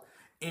out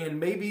in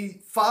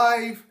maybe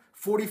 5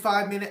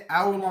 45-minute,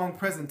 hour-long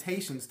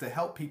presentations to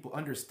help people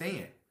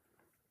understand.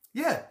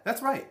 Yeah,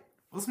 that's right.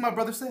 What's my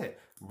brother said?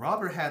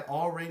 Robert had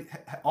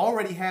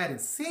already had and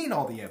seen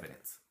all the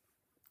evidence.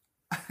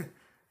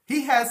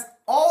 He has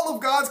all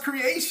of God's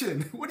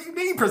creation. What do you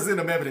mean present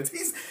him evidence?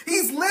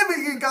 He's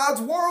living in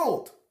God's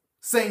world,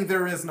 saying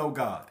there is no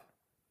God.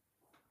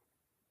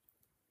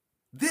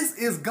 This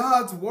is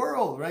God's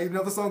world, right? You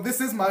know the song, "This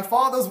is my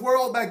Father's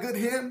world," that good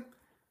hymn.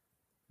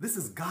 This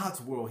is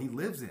God's world he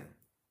lives in,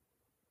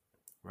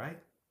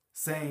 right?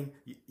 Saying,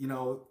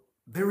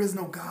 there is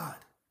no God.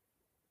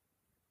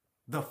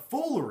 The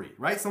foolery,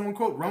 right? Someone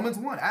quote Romans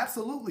 1.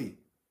 Absolutely.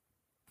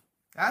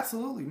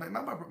 Absolutely.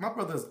 My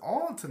brother's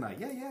on tonight.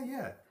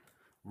 Yeah.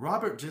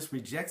 Robert just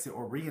rejects it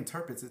or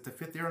reinterprets it to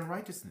fit their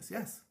unrighteousness.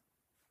 Yes.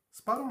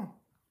 Spot on.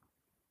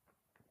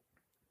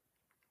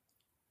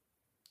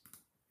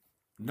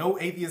 No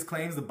atheist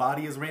claims the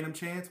body is random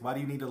chance. Why do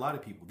you need a lot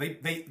of people?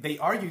 They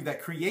argue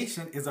that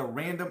creation is a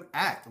random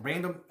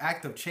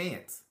act of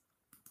chance.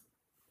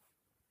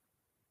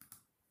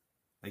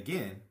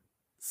 Again,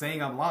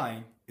 saying I'm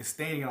lying is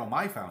standing on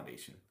my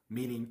foundation,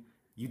 meaning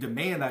you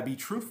demand I be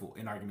truthful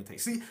in argumentation.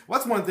 See,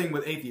 what's one thing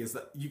with atheists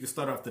that you can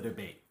start off the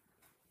debate?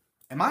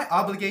 Am I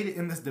obligated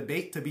in this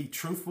debate to be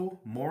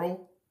truthful,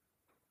 moral?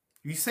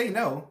 If you say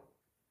no,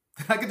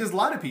 then I could just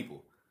lie to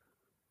people.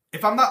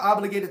 If I'm not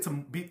obligated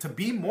to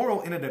be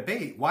moral in a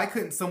debate, why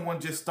couldn't someone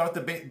just start the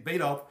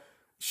debate off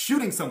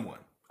shooting someone?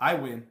 I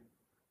win.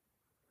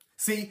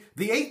 See,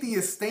 the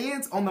atheist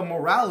stands on the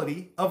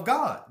morality of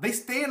God. They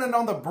stand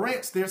on the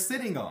branch they're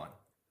sitting on.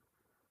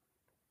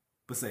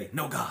 But say,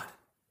 no God.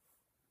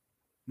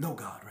 No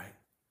God, right?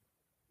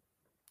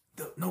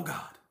 No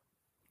God,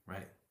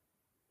 right?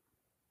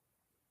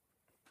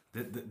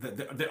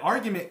 The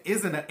argument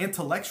isn't an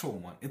intellectual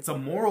one. It's a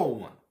moral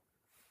one.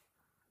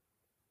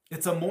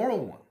 It's a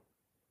moral one.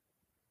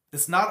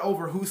 It's not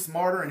over who's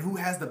smarter and who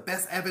has the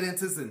best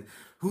evidences and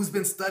who's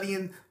been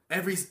studying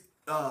every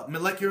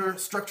molecular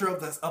structure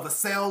of a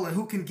cell and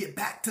who can get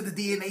back to the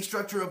DNA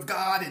structure of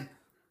God. And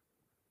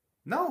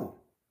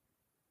no,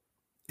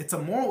 it's a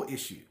moral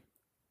issue.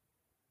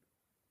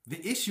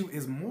 The issue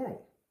is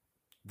moral.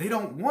 They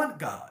don't want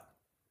God.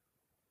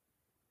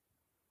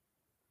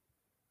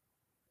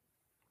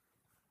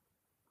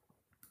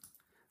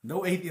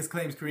 No atheist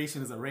claims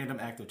creation is a random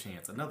act of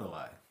chance. Another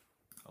lie.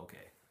 Okay.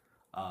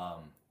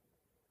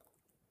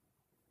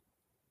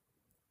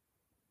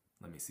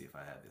 Let me see if I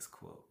have this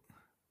quote.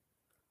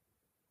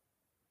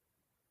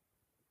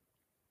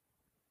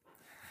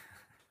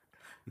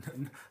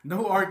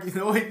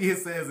 No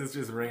atheist says it's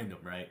just random,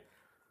 right?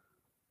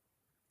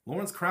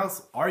 Lawrence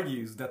Krauss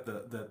argues that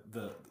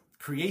the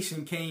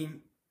creation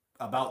came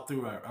about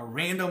through a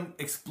random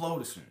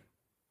explosion.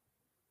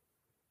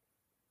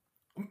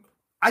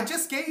 I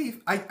just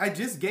gave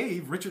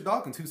Richard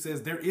Dawkins, who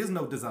says there is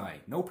no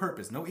design, no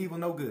purpose, no evil,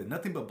 no good,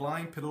 nothing but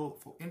blind,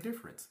 pitiful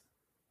indifference.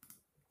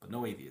 But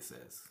no atheist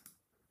says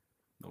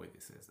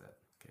that.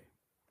 Okay.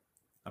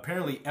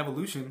 Apparently,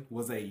 evolution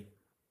was a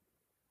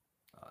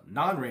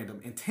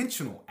non-random,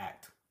 intentional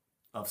act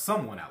of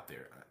someone out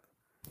there.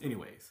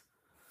 Anyways.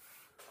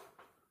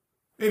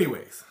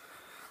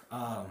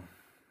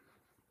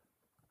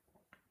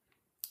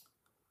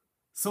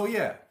 So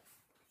yeah,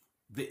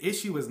 the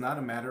issue is not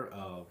a matter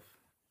of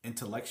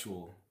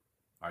intellectual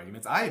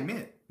arguments. I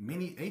admit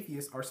many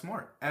atheists are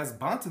smart. As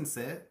Bonton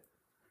said,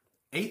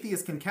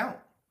 atheists can count.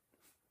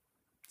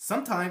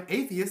 Sometimes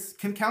atheists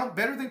can count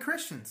better than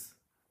Christians.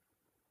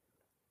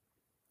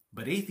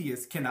 But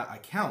atheists cannot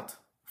account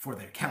for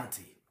their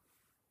counting.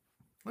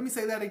 Let me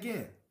say that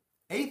again.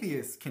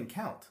 Atheists can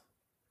count.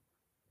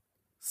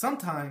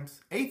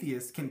 Sometimes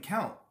atheists can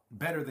count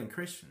better than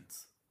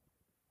Christians,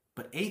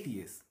 but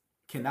atheists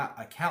cannot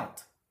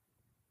account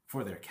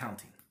for their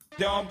counting.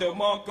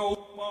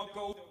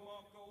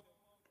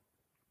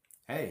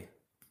 Hey,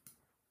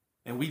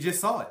 and we just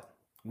saw it.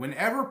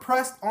 Whenever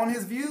pressed on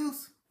his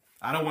views,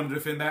 I don't want to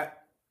defend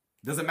that.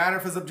 Doesn't matter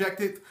if it's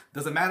objective.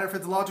 Doesn't matter if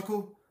it's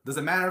logical.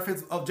 Doesn't matter if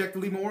it's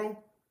objectively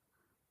moral.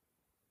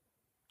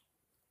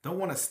 Don't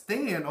want to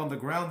stand on the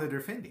ground they're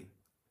defending.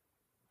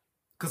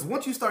 Because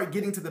once you start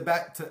getting to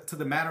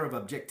the matter of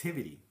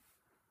objectivity,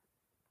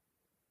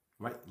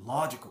 right?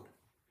 Logical,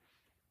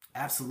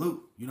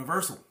 absolute,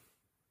 universal.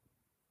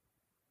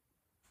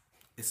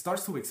 It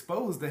starts to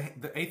expose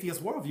the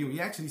atheist worldview. And you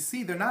actually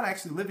see they're not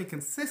actually living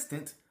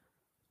consistent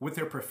with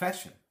their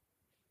profession.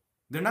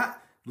 They're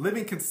not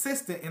living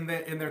consistent in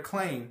their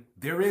claim,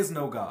 there is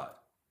no God.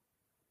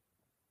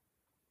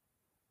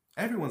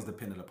 Everyone's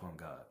dependent upon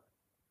God,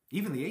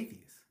 even the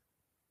atheist.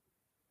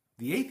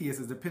 The atheist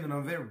is dependent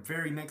on their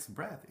very next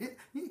breath.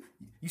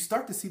 You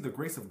start to see the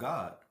grace of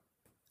God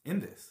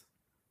in this.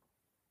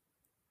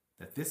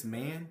 That this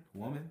man,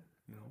 woman,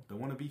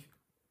 don't want to be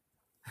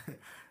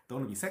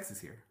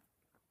sexist here,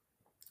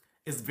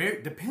 is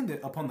very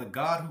dependent upon the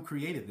God who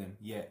created them,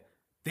 yet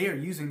they are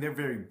using their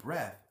very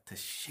breath to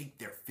shake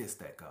their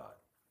fist at God.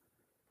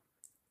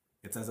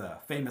 It's as a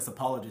famous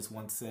apologist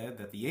once said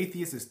that the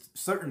atheist is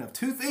certain of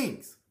two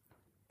things.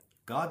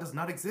 God does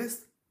not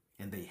exist,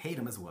 and they hate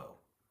him as well.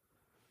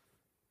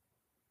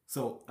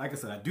 So, like I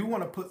said, I do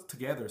want to put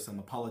together some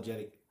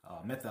apologetic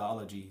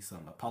methodology,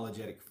 some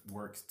apologetic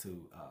works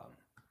to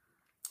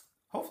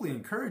hopefully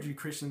encourage you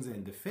Christians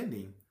in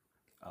defending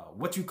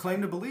what you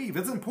claim to believe.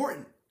 It's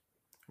important,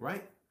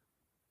 right?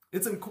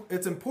 It's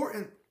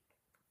important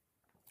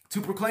to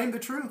proclaim the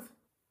truth,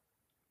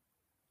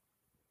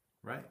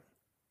 right?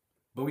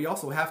 But we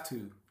also have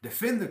to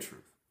defend the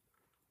truth,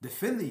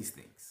 defend these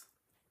things,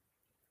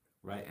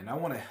 right? And I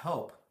want to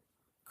help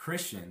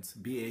Christians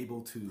be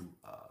able to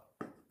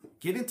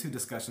get into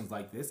discussions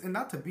like this and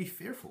not to be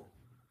fearful.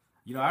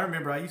 I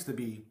remember I used to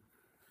be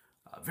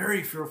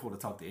very fearful to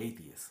talk to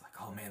atheists. Like,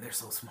 oh man, they're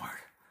so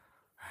smart,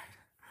 right?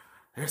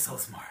 They're so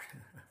smart,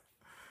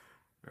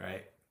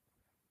 right?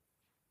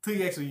 Till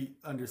you actually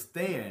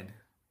understand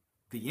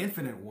the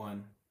infinite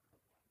one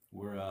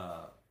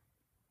we're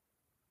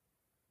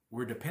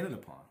dependent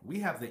upon.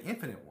 We have the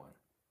infinite one.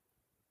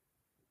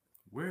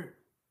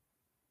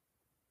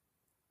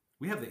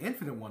 We have the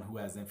infinite one who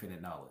has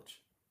infinite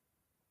knowledge.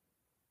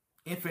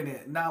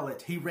 Infinite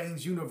knowledge. He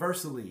reigns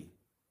universally.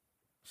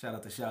 Shout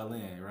out to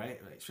Shaolin, right?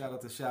 Shout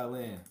out to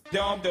Shaolin.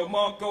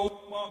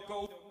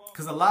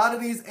 Because a lot of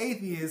these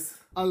atheists,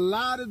 a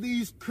lot of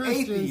these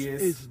Christians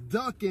is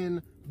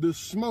ducking the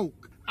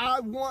smoke. I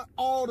want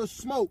all the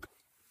smoke.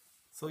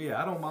 So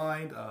yeah, I don't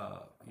mind,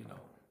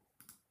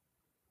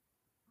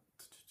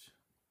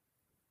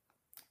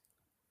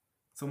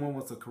 someone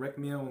wants to correct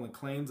me on the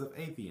claims of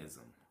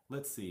atheism.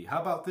 Let's see.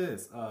 How about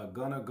this?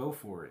 Gonna go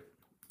for it.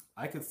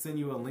 I could send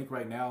you a link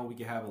right now. We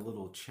can have a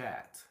little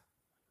chat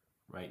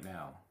right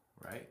now,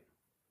 right?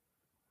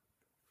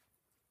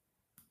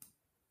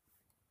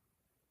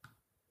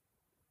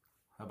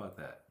 How about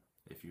that?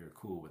 If you're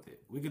cool with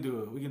it, we can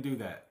do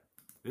that.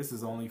 This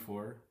is only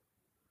for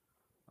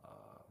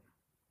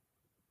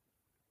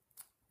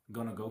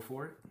gonna go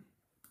for it.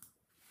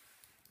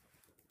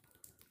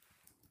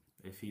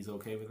 If he's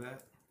okay with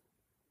that.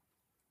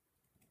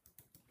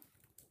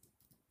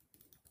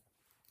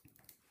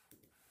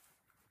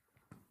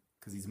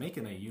 Because he's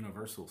making a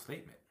universal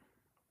statement.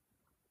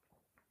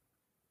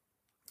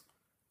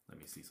 Let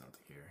me see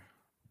something here.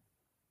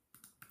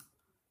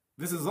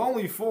 This is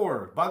only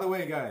for, by the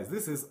way, guys,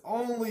 this is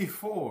only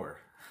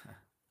for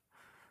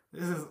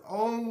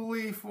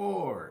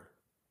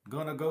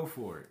gonna go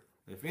for it.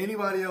 If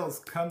anybody else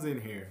comes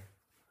in here,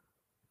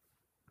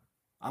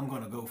 I'm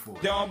gonna go for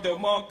it. All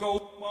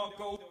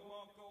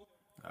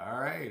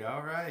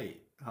right.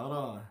 Hold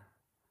on.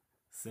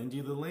 Send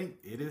you the link.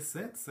 It is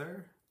sent,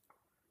 sir.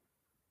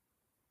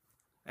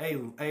 Hey,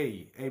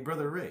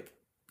 Brother Rick.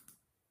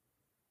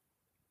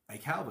 A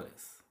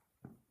Calvinist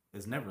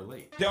is never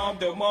late. We're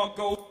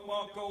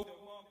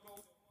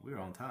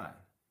on time.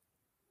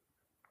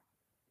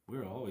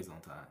 We're always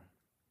on time.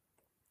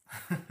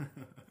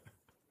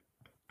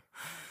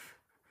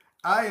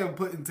 I am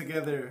putting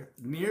together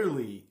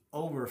nearly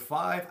over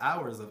 5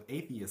 hours of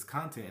atheist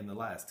content in the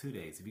last 2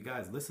 days. If you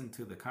guys listened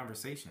to the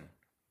conversation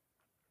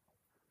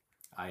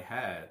I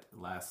had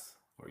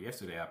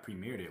yesterday, I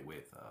premiered it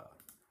with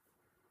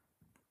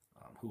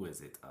who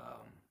is it?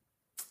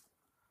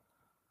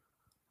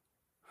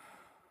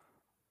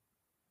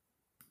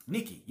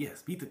 Nikki,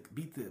 yes, beat the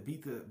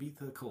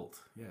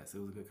cult. Yes, it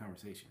was a good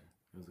conversation.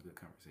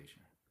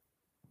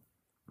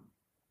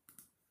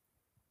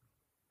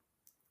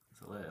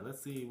 So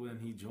let's see when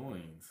he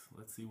joins.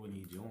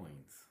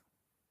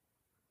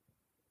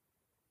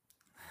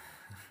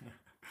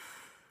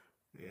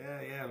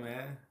 Yeah,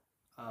 man.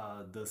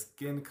 The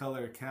skin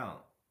color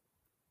count?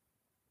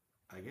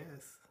 I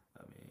guess.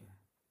 I mean,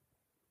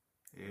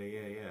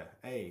 yeah.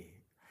 Hey.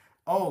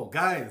 Oh,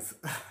 guys.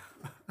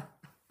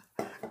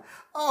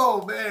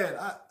 Oh man,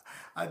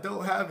 I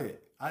don't have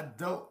it. I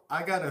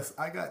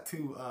got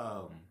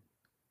to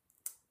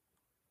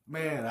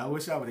man, I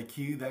wish I would have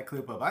queued that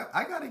clip up.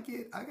 I gotta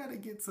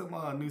get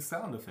some new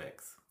sound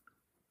effects.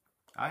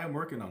 I am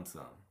working on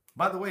some.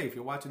 By the way, if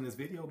you're watching this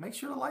video, make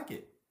sure to like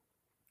it.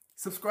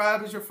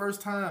 Subscribe is your first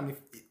time.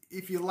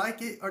 If you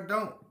like it or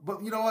don't.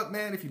 But you know what,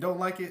 man? If you don't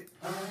like it,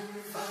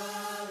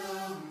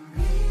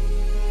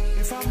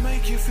 if I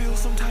make you feel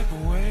some type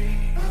of way,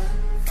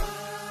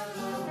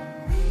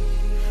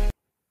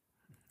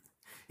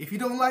 if you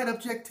don't like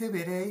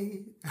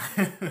objectivity,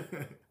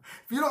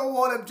 if you don't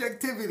want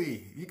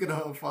objectivity, you can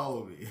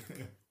unfollow me.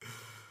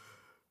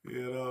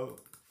 You know?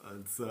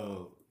 And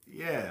so,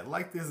 yeah,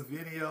 like this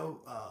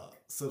video,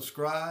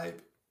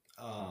 subscribe,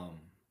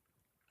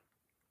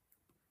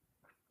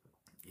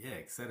 yeah,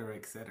 etc.,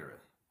 etc.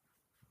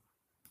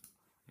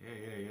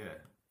 Yeah.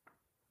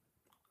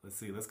 Let's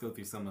see. Let's go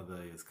through some of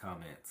these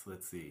comments.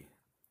 Let's see.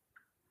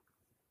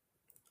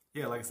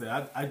 Yeah, like I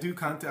said, I do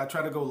content. I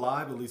try to go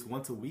live at least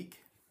once a week.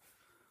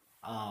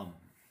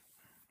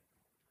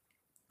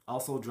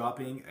 Also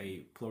dropping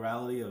a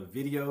plurality of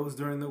videos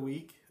during the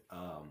week.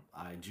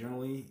 I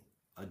generally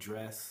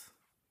address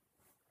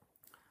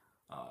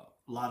a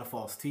lot of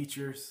false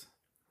teachers,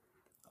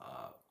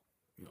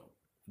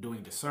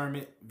 doing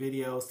discernment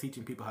videos,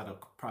 teaching people how to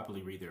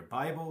properly read their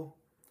Bible.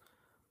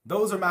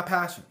 Those are my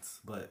passions.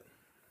 But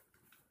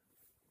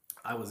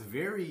I was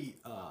very,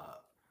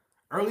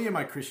 early in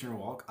my Christian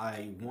walk,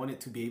 I wanted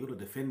to be able to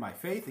defend my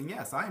faith. And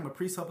yes, I am a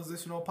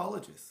presuppositional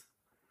apologist.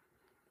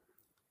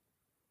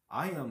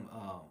 I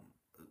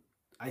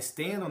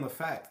stand on the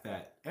fact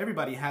that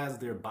everybody has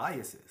their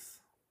biases.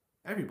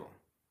 Everyone.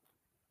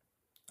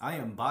 I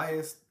am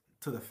biased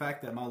to the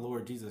fact that my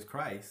Lord Jesus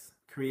Christ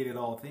created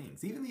all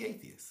things, even the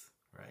atheists,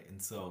 right?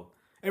 And so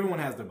everyone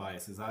has their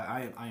biases.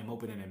 I am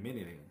open in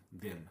admitting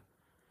them.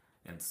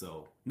 And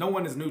so no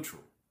one is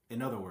neutral.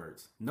 In other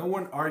words, no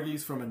one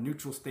argues from a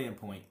neutral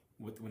standpoint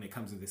when it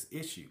comes to this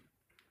issue.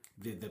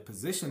 The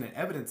position and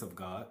evidence of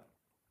God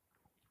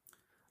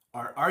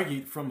are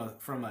argued from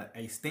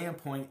a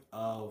standpoint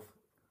of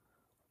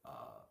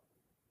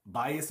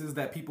biases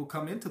that people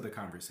come into the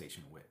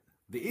conversation with.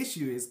 The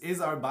issue is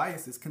our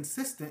biases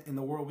consistent in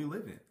the world we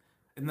live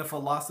in the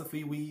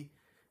philosophy we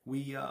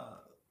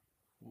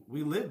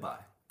live by?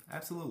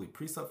 Absolutely.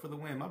 Precept for the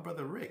win. My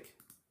brother Rick,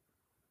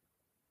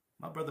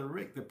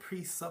 the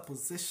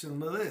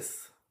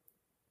presuppositionalist.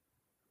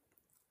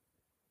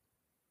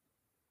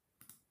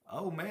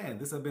 Oh man,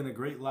 this has been a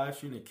great live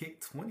stream to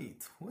kick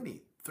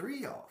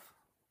 2023 off.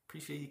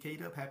 Appreciate you,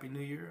 K-Dub. Happy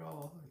New Year,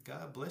 all.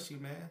 God bless you,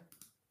 man.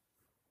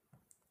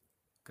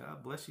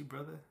 God bless you,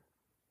 brother.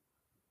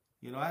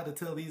 You know, I had to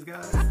tell these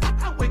guys.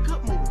 I wake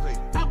up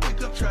motivated. I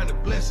wake up trying to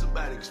bless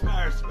somebody,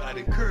 inspire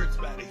somebody, encourage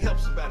somebody, help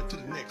somebody to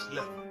the next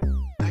level.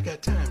 I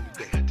got time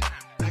today.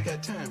 I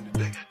got time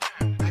today.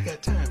 I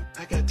got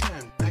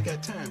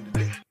time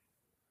today.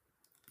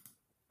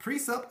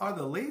 Precept are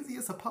the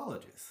laziest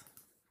apologists.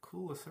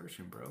 Cool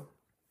assertion, bro.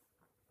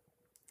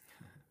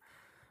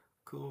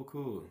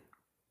 Cool.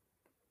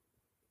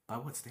 By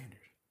what standard?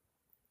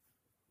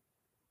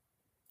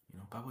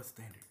 By what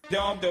standard?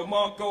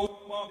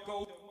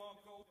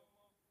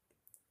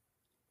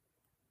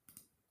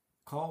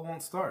 Call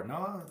won't start.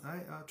 No,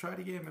 I try it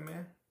again, my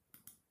man.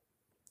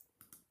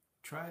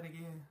 Try it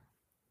again.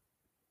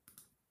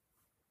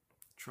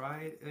 Try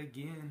it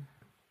again.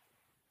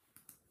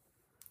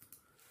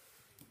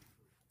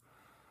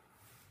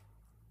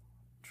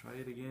 Try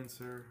it again,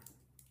 sir.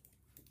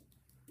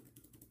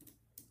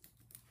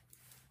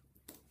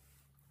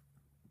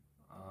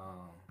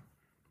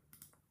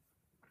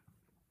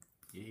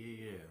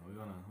 Yeah. We'll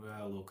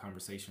have a little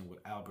conversation with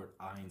Albert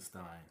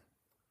Einstein.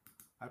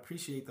 I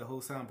appreciate the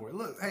whole soundboard.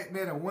 Look, hey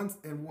man,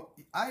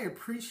 I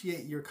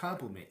appreciate your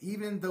compliment,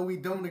 even though we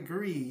don't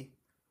agree,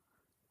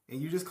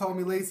 and you just call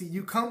me lazy.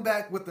 You come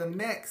back with the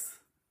next.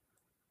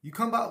 You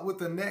come out with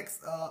the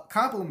next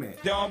compliment.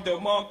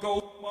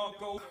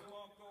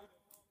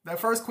 That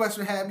first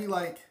question had me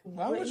like,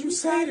 why would you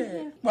say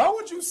that? Why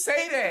would you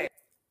say that?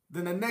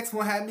 Then the next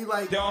one had me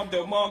like,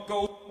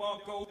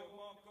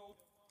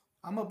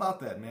 I'm about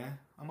that, man.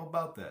 I'm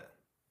about that.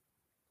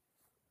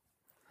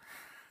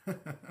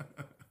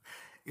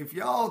 If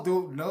y'all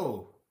don't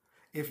know,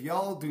 if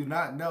y'all do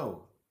not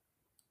know,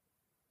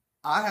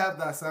 I have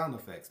that sound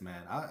effects,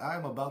 man. I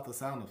am about the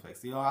sound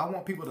effects. I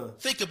want people to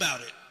Think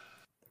about it.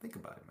 Think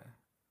about it, man.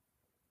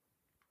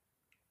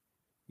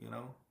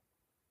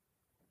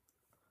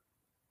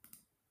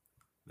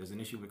 There's an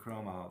issue with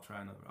Chrome. I'll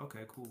try another.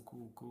 Okay, cool,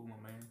 my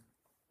man.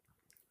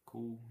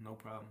 Cool, no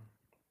problem.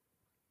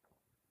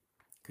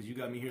 Because you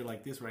got me here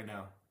like this right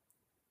now.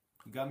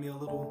 You got me a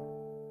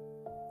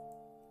little...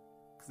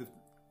 Because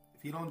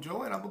if you don't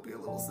join, I'm going to be a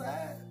little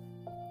sad.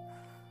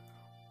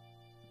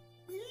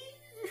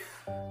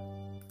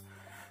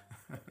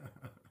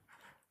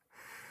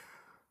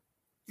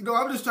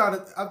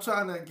 I'm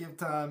trying to give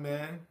time,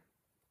 man.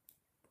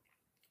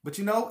 But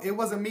it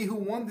wasn't me who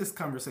won this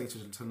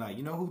conversation tonight.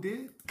 You know who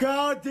did?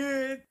 God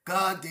did.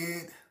 God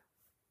did.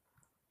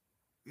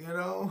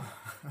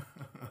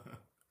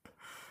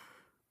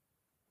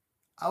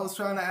 I was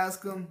trying to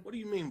ask him. What do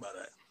you mean by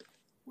that?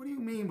 What do you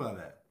mean by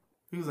that?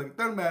 He was like,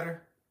 doesn't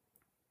matter.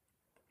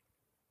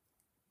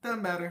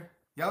 Doesn't matter.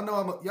 Y'all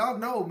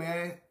know,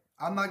 man.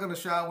 I'm not gonna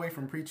shy away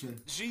from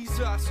preaching.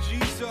 Jesus.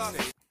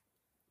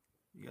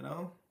 You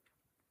know?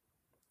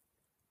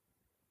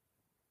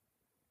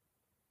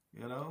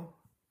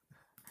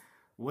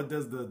 What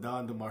does the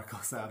Don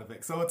DeMarco sound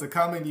effect? So it's a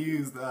common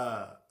used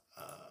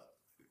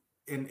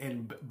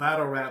in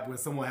battle rap when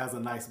someone has a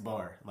nice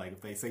bar, like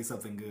if they say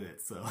something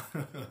good. So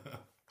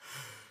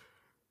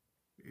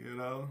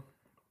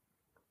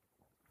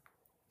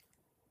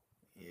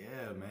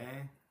yeah,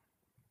 man.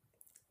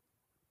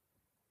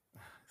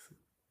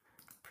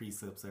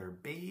 Precepts are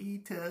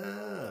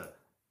beta.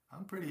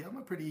 I'm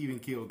a pretty even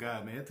keel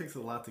guy, man. It takes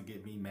a lot to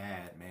get me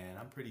mad, man.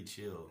 I'm pretty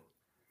chill.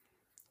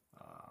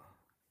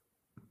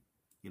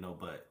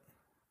 But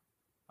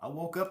I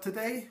woke up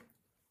today.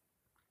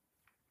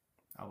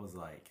 I was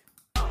like,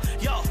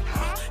 Yo.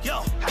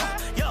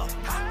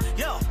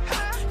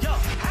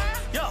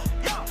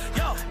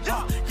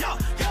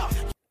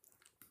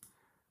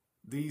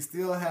 Do you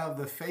still have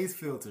the face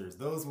filters?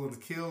 Those ones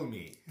kill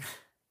me.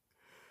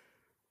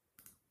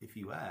 If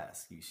you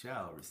ask, you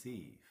shall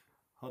receive.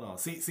 Hold on.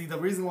 See the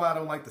reason why I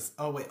don't like this.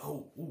 Oh wait.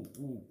 Ooh.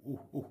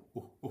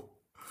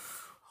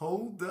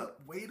 Hold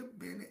up. Wait a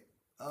minute.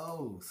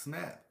 Oh,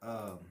 snap.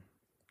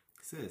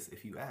 Sis,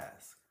 if you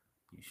ask,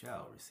 you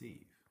shall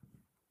receive.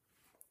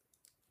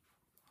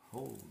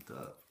 Hold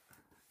up.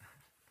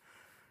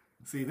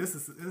 See, this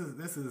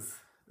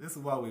is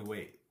why we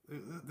wait.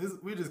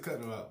 We're just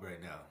cutting them up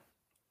right now.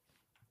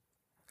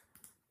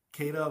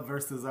 K-Dub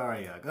versus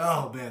Ariak.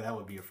 Oh man, that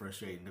would be a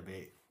frustrating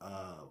debate.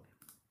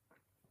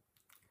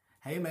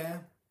 Hey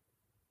man,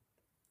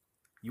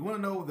 you want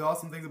to know the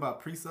awesome things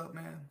about Precept,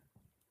 man?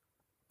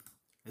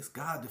 It's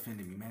God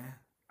defending me, man.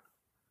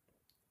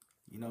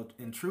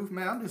 In truth,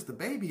 man, I'm just a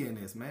baby in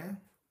this,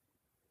 man.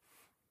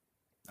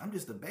 I'm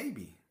just a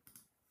baby.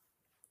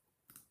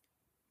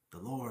 The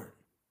Lord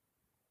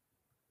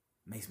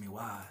makes me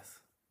wise.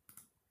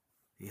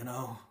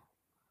 The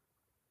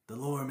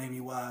Lord made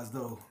me wise,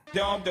 though. You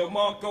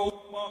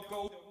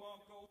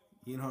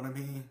know what I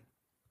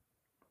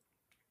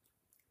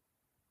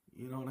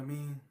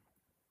mean?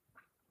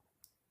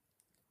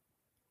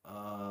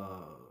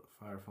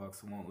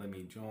 Firefox won't let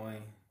me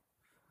join.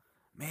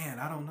 Man,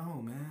 I don't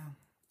know, man.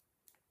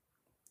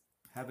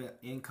 Have an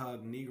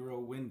incognito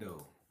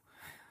window.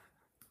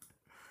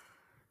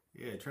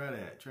 Yeah, try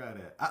that.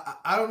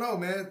 I don't know,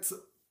 man.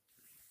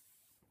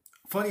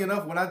 Funny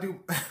enough, when I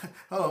do...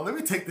 Hold on, let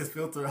me take this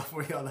filter off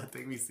for y'all that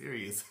take me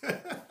serious.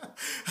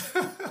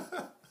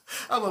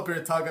 I'm up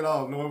here talking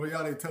all normal.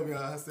 Y'all didn't tell me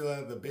I still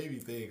have the baby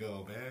thing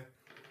on, man.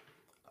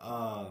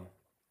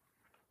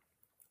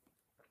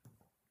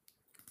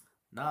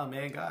 Nah,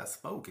 man, God's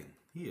spoken.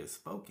 He has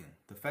spoken.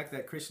 The fact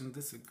that Christians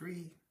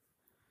disagree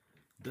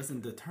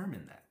doesn't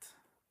determine that.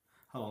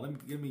 Hold on,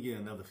 let me get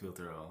another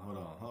filter on.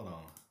 Hold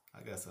on.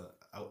 I got some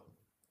out.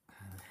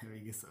 Let me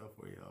get something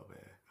for y'all,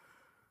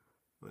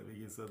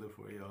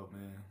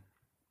 man.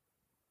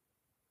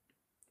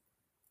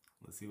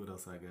 Let's see what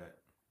else I got.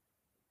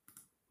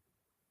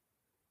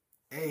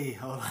 Hey,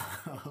 hold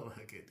on.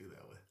 I can't do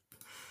that one.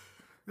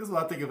 This is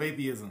what I think of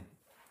atheism.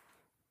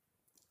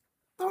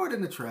 Throw it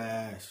in the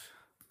trash.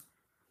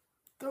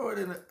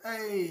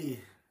 Hey.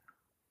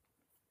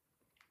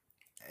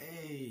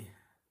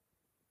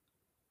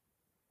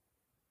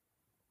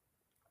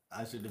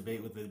 I should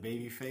debate with a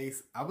baby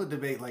face. I would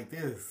debate like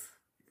this.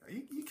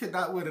 You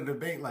cannot win a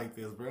debate like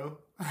this, bro.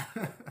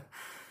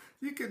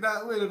 You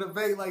cannot win a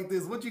debate like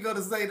this. What you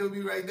gonna say to me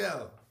right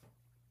now?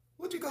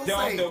 What you gonna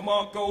say?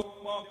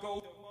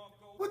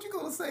 What you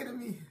gonna say to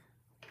me?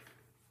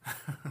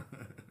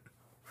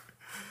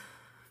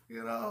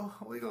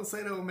 What you gonna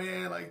say to a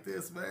man like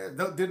this, man?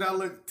 Didn't I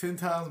look 10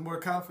 times more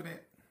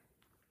confident?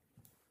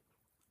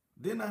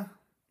 Didn't I?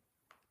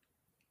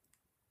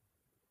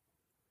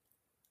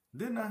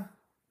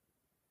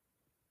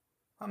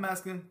 I'm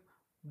asking.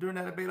 During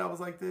that debate, I was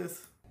like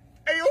this.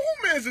 Hey, who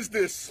mans is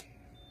this?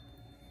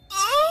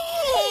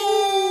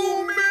 Oh,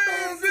 who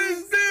mans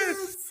is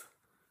this?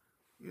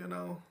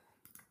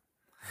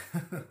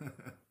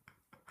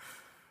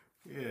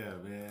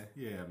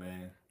 Yeah,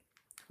 man.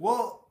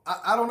 Well,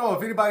 I don't know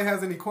if anybody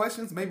has any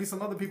questions. Maybe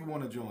some other people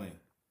want to join.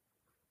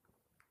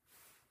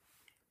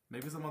 I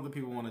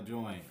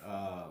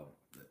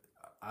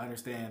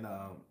understand.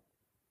 I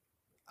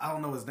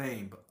don't know his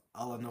name, but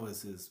all I know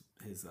is his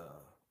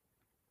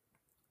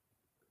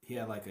he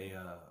had like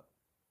a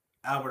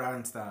Albert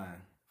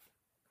Einstein.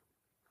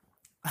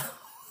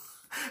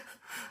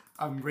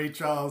 I'm Ray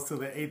Charles to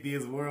the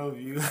atheist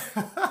worldview.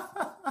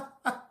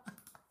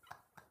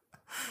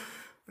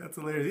 That's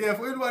hilarious. Yeah, if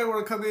anybody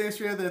want to come in and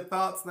share their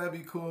thoughts, that'd be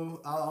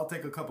cool. I'll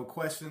take a couple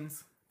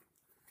questions.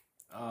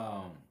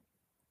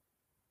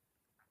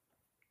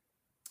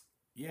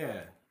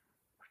 Yeah,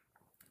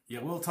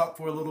 we'll talk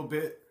for a little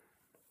bit.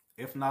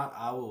 If not,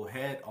 I will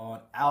head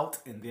on out,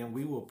 and then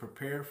we will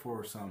prepare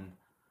for some...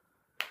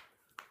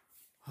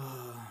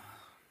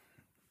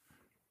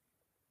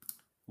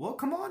 Well,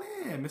 come on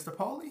in, Mr.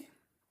 Paulie.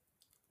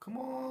 Come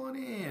on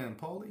in,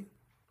 Paulie.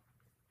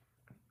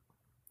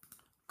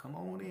 Come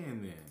on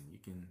in then. You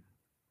can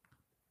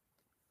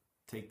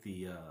take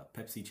the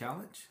Pepsi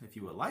challenge if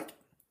you would like.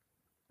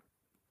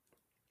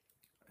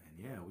 And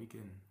yeah, we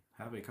can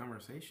have a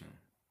conversation.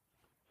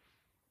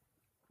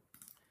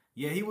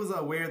 Yeah, he was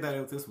aware that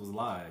if this was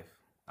live,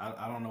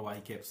 I don't know why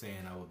he kept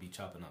saying I would be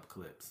chopping up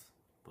clips,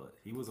 but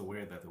he was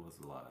aware that it was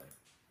live.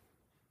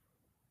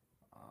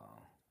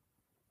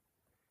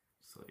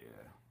 So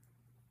yeah.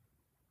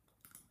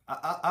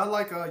 I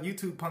like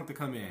YouTube Punk to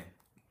come in.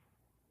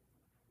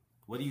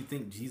 What do you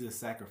think Jesus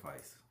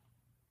sacrificed?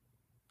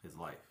 His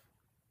life.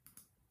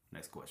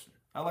 Next question.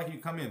 I like you to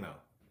come in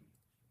though.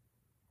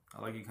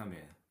 I like you to come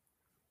in.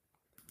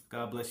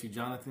 God bless you,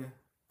 Jonathan.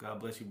 God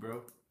bless you,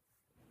 bro.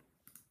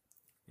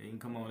 Yeah, you can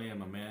come on in,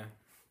 my man.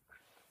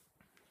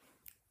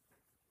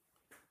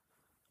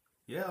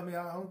 Yeah, I mean,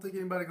 I don't think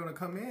anybody gonna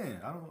come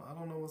in. I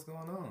don't know what's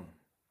going on.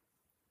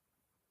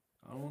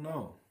 I don't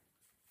know.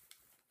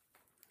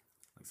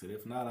 Like I said,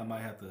 if not, I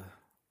might have to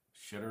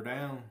shut her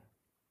down.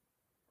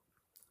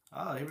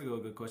 Ah, here we go.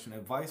 Good question.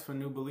 Advice for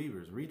new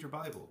believers. Read your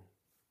Bible.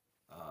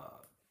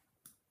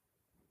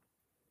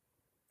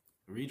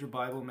 Read your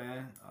Bible,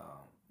 man.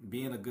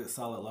 Be in a good,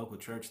 solid local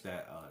church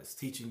that is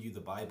teaching you the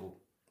Bible.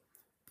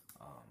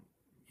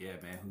 Yeah,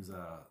 man, who's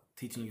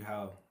teaching you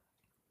how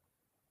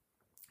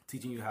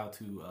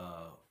to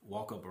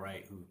walk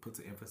upright, who puts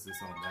an emphasis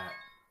on that.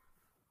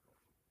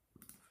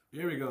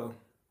 Here we go.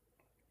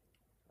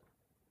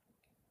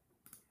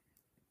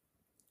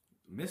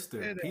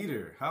 Mr.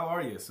 Peter, how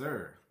are you,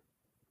 sir?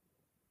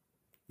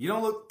 You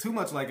don't look too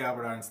much like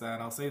Albert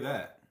Einstein, I'll say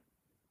that.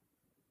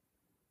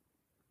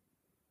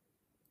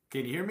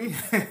 Can you hear me?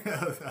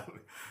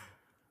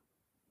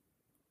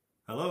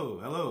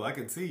 Hello, I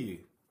can see you.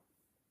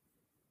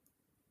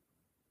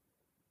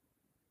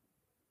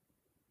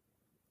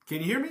 Can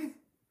you hear me?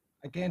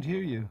 I can't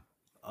hear you.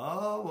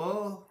 Oh,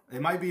 well,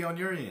 it might be on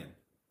your end.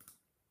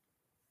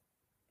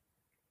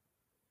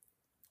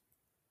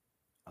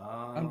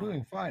 I'm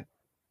doing fine.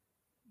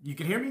 You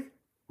can hear me?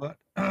 But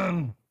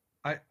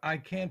I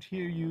can't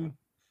hear you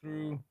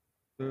through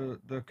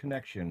the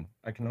connection.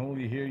 I can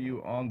only hear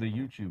you on the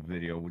YouTube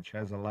video, which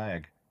has a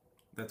lag.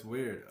 That's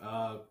weird.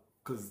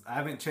 Because I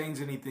haven't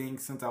changed anything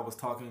since I was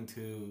talking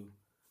to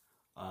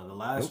the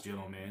last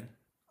gentleman.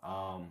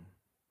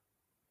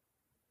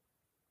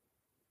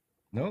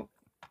 Nope.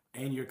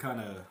 And you're kind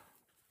of...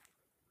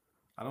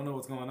 I don't know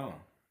what's going on.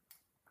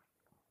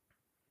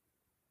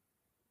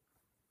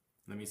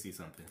 Let me see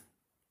something.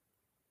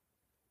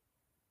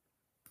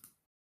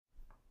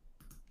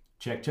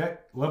 Check,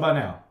 check. What about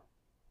now?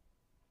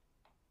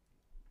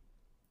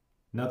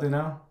 Nothing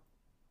now?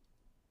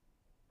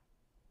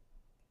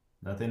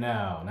 Nothing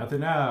now. Nothing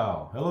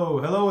now.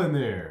 Hello in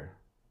there.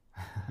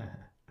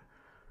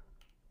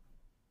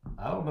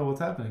 I don't know what's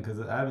happening because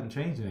I haven't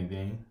changed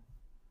anything.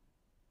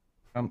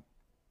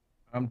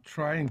 I'm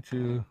trying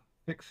to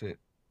fix it,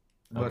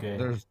 but Okay.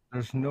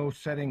 there's no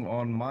setting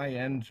on my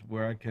end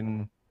where I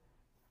can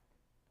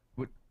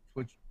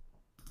switch.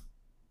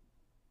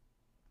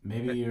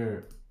 Maybe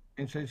you're...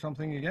 Can you say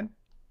something again?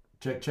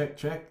 Check.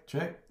 Let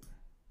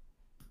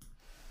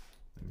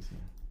me see.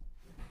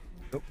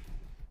 Nope.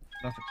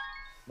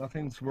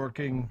 Nothing's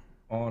working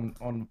on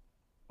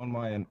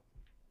my end.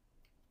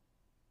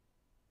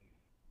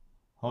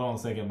 Hold on a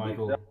second,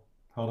 Michael.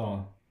 Hold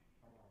on.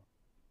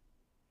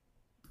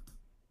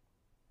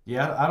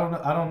 Yeah, I don't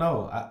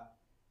know.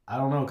 I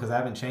don't know because I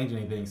haven't changed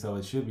anything, so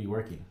it should be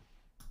working.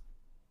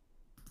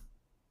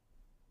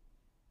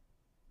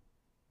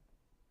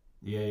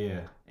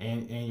 Yeah.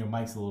 And your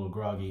mic's a little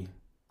groggy.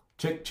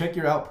 Check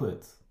your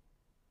outputs.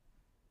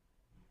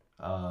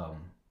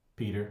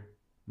 Peter.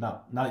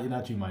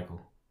 Not you, Michael.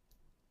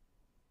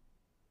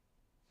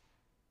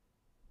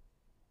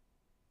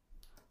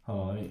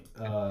 Hold on, let me,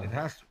 It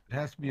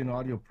has to be an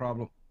audio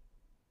problem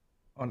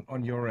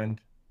on your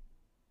end.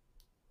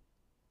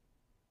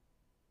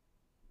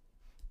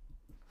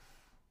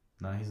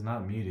 No, he's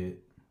not muted.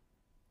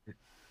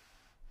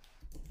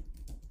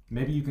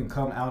 Maybe you can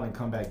come out and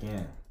come back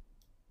in.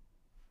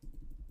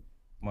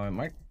 My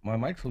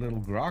mic's a little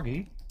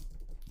groggy.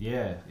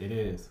 Yeah, it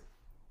is.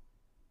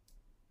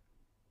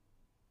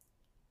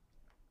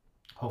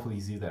 Hopefully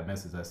he sees that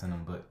message I sent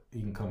him, but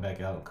he can come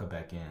back out and come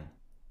back in.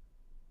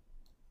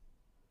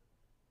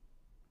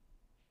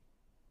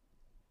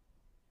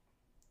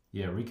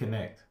 Yeah,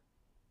 reconnect.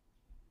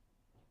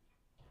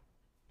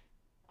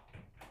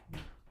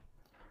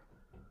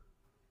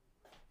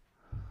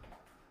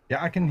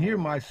 Yeah, I can hear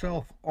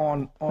myself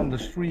on the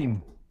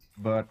stream,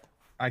 but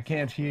I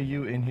can't hear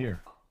you in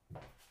here.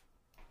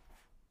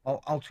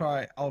 I'll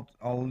try.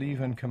 I'll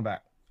leave and come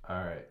back.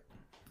 All right.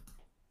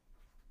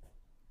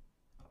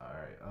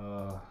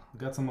 We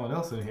got someone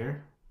else in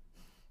here.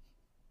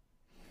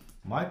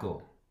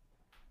 Michael.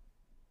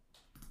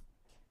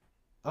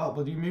 Oh,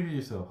 but you muted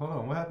yourself. Hold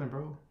on, what happened,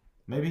 bro?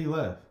 Maybe he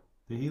left.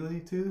 Did he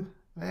leave too?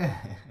 Man,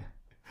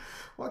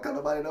 why can't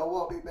nobody don't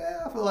want me,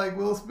 man? I feel like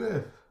Will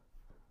Smith.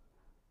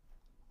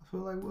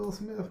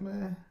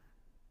 Man.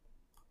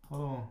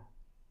 Hold on.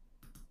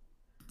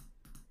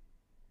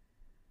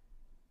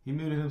 He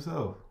muted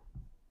himself.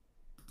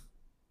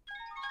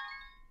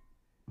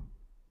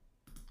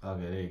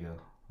 Okay, there you go.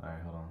 All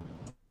right, hold on.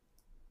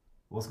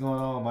 What's going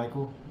on,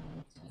 Michael?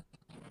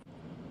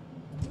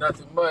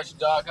 Nothing much,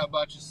 Doc. How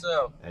about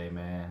yourself? Hey,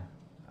 man.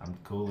 I'm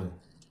cooling.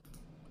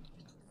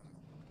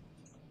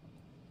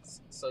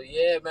 So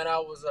yeah, man, I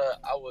was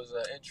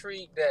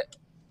intrigued at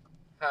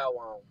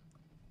how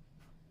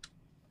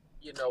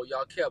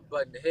y'all kept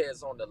butting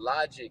heads on the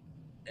logic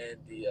and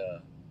the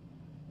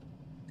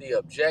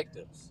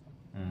objectives,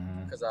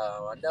 because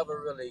I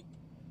never really.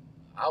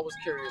 I was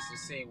curious to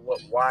see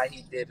why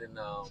he didn't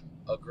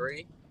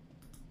agree,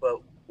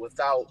 but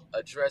without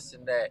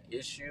addressing that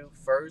issue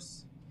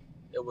first,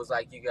 it was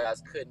like you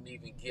guys couldn't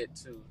even get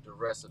to the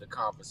rest of the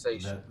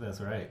conversation.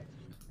 That's right.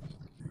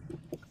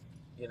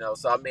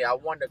 So I mean, I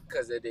wonder,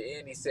 because at the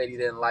end he said he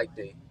didn't like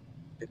the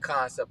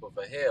concept of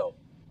a hell.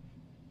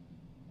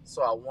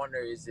 So I wonder,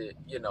 is it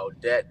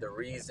that the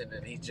reason,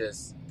 and he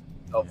just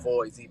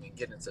avoids even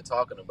getting to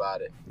talking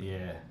about it?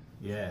 Yeah.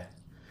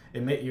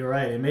 You're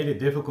right. It made it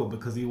difficult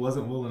because he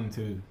wasn't willing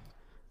to.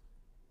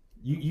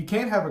 You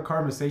can't have a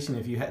conversation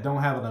if you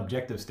don't have an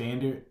objective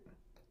standard.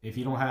 If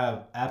you don't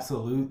have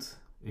absolutes,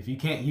 if you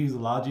can't use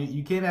logic,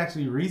 you can't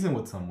actually reason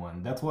with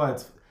someone. That's why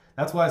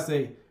I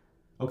say,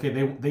 okay,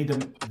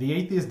 the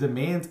atheist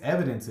demands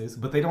evidences,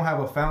 but they don't have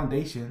a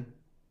foundation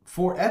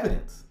for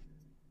evidence.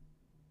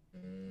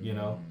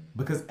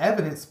 Because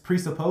evidence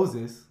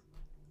presupposes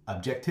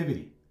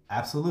objectivity,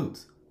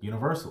 absolutes,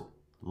 universal,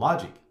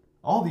 logic,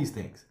 all these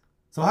things.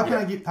 So how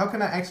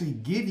can I actually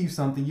give you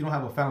something you don't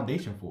have a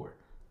foundation for?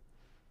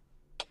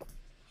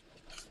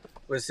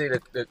 But see,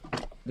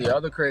 the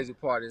other crazy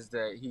part is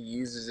that he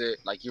uses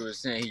it, like you were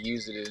saying, he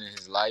uses it in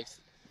his life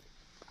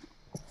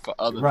for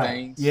other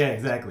things. Yeah,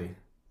 exactly.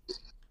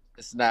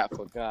 It's not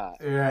for God.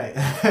 Right.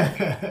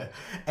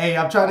 Hey,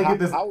 I'm trying to get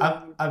this.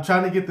 I'm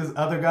trying to get this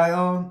other guy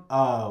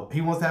on.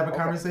 He wants to have a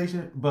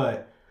conversation,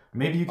 but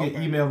maybe you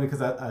can email me,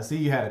 because I see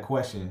you had a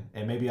question,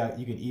 and maybe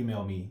you can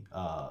email me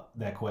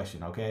that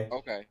question. Okay.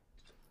 Okay.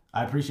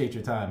 I appreciate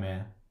your time,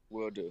 man.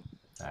 Will do.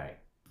 All right.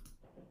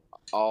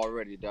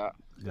 Already, Doc.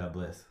 God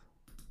bless.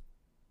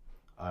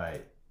 All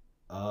right.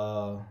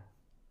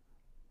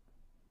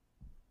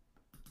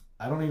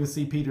 I don't even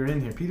see Peter in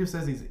here. Peter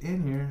says he's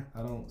in here.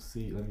 I don't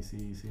see. Let me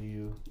see. See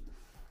you.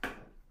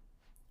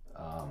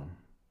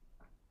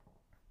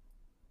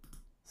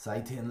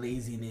 Satan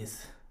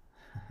laziness.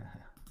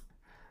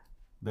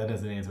 That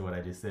doesn't answer what I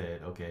just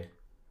said. Okay.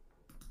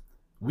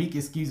 Weak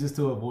excuses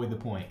to avoid the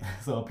point.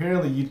 So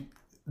apparently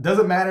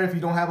doesn't matter if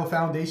you don't have a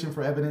foundation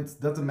for evidence.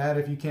 Doesn't matter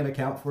if you can't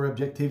account for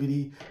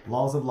objectivity,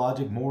 laws of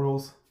logic,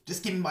 morals.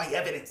 Just give me my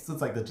evidence.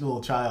 It's like the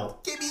little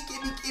child. Give me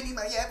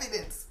my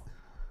evidence.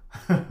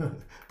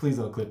 Please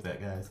don't clip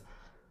that, guys.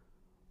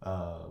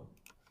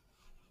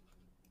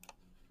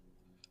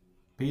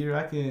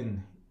 Peter,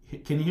 can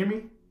you hear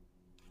me?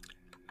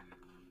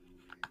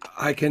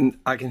 I can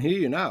hear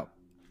you now.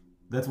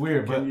 That's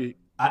weird, but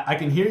I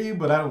can hear you,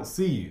 but I don't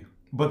see you.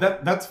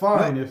 But that's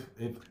fine. No.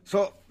 If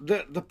so,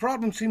 the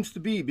problem seems to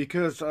be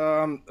because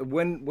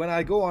when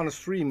I go on a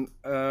stream,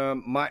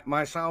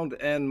 my sound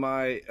and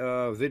my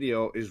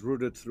video is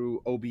routed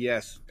through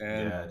OBS,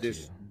 and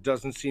this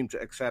doesn't seem to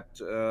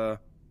accept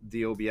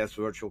the OBS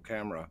virtual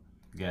camera.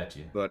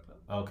 Gotcha. But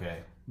okay,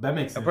 that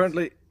makes sense.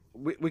 Apparently,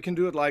 we can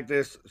do it like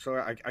this, so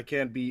I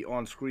can't be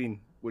on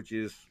screen,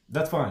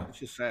 that's fine.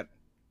 Which is sad.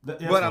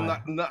 But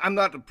fine. I'm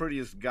not the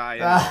prettiest guy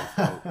anyway,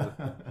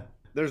 so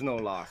there's no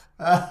loss.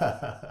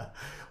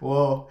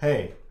 Well,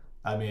 hey,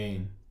 I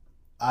mean,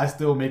 I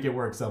still make it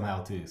work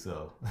somehow too.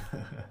 So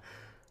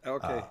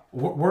okay.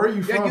 Where are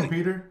you from,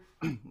 Peter?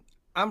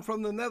 I'm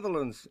from the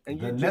Netherlands, and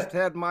you just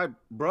had my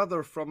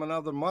brother from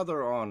another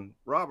mother on.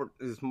 Robert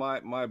is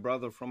my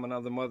brother from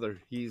another mother.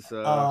 He's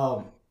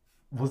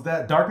was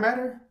that Dark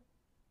Matter?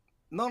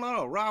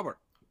 No, Robert.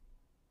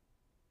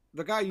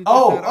 The guy you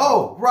just had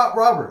on.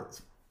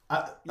 Robert.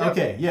 Yes.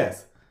 Okay,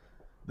 yes.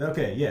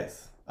 Okay,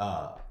 yes.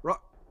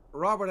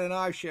 Robert and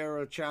I share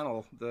a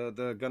channel,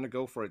 the Gonna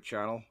Go For It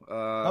channel.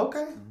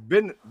 Okay.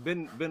 Been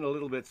a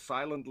little bit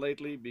silent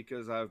lately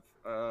because I've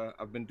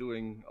been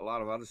doing a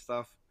lot of other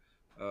stuff.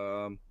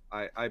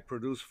 I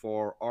produce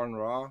for Arn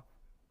Ra.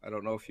 I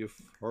don't know if you've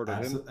heard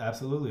of him.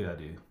 Absolutely, I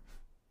do.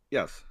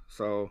 Yes.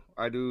 So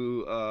I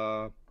do.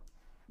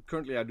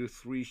 Currently, I do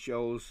 3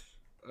 shows.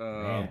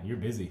 Man, you're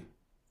busy.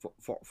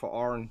 For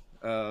Arn,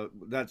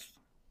 that's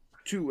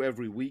 2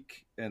 every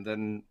week, and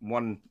then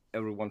 1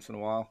 every once in a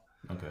while.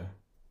 Okay.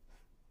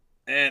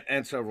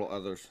 And several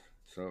others.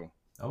 So.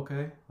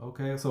 Okay.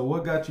 So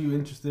what got you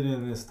interested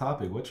in this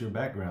topic? What's your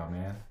background,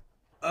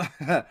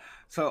 man?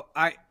 So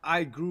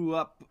I grew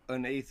up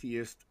an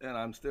atheist, and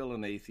I'm still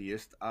an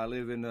atheist. I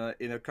live in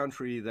a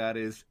country that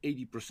is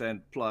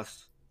 80%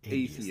 plus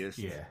atheist.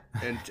 Yeah.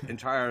 And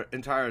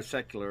entire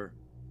secular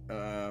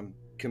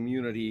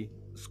community,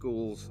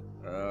 schools,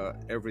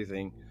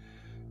 everything.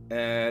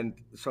 And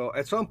so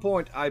at some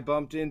point I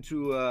bumped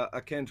into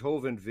a Kent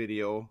Hovind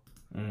video.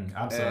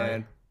 I'm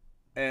sorry.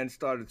 And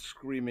started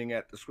screaming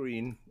at the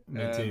screen.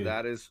 Me too.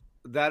 That is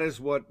that is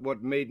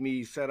what made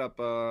me set up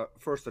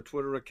first a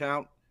Twitter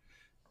account,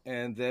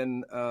 and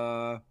then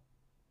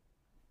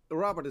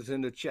Robert is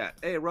in the chat.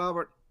 Hey,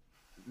 Robert,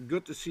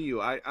 good to see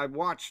you. I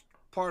watched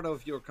part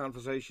of your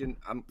conversation.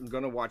 I'm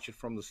gonna watch it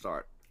from the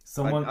start.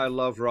 I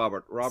love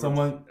Robert.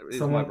 Robert is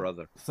my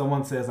brother.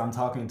 Someone says I'm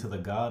talking to the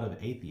god of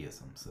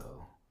atheism.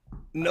 So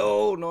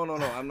no.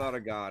 I'm not a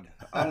god.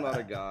 I'm not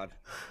a god.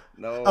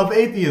 No. Of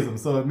atheism.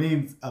 So it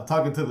means I'm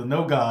talking to the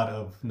no god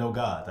of no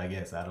gods. I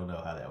guess I don't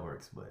know how that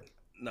works, but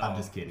no. I'm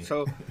just kidding.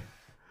 So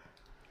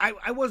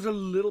I was a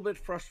little bit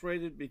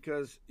frustrated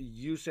because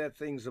you said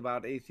things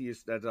about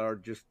atheists that are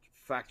just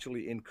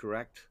factually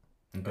incorrect.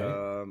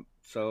 Okay.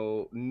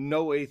 So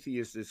no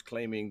atheist is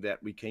claiming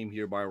that we came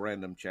here by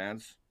random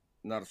chance.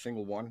 Not a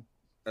single one.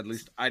 At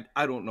least I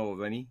don't know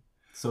of any.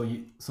 So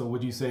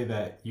would you say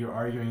that you're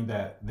arguing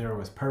that there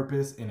was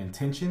purpose and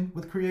intention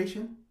with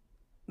creation?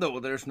 No,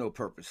 there's no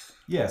purpose.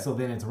 Yeah, so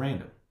then it's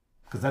random.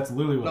 Because that's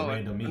literally what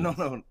random means. No.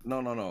 Can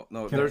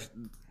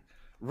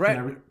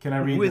I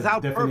read the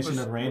definition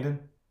of random?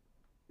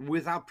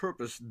 Without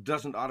purpose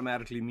doesn't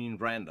automatically mean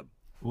random.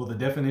 Well, the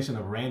definition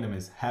of random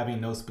is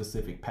having no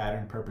specific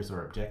pattern, purpose,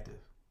 or objective.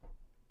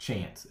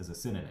 Chance is a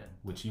synonym,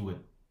 which you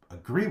would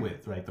agree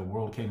with, right? The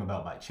world came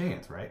about by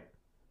chance, right?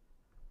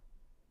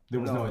 There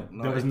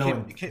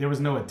was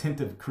no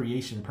attentive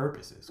creation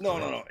purposes.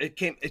 No. It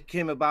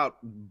came about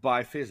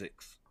by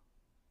physics.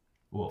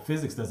 Well,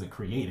 physics doesn't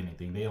create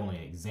anything. They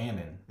only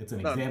examine. It's an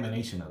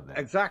examination of that.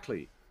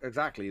 Exactly.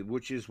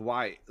 Which is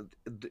why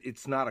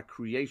it's not a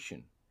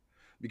creation.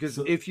 Because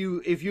if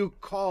you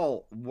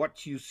call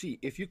what you see,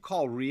 if you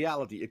call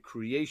reality a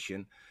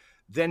creation,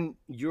 then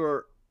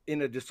you're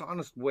in a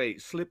dishonest way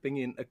slipping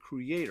in a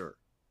creator.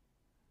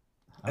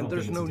 And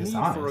there's no need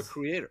for a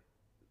creator.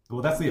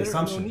 Well, that's the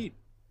assumption. No need.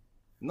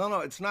 No,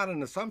 it's not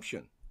an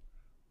assumption.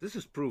 This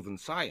is proven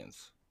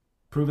science.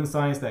 Proven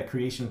science that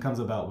creation comes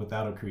about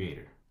without a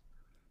creator.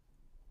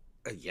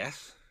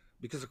 Yes,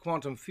 because of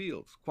quantum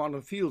fields.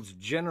 Quantum fields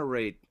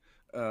generate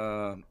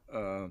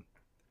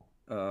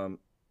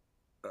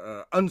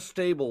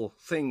unstable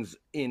things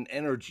in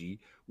energy,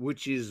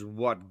 which is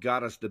what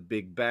got us the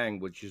Big Bang,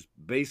 which is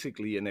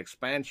basically an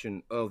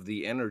expansion of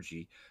the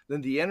energy.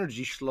 Then the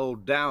energy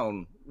slowed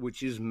down,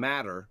 which is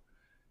matter,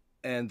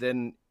 and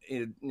then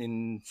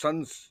in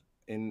suns,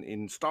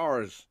 in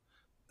stars,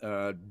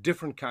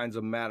 different kinds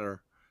of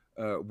matter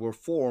were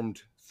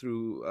formed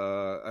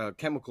through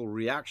chemical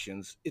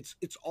reactions.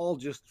 It's all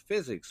just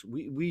physics.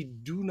 We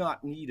do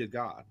not need a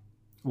god.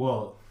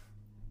 Well,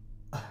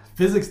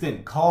 physics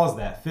didn't cause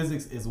that.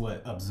 Physics is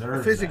what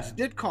observes. Physics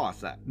did cause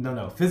that.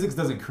 No. Physics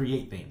doesn't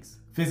create things.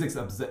 Physics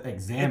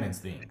examines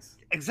things.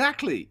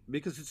 Exactly,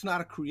 because it's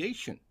not a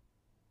creation.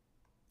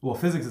 Well,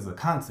 physics is a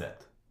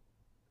concept.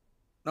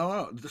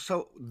 No.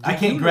 So I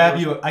can't grab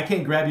you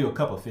a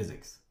cup of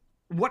physics.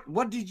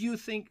 What did you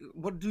think?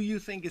 What do you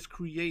think is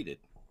created?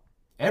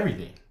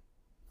 Everything.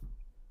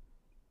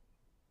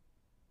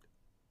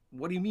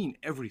 What do you mean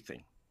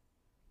everything?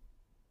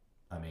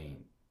 I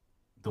mean,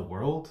 the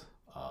world,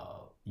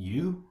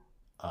 you,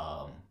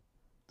 the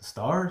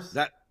stars.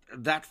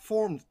 That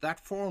formed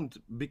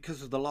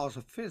because of the laws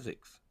of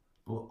physics.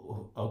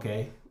 Well,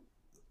 okay,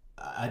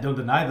 I don't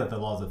deny that the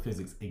laws of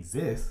physics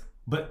exist,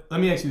 but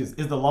let me ask you this: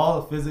 is the law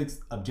of physics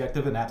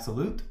objective and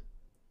absolute?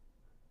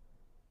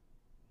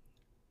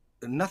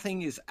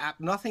 Nothing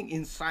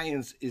in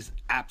science is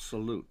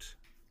absolute.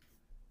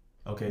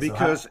 Okay,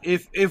 because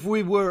if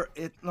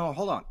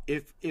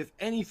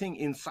anything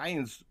in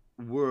science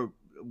were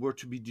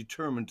to be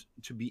determined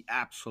to be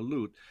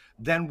absolute,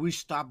 then we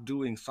stop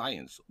doing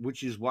science,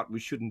 which is what we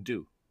shouldn't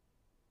do.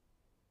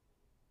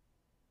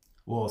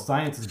 Well,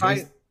 science is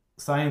based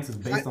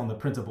on the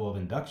principle of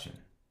induction.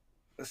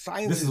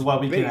 This is why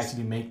we can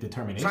actually make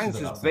determinations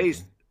about something.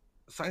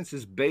 Science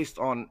is based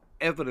on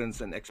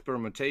evidence and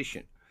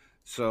experimentation.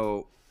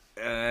 So,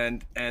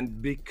 and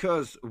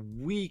because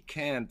we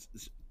can't,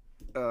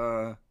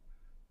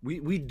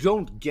 we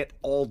don't get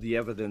all the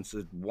evidence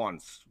at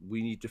once.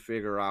 We need to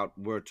figure out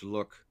where to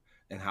look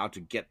and how to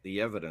get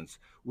the evidence,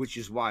 which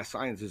is why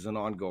science is an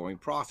ongoing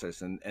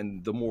process.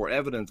 And the more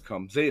evidence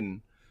comes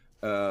in,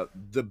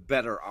 the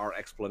better our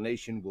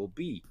explanation will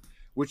be,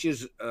 which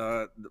is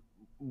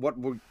what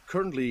we're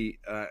currently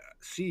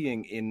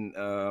seeing in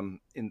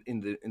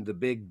the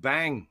Big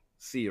Bang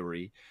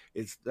theory.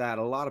 Is that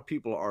a lot of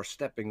people are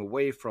stepping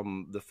away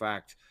from the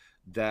fact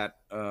that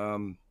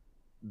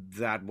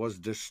that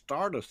was the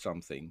start of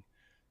something.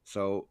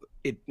 So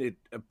it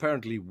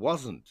apparently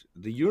wasn't.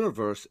 The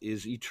universe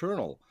is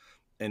eternal,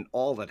 and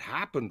all that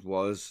happened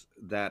was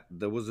that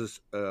there was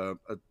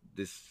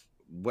this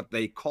what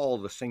they call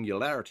the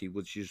singularity,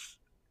 which is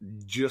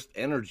just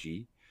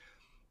energy,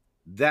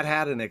 that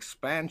had an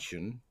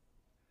expansion.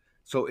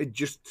 So it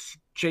just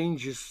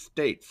changes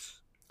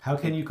states. How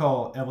can you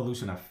call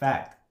evolution a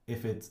fact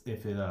if it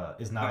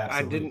is not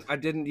absolute? I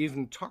didn't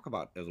even talk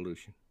about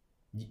evolution.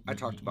 I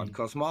talked about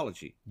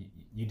cosmology.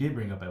 You did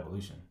bring up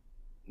evolution.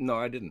 No,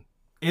 I didn't.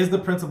 Is the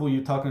principle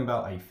you're talking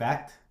about a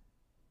fact?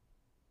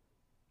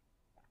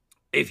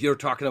 If you're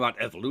talking about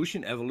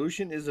evolution,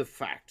 evolution is a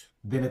fact.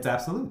 Then it's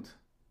absolute.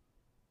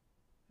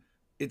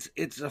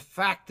 It's a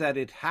fact that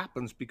it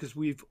happens because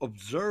we've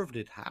observed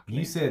it happening.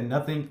 You said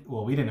nothing.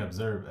 Well, we didn't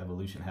observe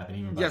evolution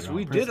happening. Even by yes,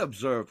 we did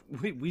observe.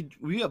 We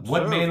observe.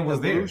 What man was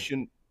evolution.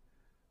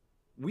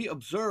 there? We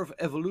observe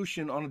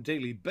evolution on a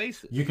daily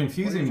basis. You're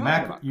confusing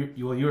macro.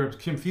 You're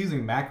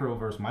confusing macro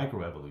versus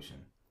micro evolution.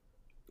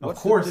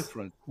 What's the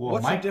difference? Well,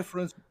 what's the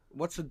difference?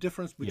 What's the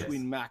difference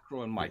between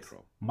macro and micro?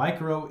 Yes.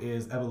 Micro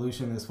is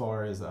evolution as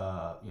far as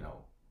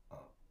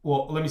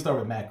well, let me start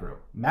with macro.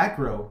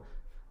 Macro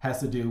has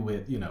to do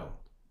with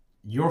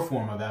your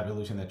form of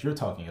evolution that you're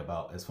talking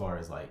about, as far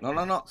as like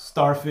no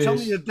starfish,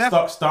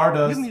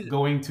 stardust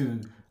going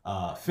to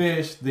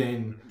fish,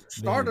 then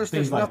stardust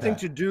has like nothing that.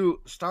 to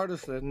do.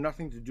 Stardust has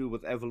nothing to do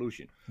with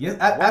evolution. Yes,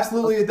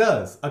 absolutely it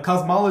does. A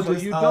cosmologist, so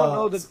you don't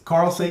know that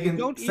Carl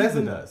Sagan says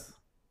it does.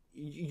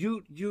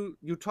 You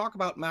talk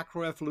about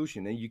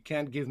macroevolution and you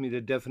can't give me the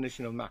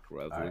definition of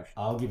macroevolution. Right,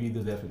 I'll give you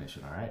the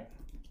definition. All right.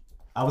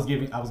 I was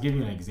giving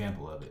you an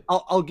example of it.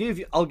 I'll give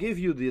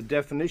you the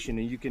definition,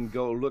 and you can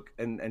go look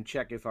and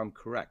check if I'm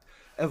correct.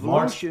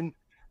 Evolution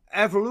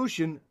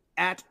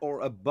at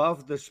or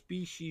above the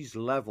species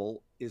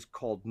level is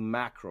called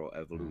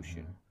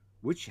macroevolution,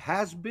 which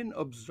has been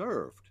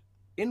observed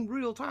in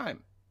real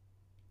time,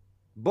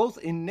 both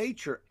in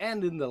nature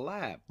and in the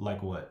lab.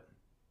 Like what?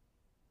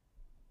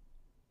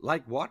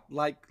 Like what?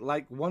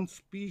 Like one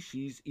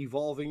species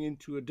evolving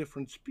into a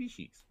different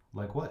species.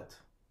 Like what?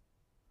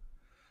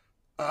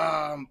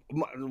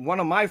 One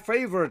of my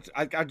favorites.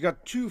 I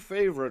got two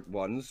favorite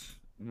ones.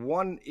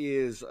 One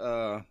is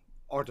through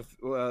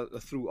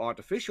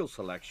artificial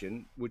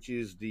selection, which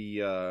is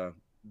the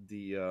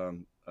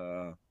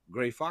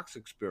gray fox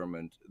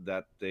experiment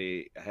that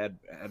they had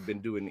been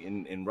doing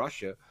in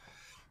Russia.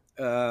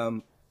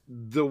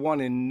 The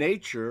one in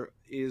nature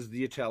is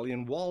the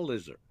Italian wall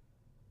lizard.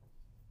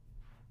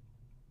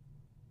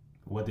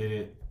 What did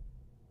it?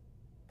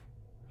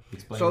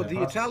 Explain so the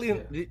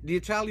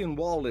Italian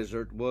wall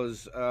lizard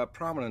was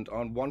prominent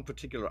on one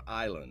particular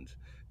island,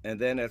 and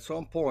then at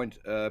some point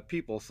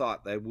people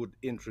thought they would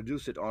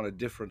introduce it on a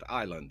different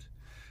island.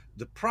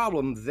 The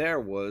problem there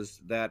was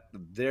that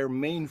their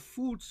main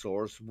food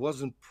source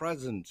wasn't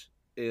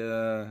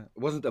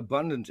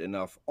abundant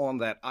enough on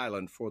that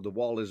island for the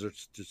wall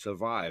lizards to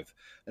survive,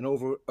 and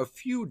over a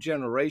few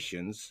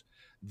generations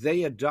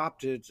they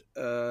adopted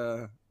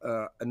an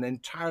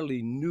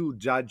entirely new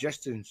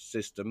digestion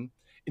system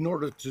in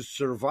order to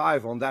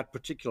survive on that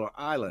particular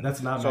island.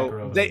 That's not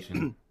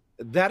macroevolution.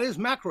 That is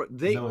macro.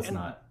 No, it's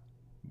not.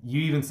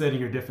 You even said in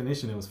your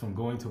definition it was from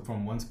going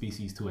from one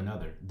species to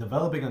another.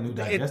 Developing a new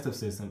digestive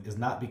system is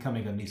not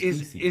becoming a new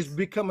species. Is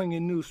becoming a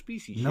new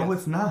species. No,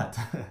 it's not.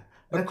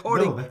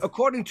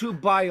 According to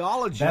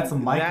biology, that's a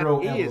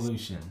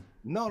microevolution.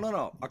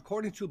 No.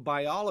 According to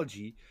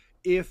biology,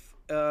 if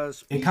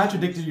it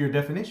contradicted your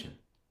definition.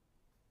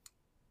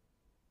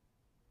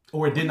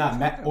 Or it did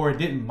not, or it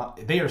didn't.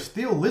 They are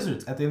still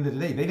lizards at the end of the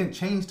day. They didn't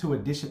change to a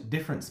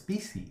different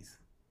species.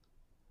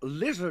 A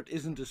lizard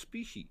isn't a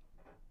species.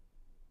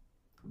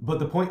 But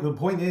the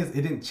point is,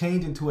 it didn't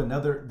change into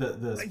another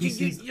the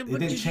species. It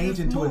didn't change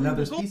into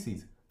another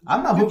species.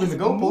 I'm not moving the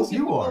goalposts.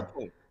 You are.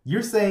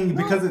 You're saying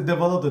because it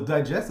developed a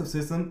digestive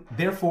system,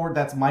 therefore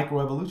that's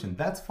microevolution.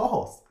 That's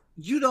false.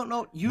 You don't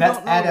know.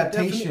 That's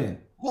adaptation.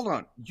 Hold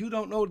on. You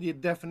don't know the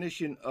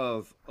definition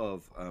of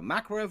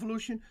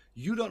macroevolution.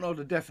 You don't know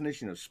the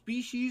definition of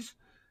species.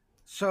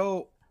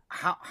 So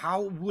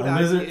how would a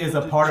lizard is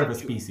a part of a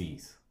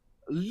species?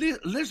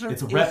 Lizard.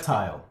 It's a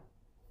reptile.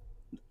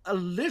 A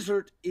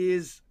lizard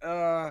is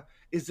a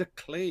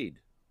clade.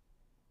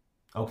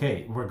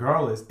 Okay.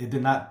 Regardless, it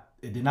did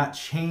not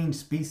change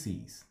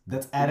species.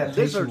 That's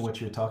adaptation. Lizards,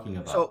 what you're talking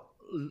about.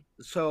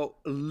 So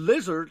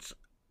lizards,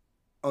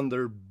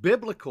 under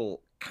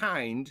biblical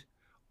kind,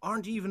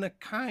 aren't even a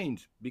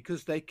kind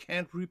because they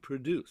can't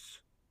reproduce.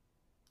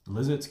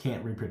 Lizards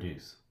can't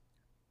reproduce.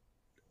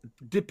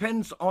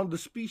 Depends on the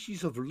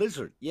species of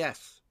lizard,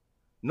 yes.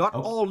 Not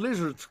all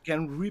lizards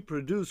can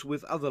reproduce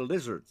with other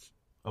lizards.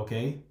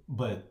 Okay,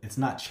 but it's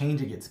not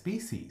changing its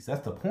species.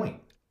 That's the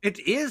point. It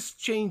is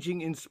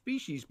changing in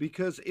species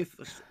because if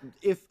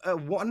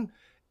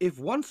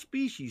one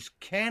species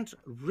can't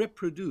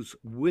reproduce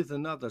with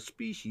another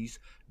species,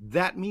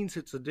 that means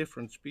it's a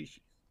different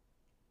species.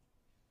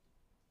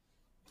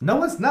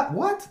 No, it's not.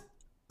 What?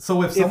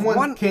 So if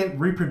someone can't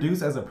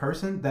reproduce as a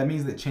person, that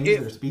means it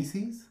changes their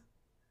species?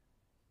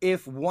 There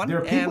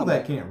are people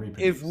that can't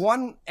reproduce. If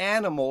one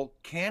animal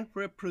can't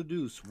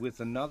reproduce with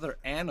another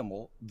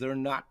animal, they're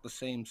not the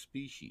same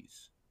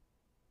species.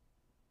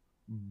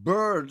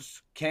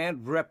 Birds can't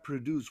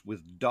reproduce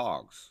with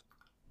dogs.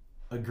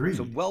 Agreed. It's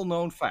a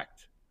well-known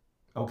fact.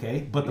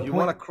 Okay, but if you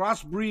want to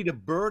crossbreed a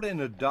bird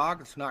and a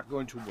dog, it's not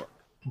going to work.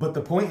 But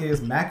the point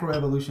is,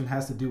 macroevolution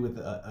has to do with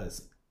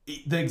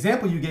the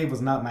example you gave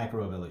was not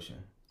macroevolution.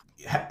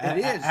 It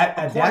is.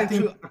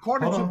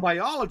 According to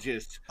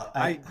biologists,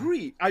 I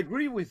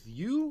agree with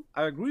you.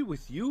 I agree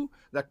with you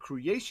that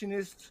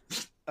creationists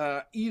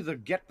either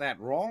get that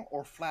wrong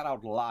or flat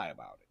out lie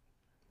about it.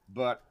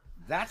 but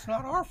that's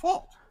not our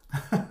fault.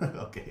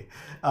 Okay.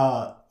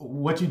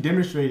 What you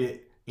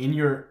demonstrated in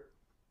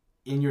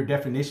your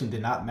definition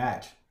did not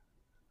match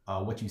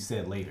what you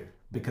said later,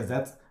 because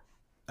that's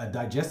a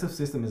digestive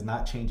system is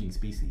not changing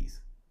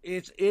species.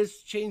 It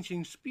is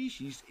changing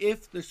species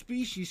if the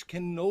species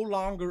can no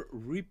longer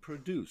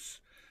reproduce.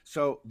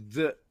 So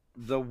the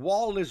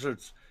wall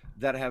lizards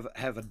that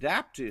have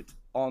adapted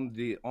on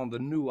the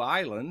new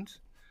island,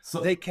 so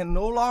they can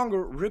no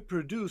longer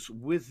reproduce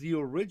with the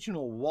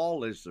original wall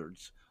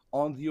lizards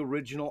on the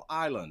original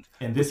island,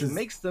 and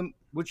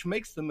which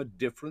makes them a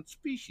different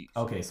species.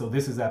 Okay, so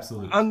this is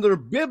absolute. Under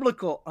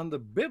biblical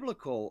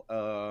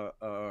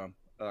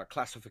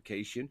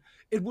classification,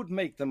 it would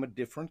make them a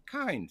different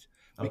kind,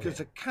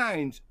 because a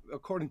kind,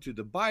 according to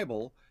the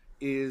Bible,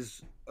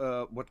 is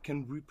what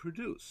can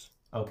reproduce.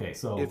 Okay,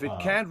 so if it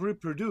can't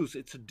reproduce,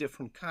 it's a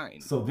different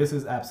kind. So this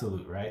is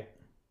absolute, right?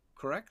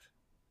 Correct.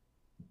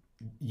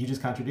 You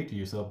just contradicted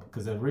yourself,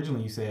 because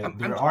originally you said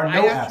there are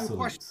no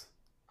absolutes.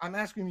 I'm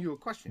asking you a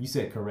question. You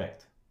said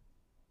correct.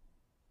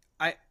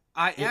 I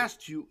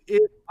asked you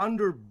if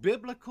under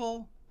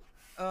biblical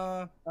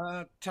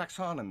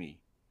taxonomy,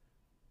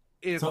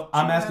 if so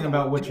I'm asking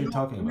about what you're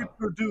talking about.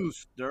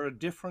 Reproduce, they're a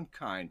different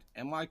kind.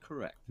 Am I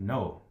correct?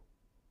 No.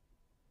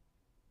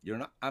 You're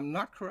not. I'm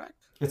not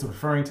correct. It's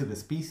referring to the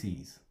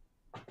species.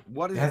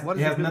 What is? It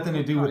has nothing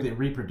to do with it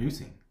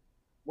reproducing.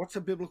 What's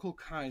a biblical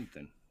kind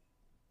then?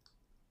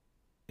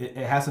 It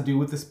has to do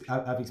with this.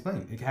 I've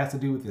explained. It has to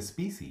do with the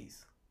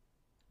species.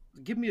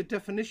 Give me a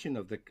definition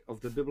of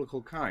the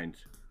biblical kind.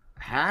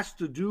 Has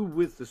to do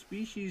with the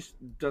species.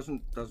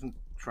 Doesn't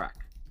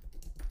track.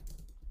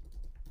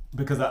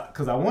 Because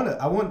I'll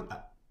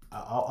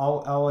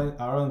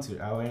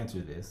answer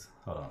this.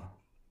 Hold on.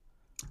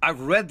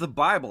 I've read the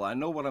Bible. I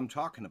know what I'm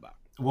talking about.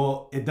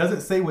 Well, it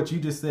doesn't say what you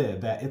just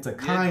said. That it's a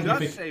kind. It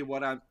does say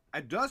what I'm.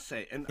 It does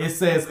say. And it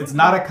says it's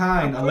not a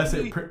kind unless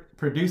it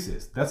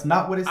produces. That's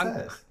not what it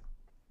says.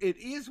 It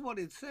is what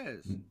it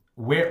says.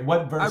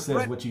 What verse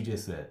says what you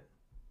just said?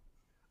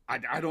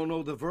 I don't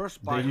know the verse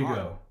by heart. There you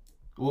go.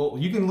 Well,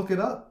 you can look it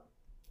up.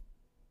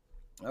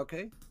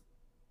 Okay.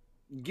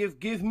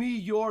 Give me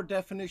your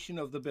definition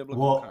of the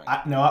biblical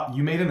kind. No,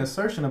 you made an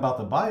assertion about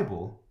the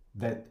Bible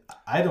that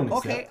I don't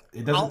accept. Okay,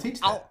 it doesn't teach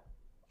that.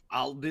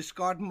 I'll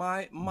discard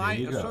my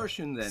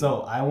assertion then.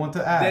 So I want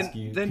to ask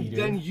you, Peter.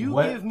 Then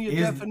you give me a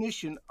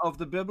definition of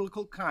the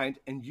biblical kind,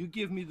 and you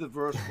give me the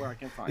verse where I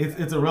can find it.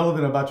 It's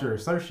irrelevant about your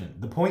assertion.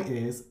 The point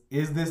is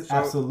this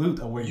absolute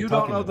of what you're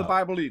talking about? You don't know the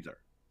Bible either.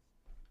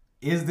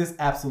 Is this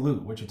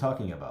absolute what you're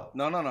talking about?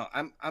 No.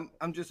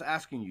 I'm just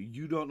asking you.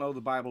 You don't know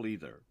the Bible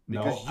either,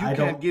 because you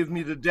can't give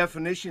me the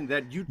definition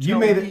that you tell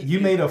me. You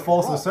made a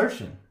false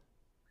assertion.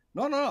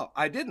 No,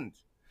 I didn't.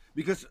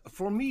 Because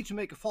for me to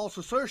make a false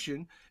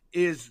assertion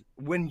is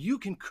when you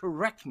can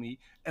correct me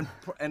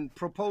and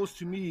propose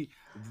to me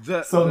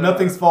the. So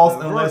nothing's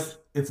false unless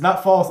it's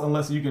not false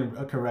unless you can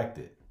correct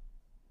it.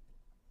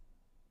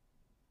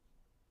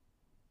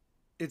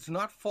 It's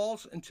not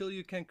false until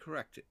you can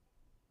correct it.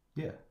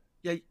 Yeah.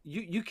 Yeah,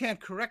 you can't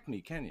correct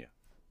me, can you?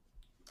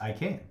 I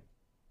can.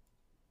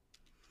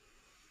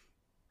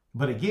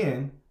 But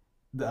again,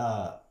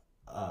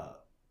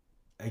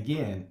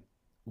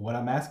 what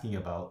I'm asking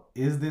about,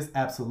 is this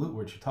absolute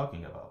what you're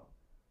talking about?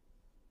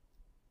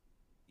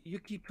 You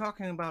keep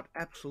talking about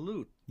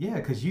absolute. Yeah,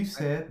 because you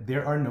said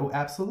there are no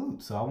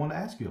absolutes. So I want to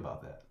ask you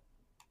about that.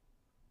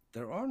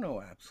 There are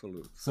no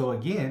absolutes. So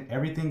again,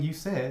 everything you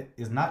said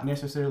is not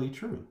necessarily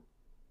true.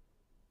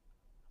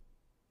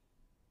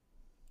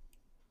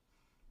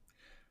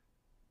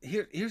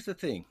 Here's the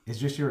thing. It's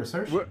just your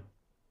assertion.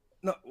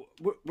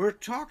 We're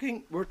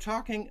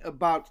talking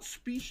about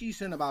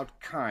species and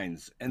about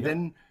kinds, and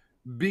then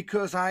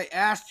because I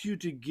asked you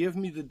to give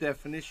me the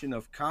definition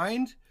of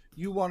kind,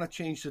 you want to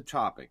change the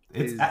topic.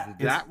 Is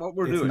that what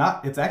we're doing?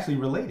 It's actually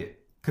related,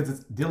 because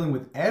it's dealing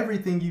with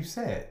everything you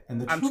said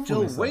and the I'm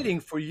still waiting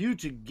for you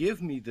to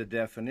give me the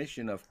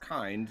definition of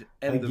kind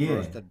and the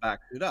verse that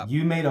backs it up.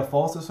 You made a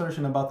false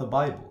assertion about the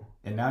Bible.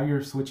 And now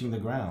you're switching the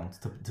grounds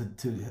to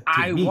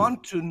I me.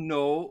 want to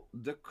know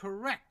the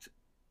correct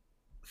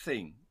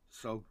thing.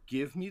 So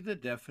give me the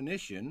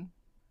definition,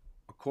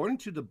 according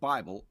to the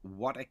Bible,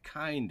 what a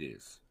kind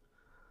is.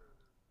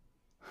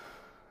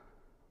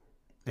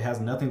 It has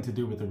nothing to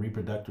do with the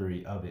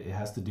reproductory of it. It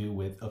has to do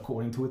with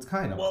according to its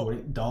kind.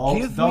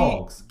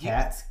 Dogs,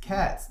 cats.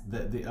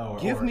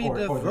 Give me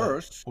the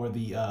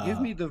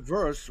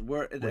verse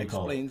where it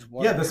explains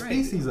what. Yeah, the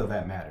species of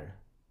that matter.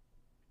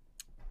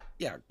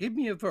 Yeah, give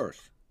me a verse.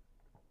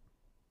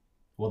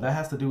 Well, that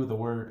has to do with the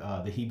word,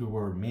 the Hebrew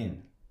word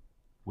min,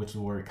 which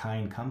the word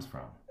kind comes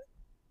from.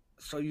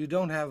 So you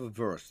don't have a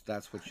verse.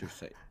 That's what you're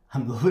saying.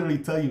 I'm literally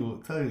telling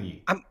you.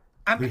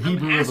 The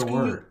Hebrew of the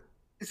word.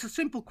 It's a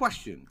simple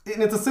question.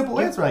 And it's a simple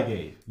answer I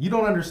gave. You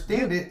don't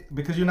understand it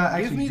because you're not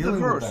actually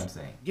dealing with what I'm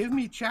saying. Give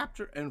me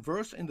chapter and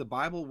verse in the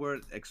Bible where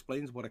it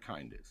explains what a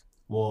kind is.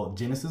 Well,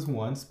 Genesis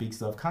 1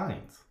 speaks of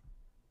kinds.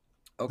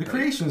 Okay. The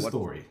creation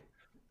story.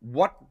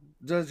 What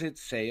does it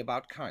say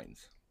about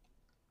kinds?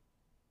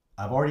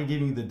 I've already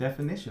given you the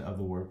definition of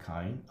the word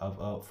kind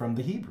from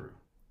the Hebrew.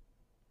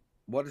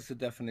 What is the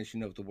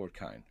definition of the word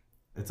kind?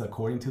 It's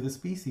according to the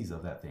species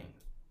of that thing.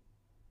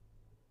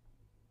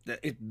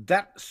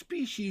 That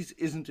species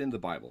isn't in the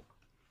Bible.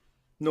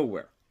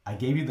 Nowhere. I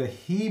gave you the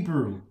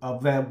Hebrew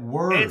of that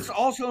word. It's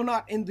also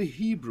not in the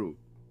Hebrew.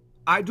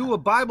 I do a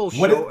Bible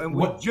show, and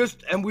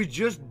we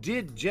just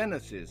did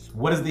Genesis.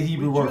 What is the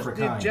Hebrew word for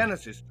kind?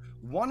 Genesis.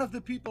 One of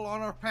the people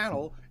on our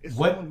panel is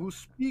someone who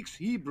speaks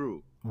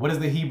Hebrew. What is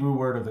the Hebrew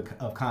word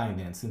of kind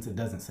then, since it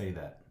doesn't say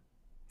that?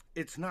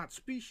 It's not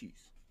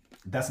species.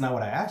 That's not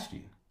what I asked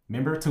you.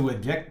 Remember,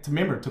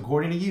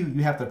 according to you,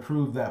 you have to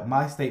prove that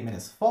my statement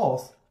is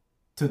false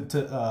to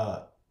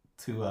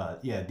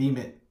deem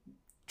it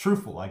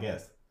truthful, I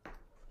guess.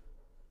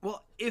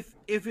 Well, if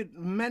it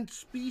meant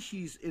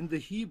species in the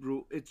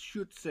Hebrew, it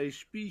should say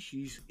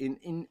species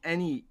in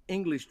any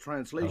English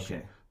translation.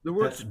 Okay. The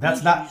word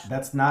that's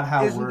not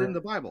how isn't in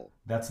the Bible.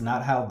 That's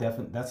not how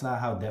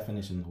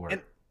definitions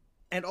work.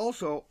 And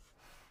also,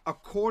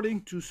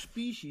 according to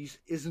species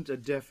isn't a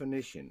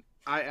definition.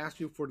 I asked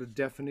you for the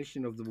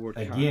definition of the word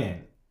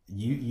again.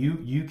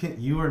 Kind.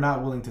 You are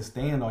not willing to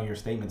stand on your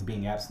statements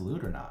being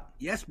absolute or not.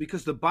 Yes,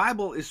 because the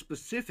Bible is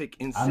specific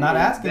in saying I'm not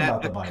asking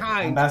about the Bible.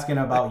 I'm asking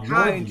about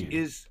your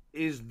view.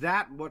 Is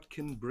that what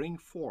can bring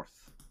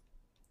forth?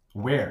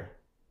 Where?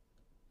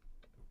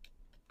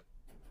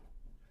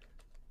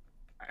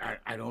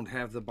 I don't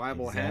have the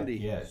Bible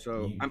handy,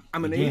 so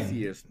I'm an again,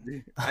 atheist.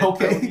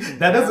 Okay,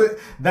 that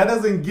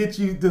doesn't get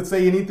you to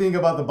say anything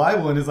about the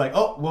Bible, and it's like,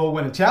 oh, well,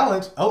 when a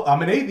challenge, oh,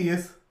 I'm an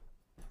atheist.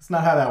 That's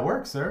not how that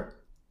works, sir.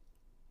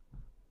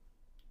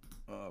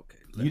 Okay,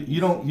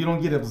 you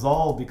don't get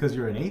absolved because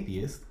you're an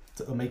atheist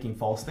to making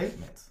false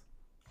statements.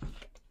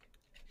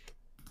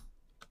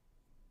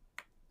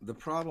 The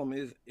problem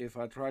is, if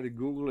I try to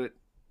Google it,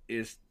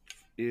 it's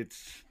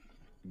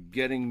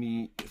getting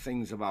me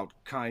things about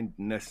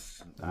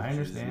kindness. I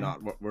understand. Is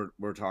not what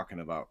we're talking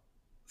about.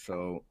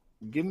 So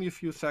give me a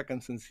few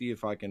seconds and see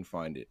if I can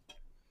find it.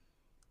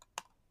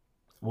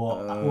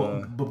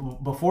 Well,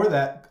 before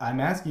that, I'm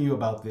asking you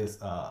about this,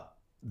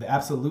 the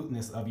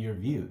absoluteness of your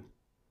view,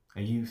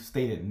 and you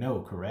stated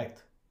no,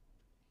 correct?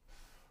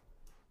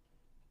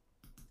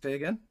 Say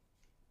again?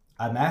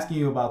 I'm asking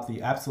you about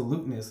the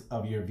absoluteness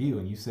of your view,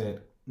 and you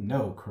said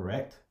no,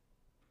 correct?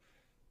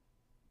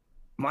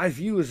 My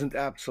view isn't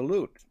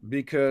absolute,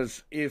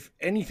 because if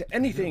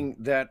anything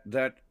that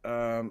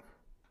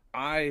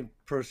I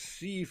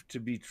perceive to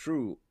be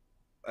true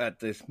at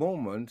this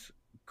moment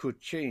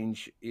could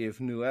change if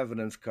new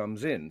evidence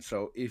comes in.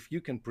 So if you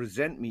can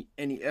present me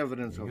any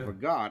evidence of a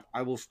God,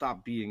 I will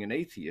stop being an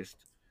atheist.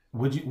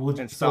 Would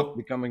you stop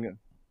becoming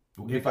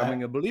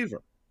a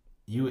believer?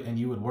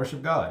 You would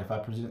worship God if I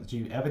present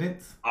you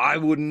evidence? I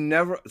would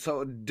never.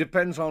 So it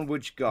depends on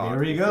which God. There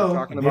we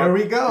go. There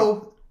we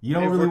go. You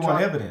don't really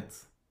want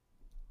evidence.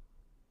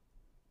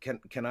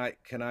 Can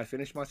I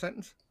finish my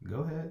sentence?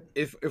 Go ahead.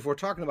 If we're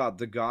talking about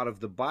the God of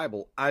the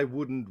Bible, I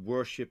wouldn't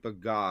worship a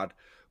God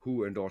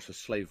who endorses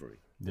slavery.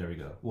 There we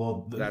go.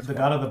 Well, the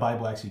God of the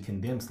Bible actually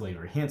condemns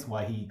slavery. Hence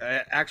why he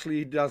actually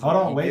he doesn't.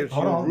 Hold on, wait,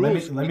 hold on. Let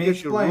me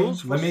explain.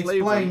 Let me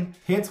explain.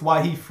 Hence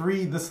why he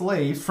freed the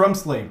slaves from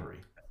slavery.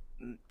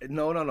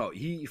 No.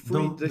 He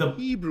freed the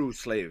Hebrew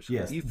slaves.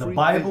 Yes, the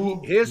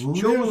Bible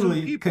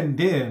literally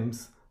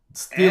condemns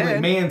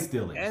stealing, man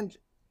stealing,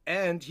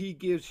 and he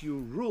gives you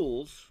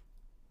rules.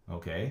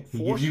 Okay, he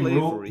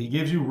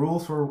gives you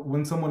rules for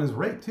when someone is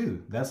raped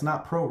too. That's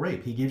not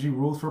pro-rape. He gives you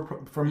rules for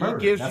murder.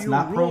 He gives That's you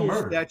not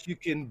pro-murder. That you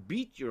can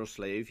beat your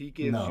slave. He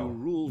gives you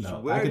rules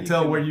where I can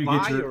tell where you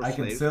get your. I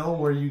can tell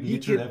where you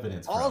get your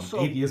evidence from.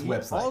 Atheist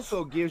websites. He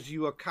also gives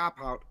you a cop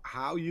out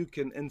how you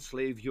can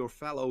enslave your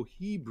fellow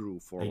Hebrew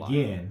for life.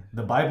 Again,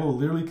 the Bible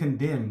literally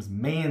condemns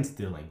man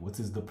stealing, which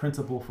is the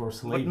principle for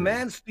slavery. But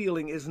man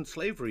stealing isn't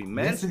slavery.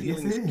 Man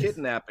stealing is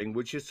kidnapping,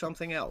 which is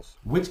something else.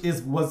 Which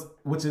is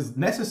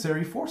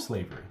necessary for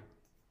slavery.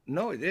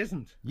 No, it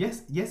isn't.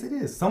 Yes, it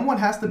is. Someone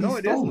has to be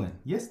stolen.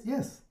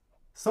 Yes.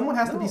 Someone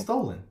has to be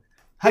stolen.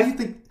 How do you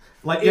think,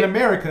 like in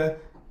America,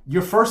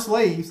 your first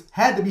slaves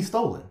had to be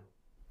stolen?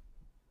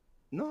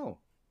 No.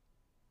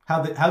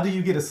 How do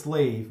you get a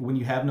slave when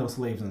you have no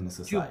slaves in the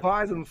society?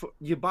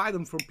 You buy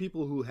them from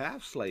people who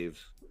have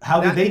slaves. How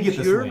did they get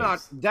the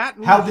slaves?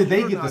 How did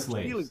they get the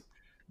slaves?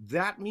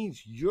 That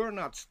means you're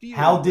not stealing.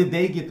 How did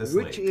they get the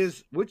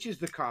slaves? Which is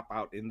the cop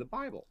out in the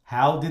Bible.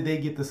 How did they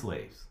get the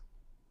slaves?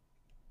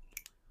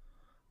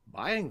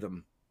 Buying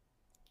them.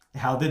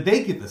 How did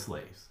they get the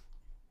slaves?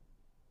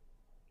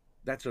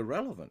 That's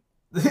irrelevant.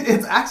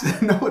 It's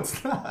actually no,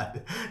 it's not.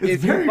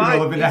 It's very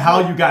relevant to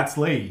how you got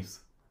slaves.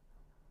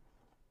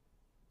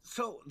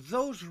 So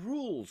those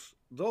rules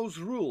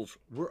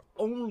were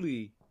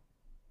only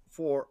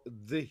for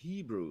the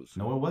Hebrews.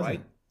 No, it wasn't.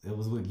 Right? It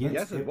was against.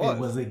 Yes, it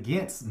was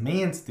against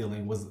man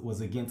stealing. Was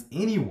against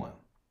anyone.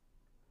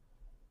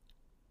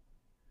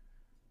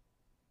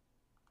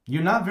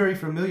 You're not very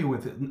familiar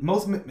with it.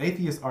 Most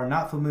atheists are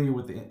not familiar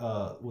with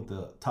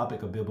the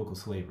topic of biblical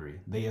slavery.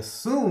 They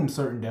assume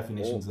certain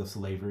definitions of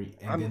slavery,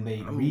 and then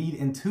they read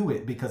into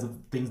it because of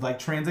things like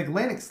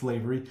transatlantic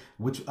slavery,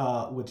 which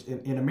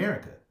in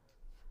America.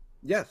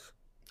 Yes,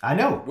 I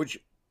know.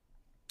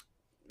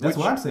 That's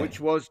what I'm saying.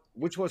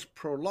 Which was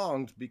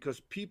prolonged because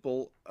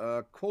people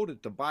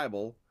quoted the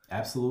Bible.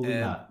 Absolutely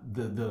not.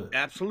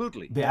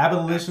 Absolutely. The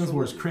abolitionists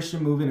were a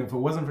Christian movement. If it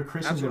wasn't for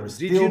Christians, there would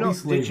still be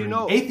slavery.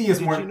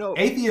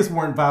 Atheists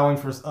weren't vowing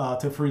for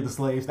to free the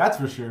slaves. That's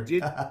for sure.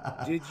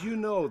 Did you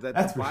know that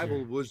the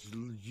Bible was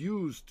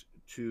used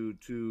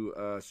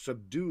to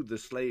subdue the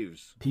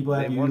slaves? People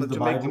have they used wanted the to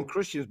Bible. make them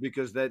Christians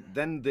because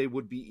then they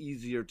would be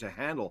easier to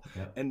handle.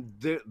 Yep. And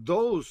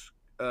those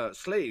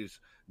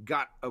slaves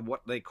got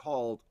what they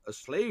called a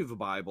slave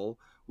Bible,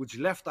 which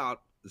left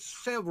out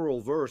several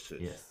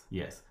verses.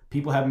 Yes.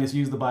 People have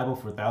misused the Bible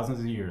for thousands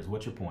of years.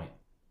 What's your point?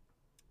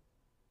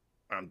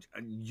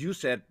 You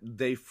said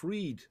they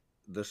freed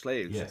the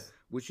slaves, yes,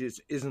 which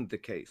isn't the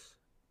case.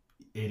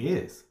 It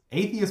is.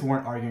 Atheists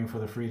weren't arguing for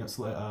the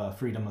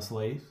freedom of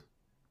slaves.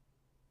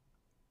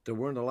 There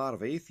weren't a lot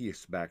of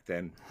atheists back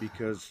then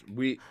because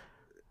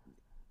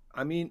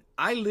I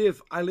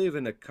live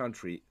in a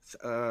country,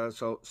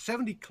 so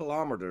 70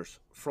 kilometers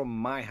from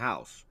my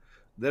house,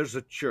 there's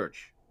a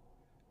church.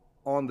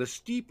 On the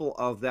steeple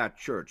of that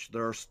church,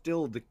 there are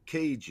still the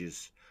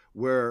cages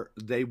where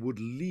they would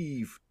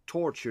leave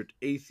tortured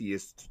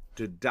atheists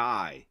to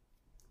die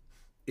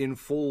in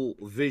full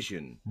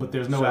vision. But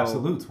there's no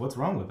absolutes. What's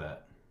wrong with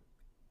that?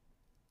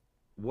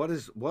 What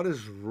is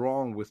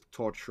wrong with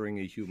torturing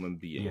a human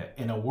being? Yeah,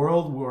 in a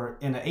world where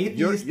in an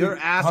atheistic, you're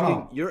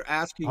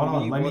asking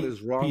me what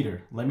is wrong.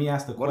 Peter, let me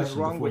ask the question. What is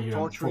wrong with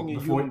torturing a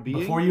human being?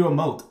 Before you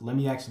emote, let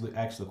me actually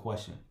ask the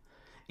question.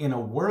 In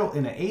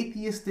an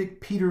atheistic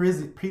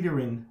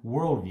Peterin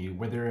worldview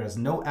where there is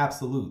no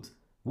absolutes,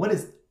 what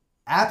is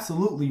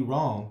absolutely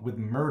wrong with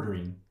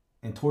murdering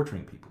and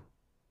torturing people?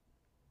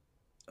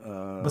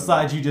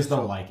 Besides, you just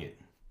don't like it.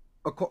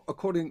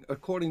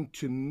 According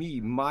to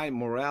me, my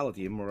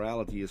morality, and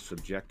morality is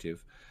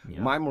subjective.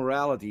 Yeah. My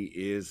morality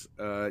is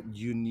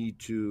you need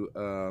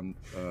to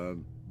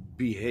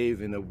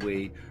behave in a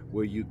way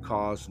where you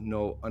cause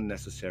no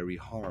unnecessary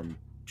harm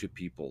to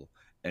people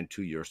and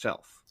to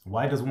yourself.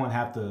 Why does one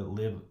have to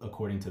live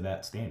according to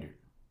that standard?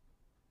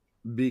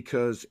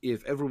 Because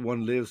if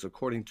everyone lives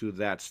according to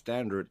that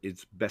standard,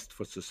 it's best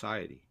for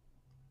society.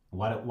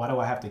 Why do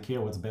I have to care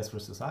what's best for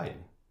society?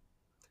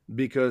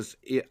 Because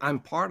I'm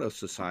part of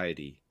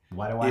society.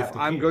 Why do I have to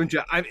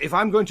care? If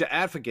I'm going to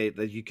advocate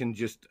that you can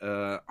just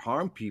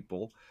harm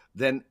people,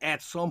 then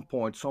at some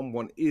point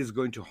someone is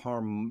going to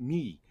harm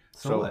me.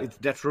 So it's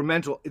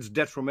detrimental. It's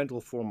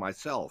detrimental for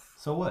myself.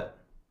 So what?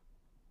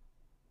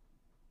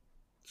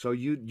 So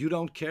you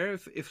don't care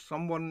if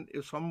someone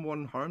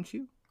harms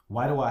you?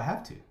 Why do I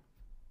have to?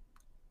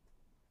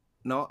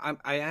 No,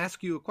 I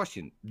ask you a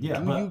question. Yeah,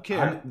 do you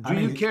care? Do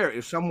you care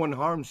if someone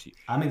harms you?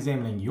 I'm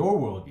examining your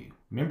worldview.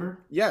 Remember?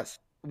 Yes,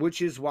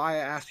 which is why I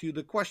asked you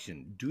the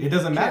question. It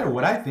doesn't matter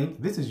what I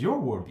think. This is your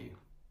worldview.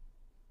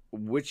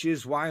 Which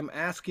is why I'm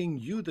asking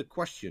you the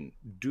question.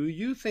 Do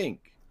you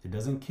think it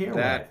doesn't care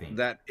what I think?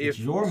 That if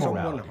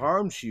someone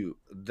harms you,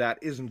 that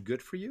isn't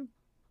good for you?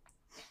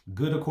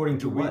 Good according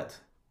to what?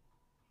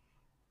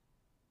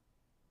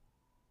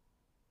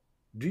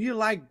 Do you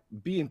like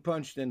being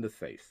punched in the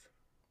face?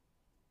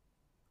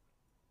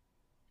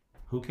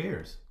 Who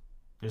cares?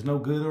 There's no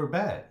good or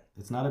bad.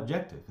 It's not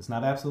objective. It's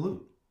not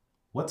absolute.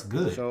 What's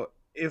good? So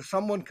if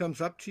someone comes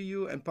up to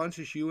you and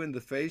punches you in the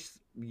face,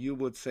 you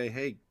would say,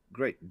 hey,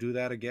 great, do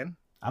that again?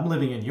 I'm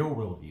living in your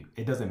worldview.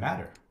 It doesn't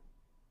matter.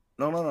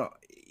 No.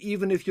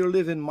 Even if you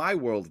live in my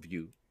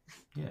worldview.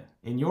 Yeah.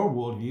 In your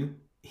worldview,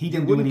 he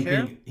didn't do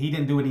anything. He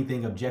didn't do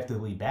anything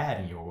objectively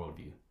bad in your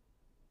worldview.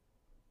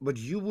 But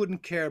you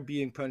wouldn't care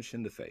being punched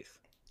in the face.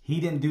 He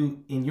didn't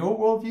do, in your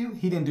worldview,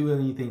 he didn't do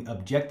anything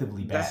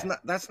objectively bad.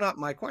 That's not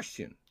my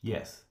question.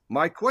 Yes.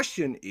 My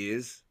question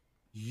is,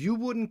 you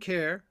wouldn't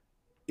care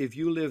if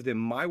you lived in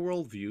my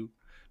worldview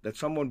that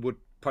someone would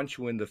punch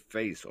you in the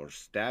face or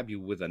stab you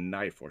with a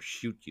knife or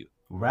shoot you.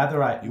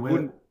 Rather, you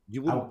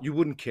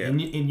wouldn't care.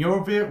 In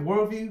your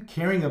worldview,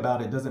 caring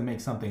about it doesn't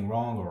make something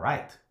wrong or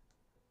right.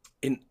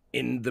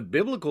 In the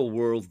biblical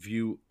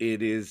worldview,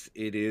 it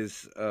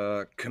is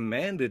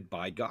commanded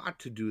by God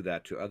to do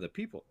that to other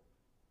people.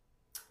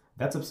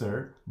 That's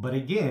absurd. But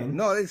again,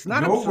 no, it's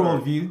not your absurd.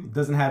 worldview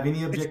doesn't have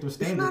any objective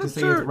standard to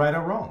say it's right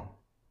or wrong.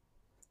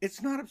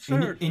 It's not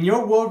absurd. In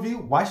your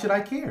worldview, why should I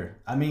care?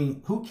 I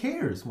mean, who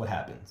cares what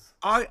happens?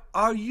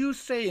 Are you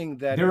saying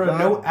that there are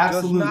no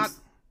absolutes?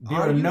 There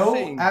are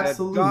no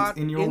absolutes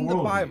in your worldview. The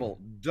Bible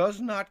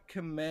does not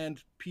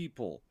command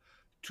people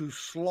to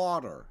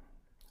slaughter.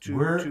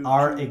 We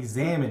are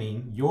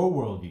examining your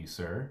worldview,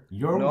 sir.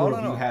 Your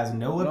worldview has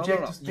no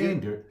objective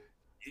standard.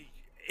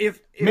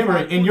 remember,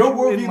 in your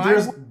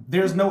worldview,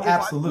 there's no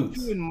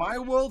absolutes. In my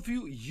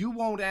worldview, you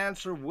won't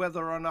answer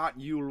whether or not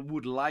you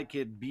would like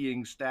it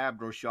being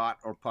stabbed or shot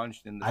or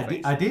punched in the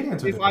face. I did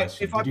answer the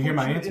question. Did you hear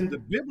my answer? In the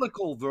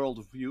biblical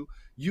worldview,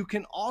 you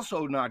can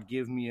also not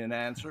give me an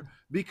answer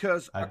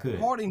because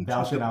according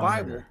to the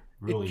Bible,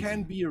 it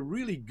can be a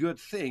really good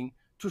thing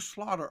to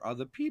slaughter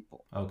other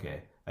people.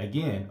 Okay.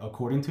 Again,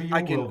 according to your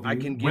worldview, I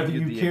can give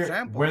you the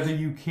examples. Whether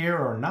you care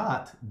or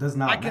not does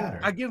not matter.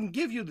 I can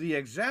give you the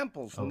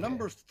examples. Okay.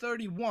 Numbers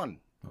 31.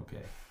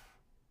 Okay.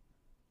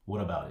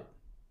 What about it?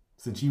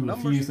 Since you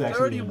refuse to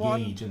actually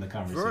engage in the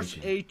conversation. Verse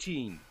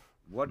 18.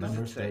 What does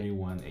it say?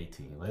 Numbers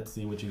 31:18. Let's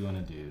see what you're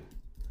going to do.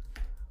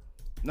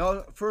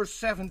 No, verse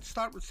 7.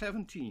 Start with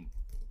 17.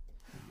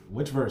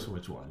 Which verse?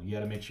 Which one? You got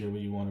to make sure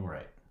what you want to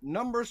write.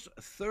 Numbers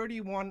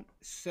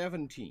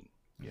 31:17.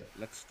 Yeah.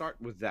 Let's start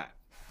with that.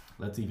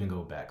 Let's even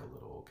go back a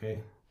little,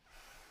 okay?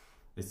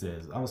 It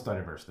says, I'm going to start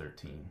at verse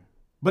 13.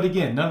 But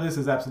again, none of this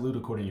is absolute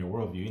according to your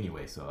worldview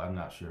anyway, so I'm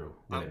not sure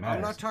what it matters.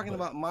 I'm not talking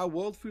about my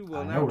worldview.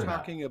 Well, now we're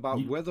talking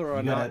about whether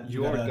or not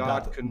your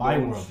God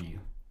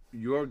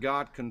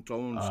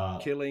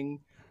condones killing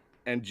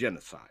and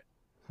genocide.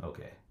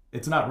 Okay.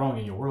 It's not wrong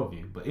in your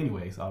worldview, but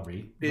anyways, I'll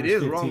read. It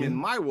is 15. Wrong in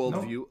my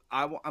worldview.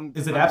 No.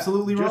 Is it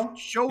absolutely wrong?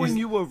 Just showing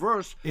you a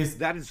verse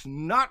that is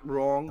not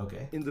wrong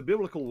in the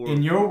biblical worldview.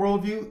 In your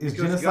worldview, is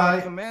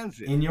genocide?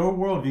 In your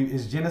worldview,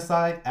 is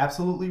genocide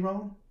absolutely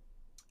wrong?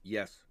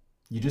 Yes.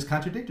 You just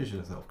contradicted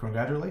yourself.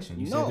 Congratulations.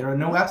 You said there are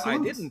no absolutes.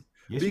 I didn't.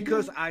 Yes,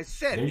 because I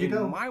said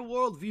in my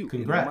worldview,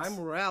 Congrats. in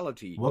my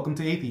morality, welcome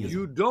to atheism.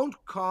 You don't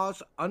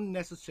cause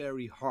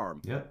unnecessary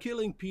harm. Yep.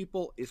 Killing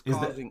people is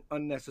causing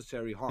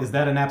unnecessary harm. Is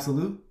that an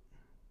absolute?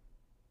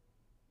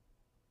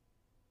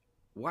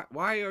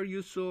 Why are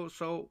you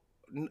so?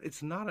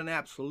 It's not an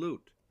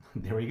absolute.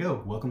 There we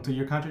go. Welcome to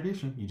your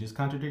contradiction. You just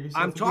contradict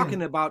yourself. I'm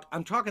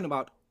talking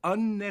about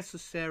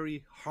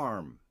unnecessary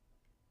harm.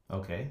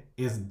 Okay.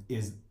 Is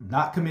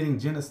not committing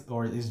genocide,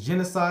 or is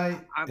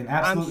genocide an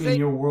absolute in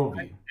your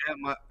worldview?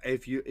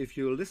 If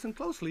you listen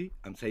closely,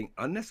 I'm saying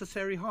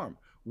unnecessary harm,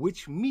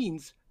 which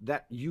means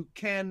that you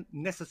can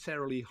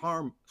necessarily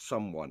harm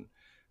someone.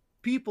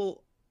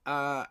 People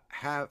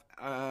have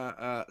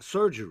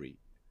surgery.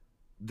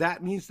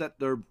 That means that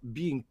they're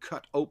being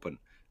cut open.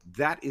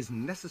 That is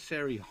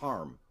necessary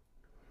harm.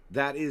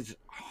 That is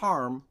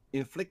harm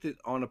inflicted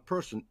on a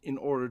person in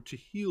order to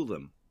heal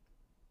them.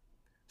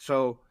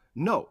 So,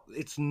 no,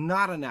 it's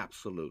not an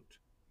absolute.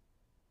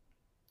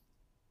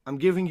 I'm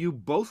giving you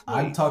both ways.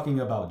 I'm talking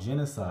about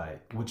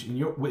genocide, which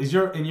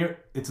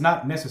it's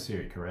not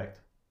necessary,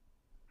 correct?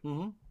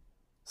 Mm-hmm.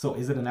 So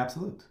is it an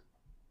absolute?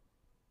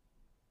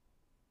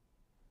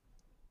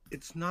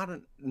 It's not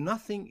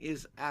nothing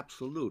is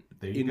absolute.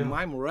 In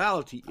my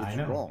morality, it's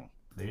wrong.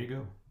 There you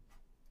go.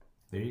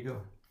 There you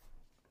go.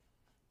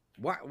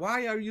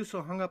 Why are you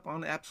so hung up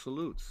on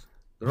absolutes?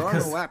 There are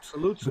no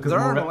absolutes. There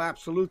are no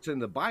absolutes in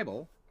the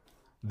Bible.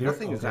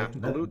 Nothing is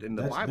absolute in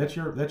the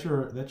Bible.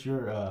 That's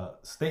your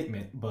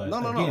statement. But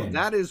no.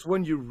 That is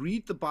when you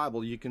read the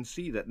Bible, you can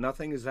see that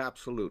nothing is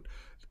absolute.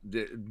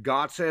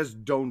 God says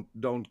don't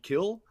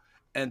kill.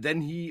 And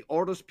then he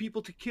orders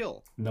people to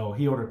kill. No,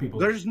 he ordered people.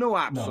 There's no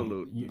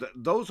absolute. No,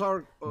 those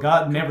are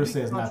God never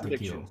says not to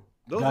kill.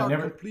 God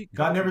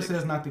never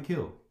says not to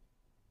kill.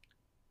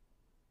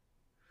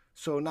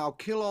 So now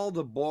kill all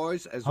the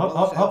boys as well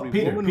as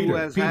every woman who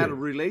has had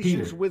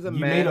relations with a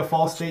man. You made a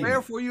false statement.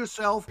 Spare for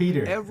yourself,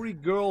 Peter. Every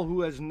girl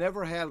who has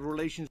never had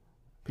relations.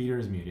 Peter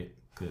is muted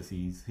because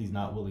he's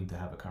not willing to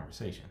have a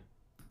conversation.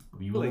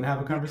 Are you willing to have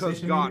a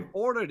conversation? Because God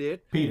ordered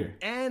it, Peter.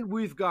 And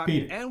we've got.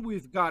 We can't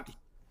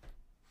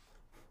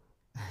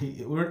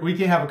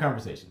have a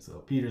conversation, so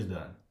Peter's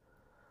done.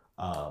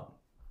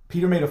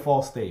 Peter made a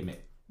false statement.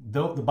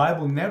 Though the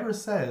Bible never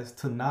says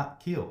to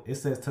not kill, it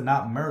says to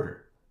not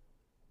murder.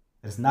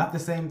 It's not the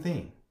same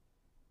thing.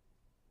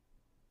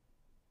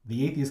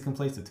 The atheist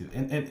conflates the two.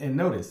 And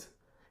notice,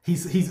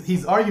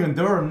 he's arguing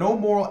there are no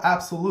moral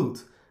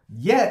absolutes,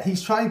 yet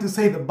he's trying to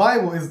say the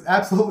Bible is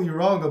absolutely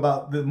wrong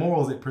about the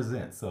morals it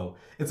presents. So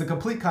it's a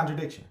complete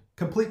contradiction.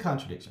 Complete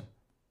contradiction.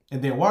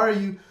 And then why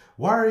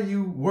are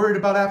you worried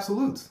about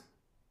absolutes?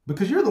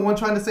 Because you're the one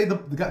trying to say the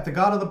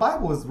God of the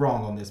Bible is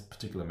wrong on this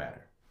particular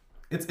matter.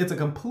 It's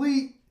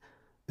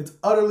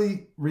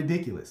utterly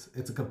ridiculous.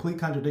 It's a complete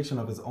contradiction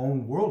of his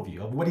own worldview,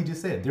 of what he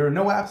just said. There are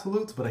no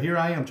absolutes, but here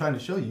I am trying to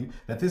show you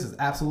that this is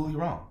absolutely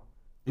wrong.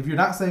 If you're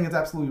not saying it's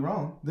absolutely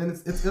wrong, then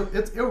it's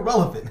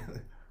irrelevant.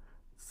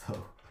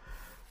 So,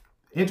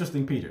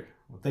 interesting, Peter.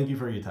 Well, thank you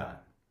for your time.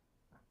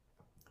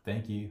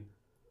 Thank you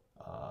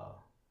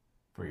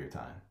for your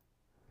time.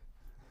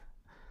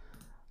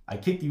 I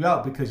kicked you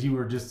out because you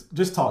were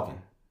just talking.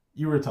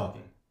 You were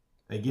talking.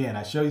 Again,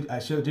 I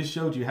just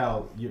showed you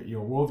how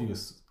your worldview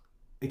is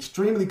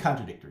extremely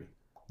contradictory.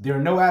 There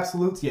are no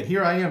absolutes, yet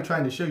here I am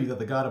trying to show you that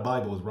the God of the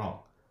Bible is wrong.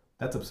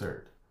 That's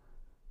absurd.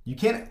 You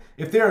can't,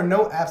 if there are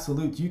no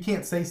absolutes, you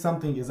can't say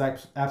something is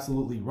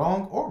absolutely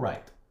wrong or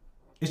right.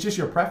 It's just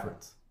your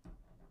preference.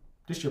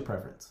 Just your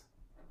preference.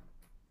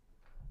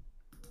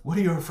 What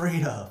are you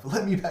afraid of?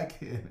 Let me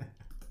back in.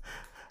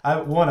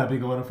 I've been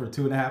going on for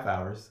 2.5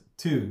 hours.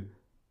 2,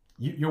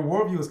 your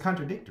worldview is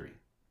contradictory.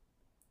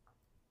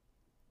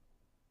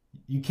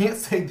 You can't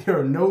say there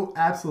are no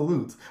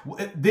absolutes.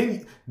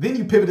 Then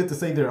you pivoted to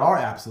say there are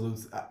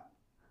absolutes.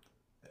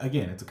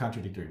 Again, it's a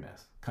contradictory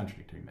mess.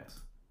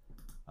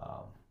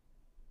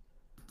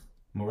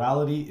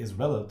 Morality is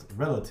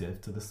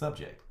relative to the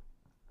subject.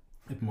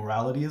 If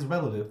morality is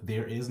relative,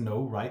 there is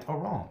no right or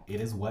wrong.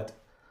 It is what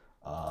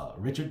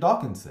Richard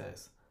Dawkins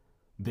says.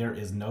 There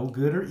is no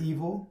good or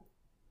evil,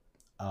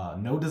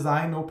 no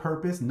design, no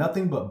purpose,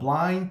 nothing but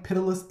blind,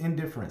 pitiless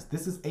indifference.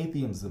 This is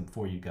atheism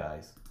for you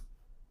guys.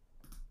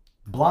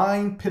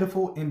 Blind,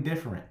 pitiful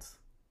indifference.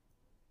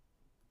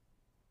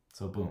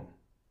 So boom.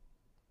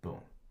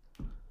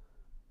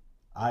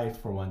 I,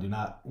 for one, do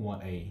not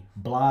want a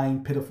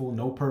blind, pitiful,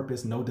 no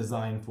purpose, no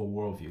design for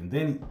worldview. And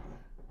then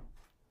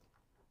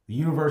the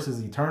universe is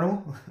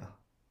eternal.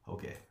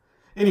 Okay.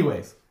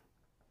 Anyways,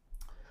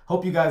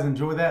 hope you guys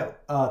enjoy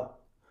that.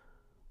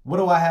 What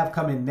do I have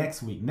coming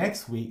next week?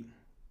 Next week,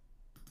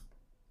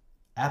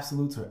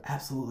 absolutes are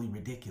absolutely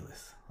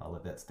ridiculous. I'll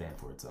let that stand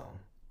for its own.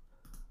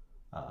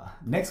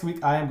 Next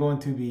week, I am going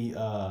to be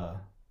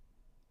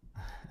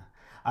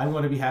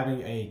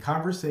having a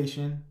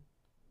conversation.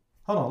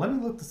 Hold on, let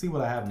me look to see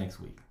what I have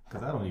next week,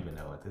 because I don't even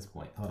know at this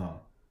point. Hold on.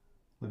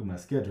 Look at my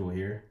schedule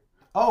here.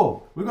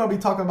 Oh, we're going to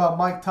be talking about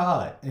Mike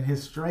Todd and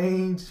his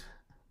strange,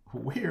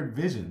 weird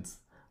visions.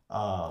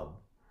 We're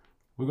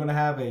going to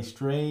have a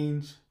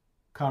strange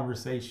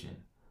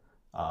conversation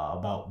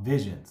about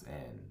visions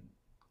and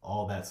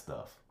all that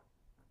stuff.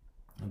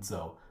 And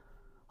so,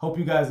 hope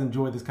you guys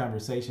enjoyed this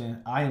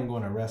conversation. I am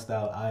going to rest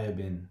out. I have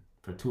been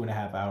for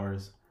 2.5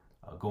 hours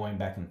going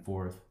back and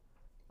forth.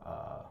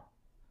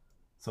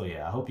 So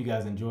yeah, I hope you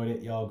guys enjoyed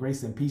it. Y'all,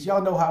 grace and peace.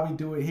 Y'all know how we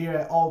do it here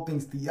at All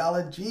Things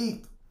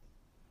Theology.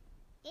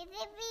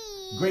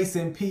 Grace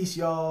and peace,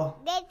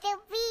 y'all.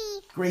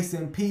 Grace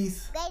and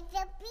peace.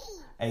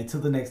 Hey,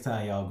 till the next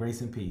time, y'all.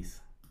 Grace and peace.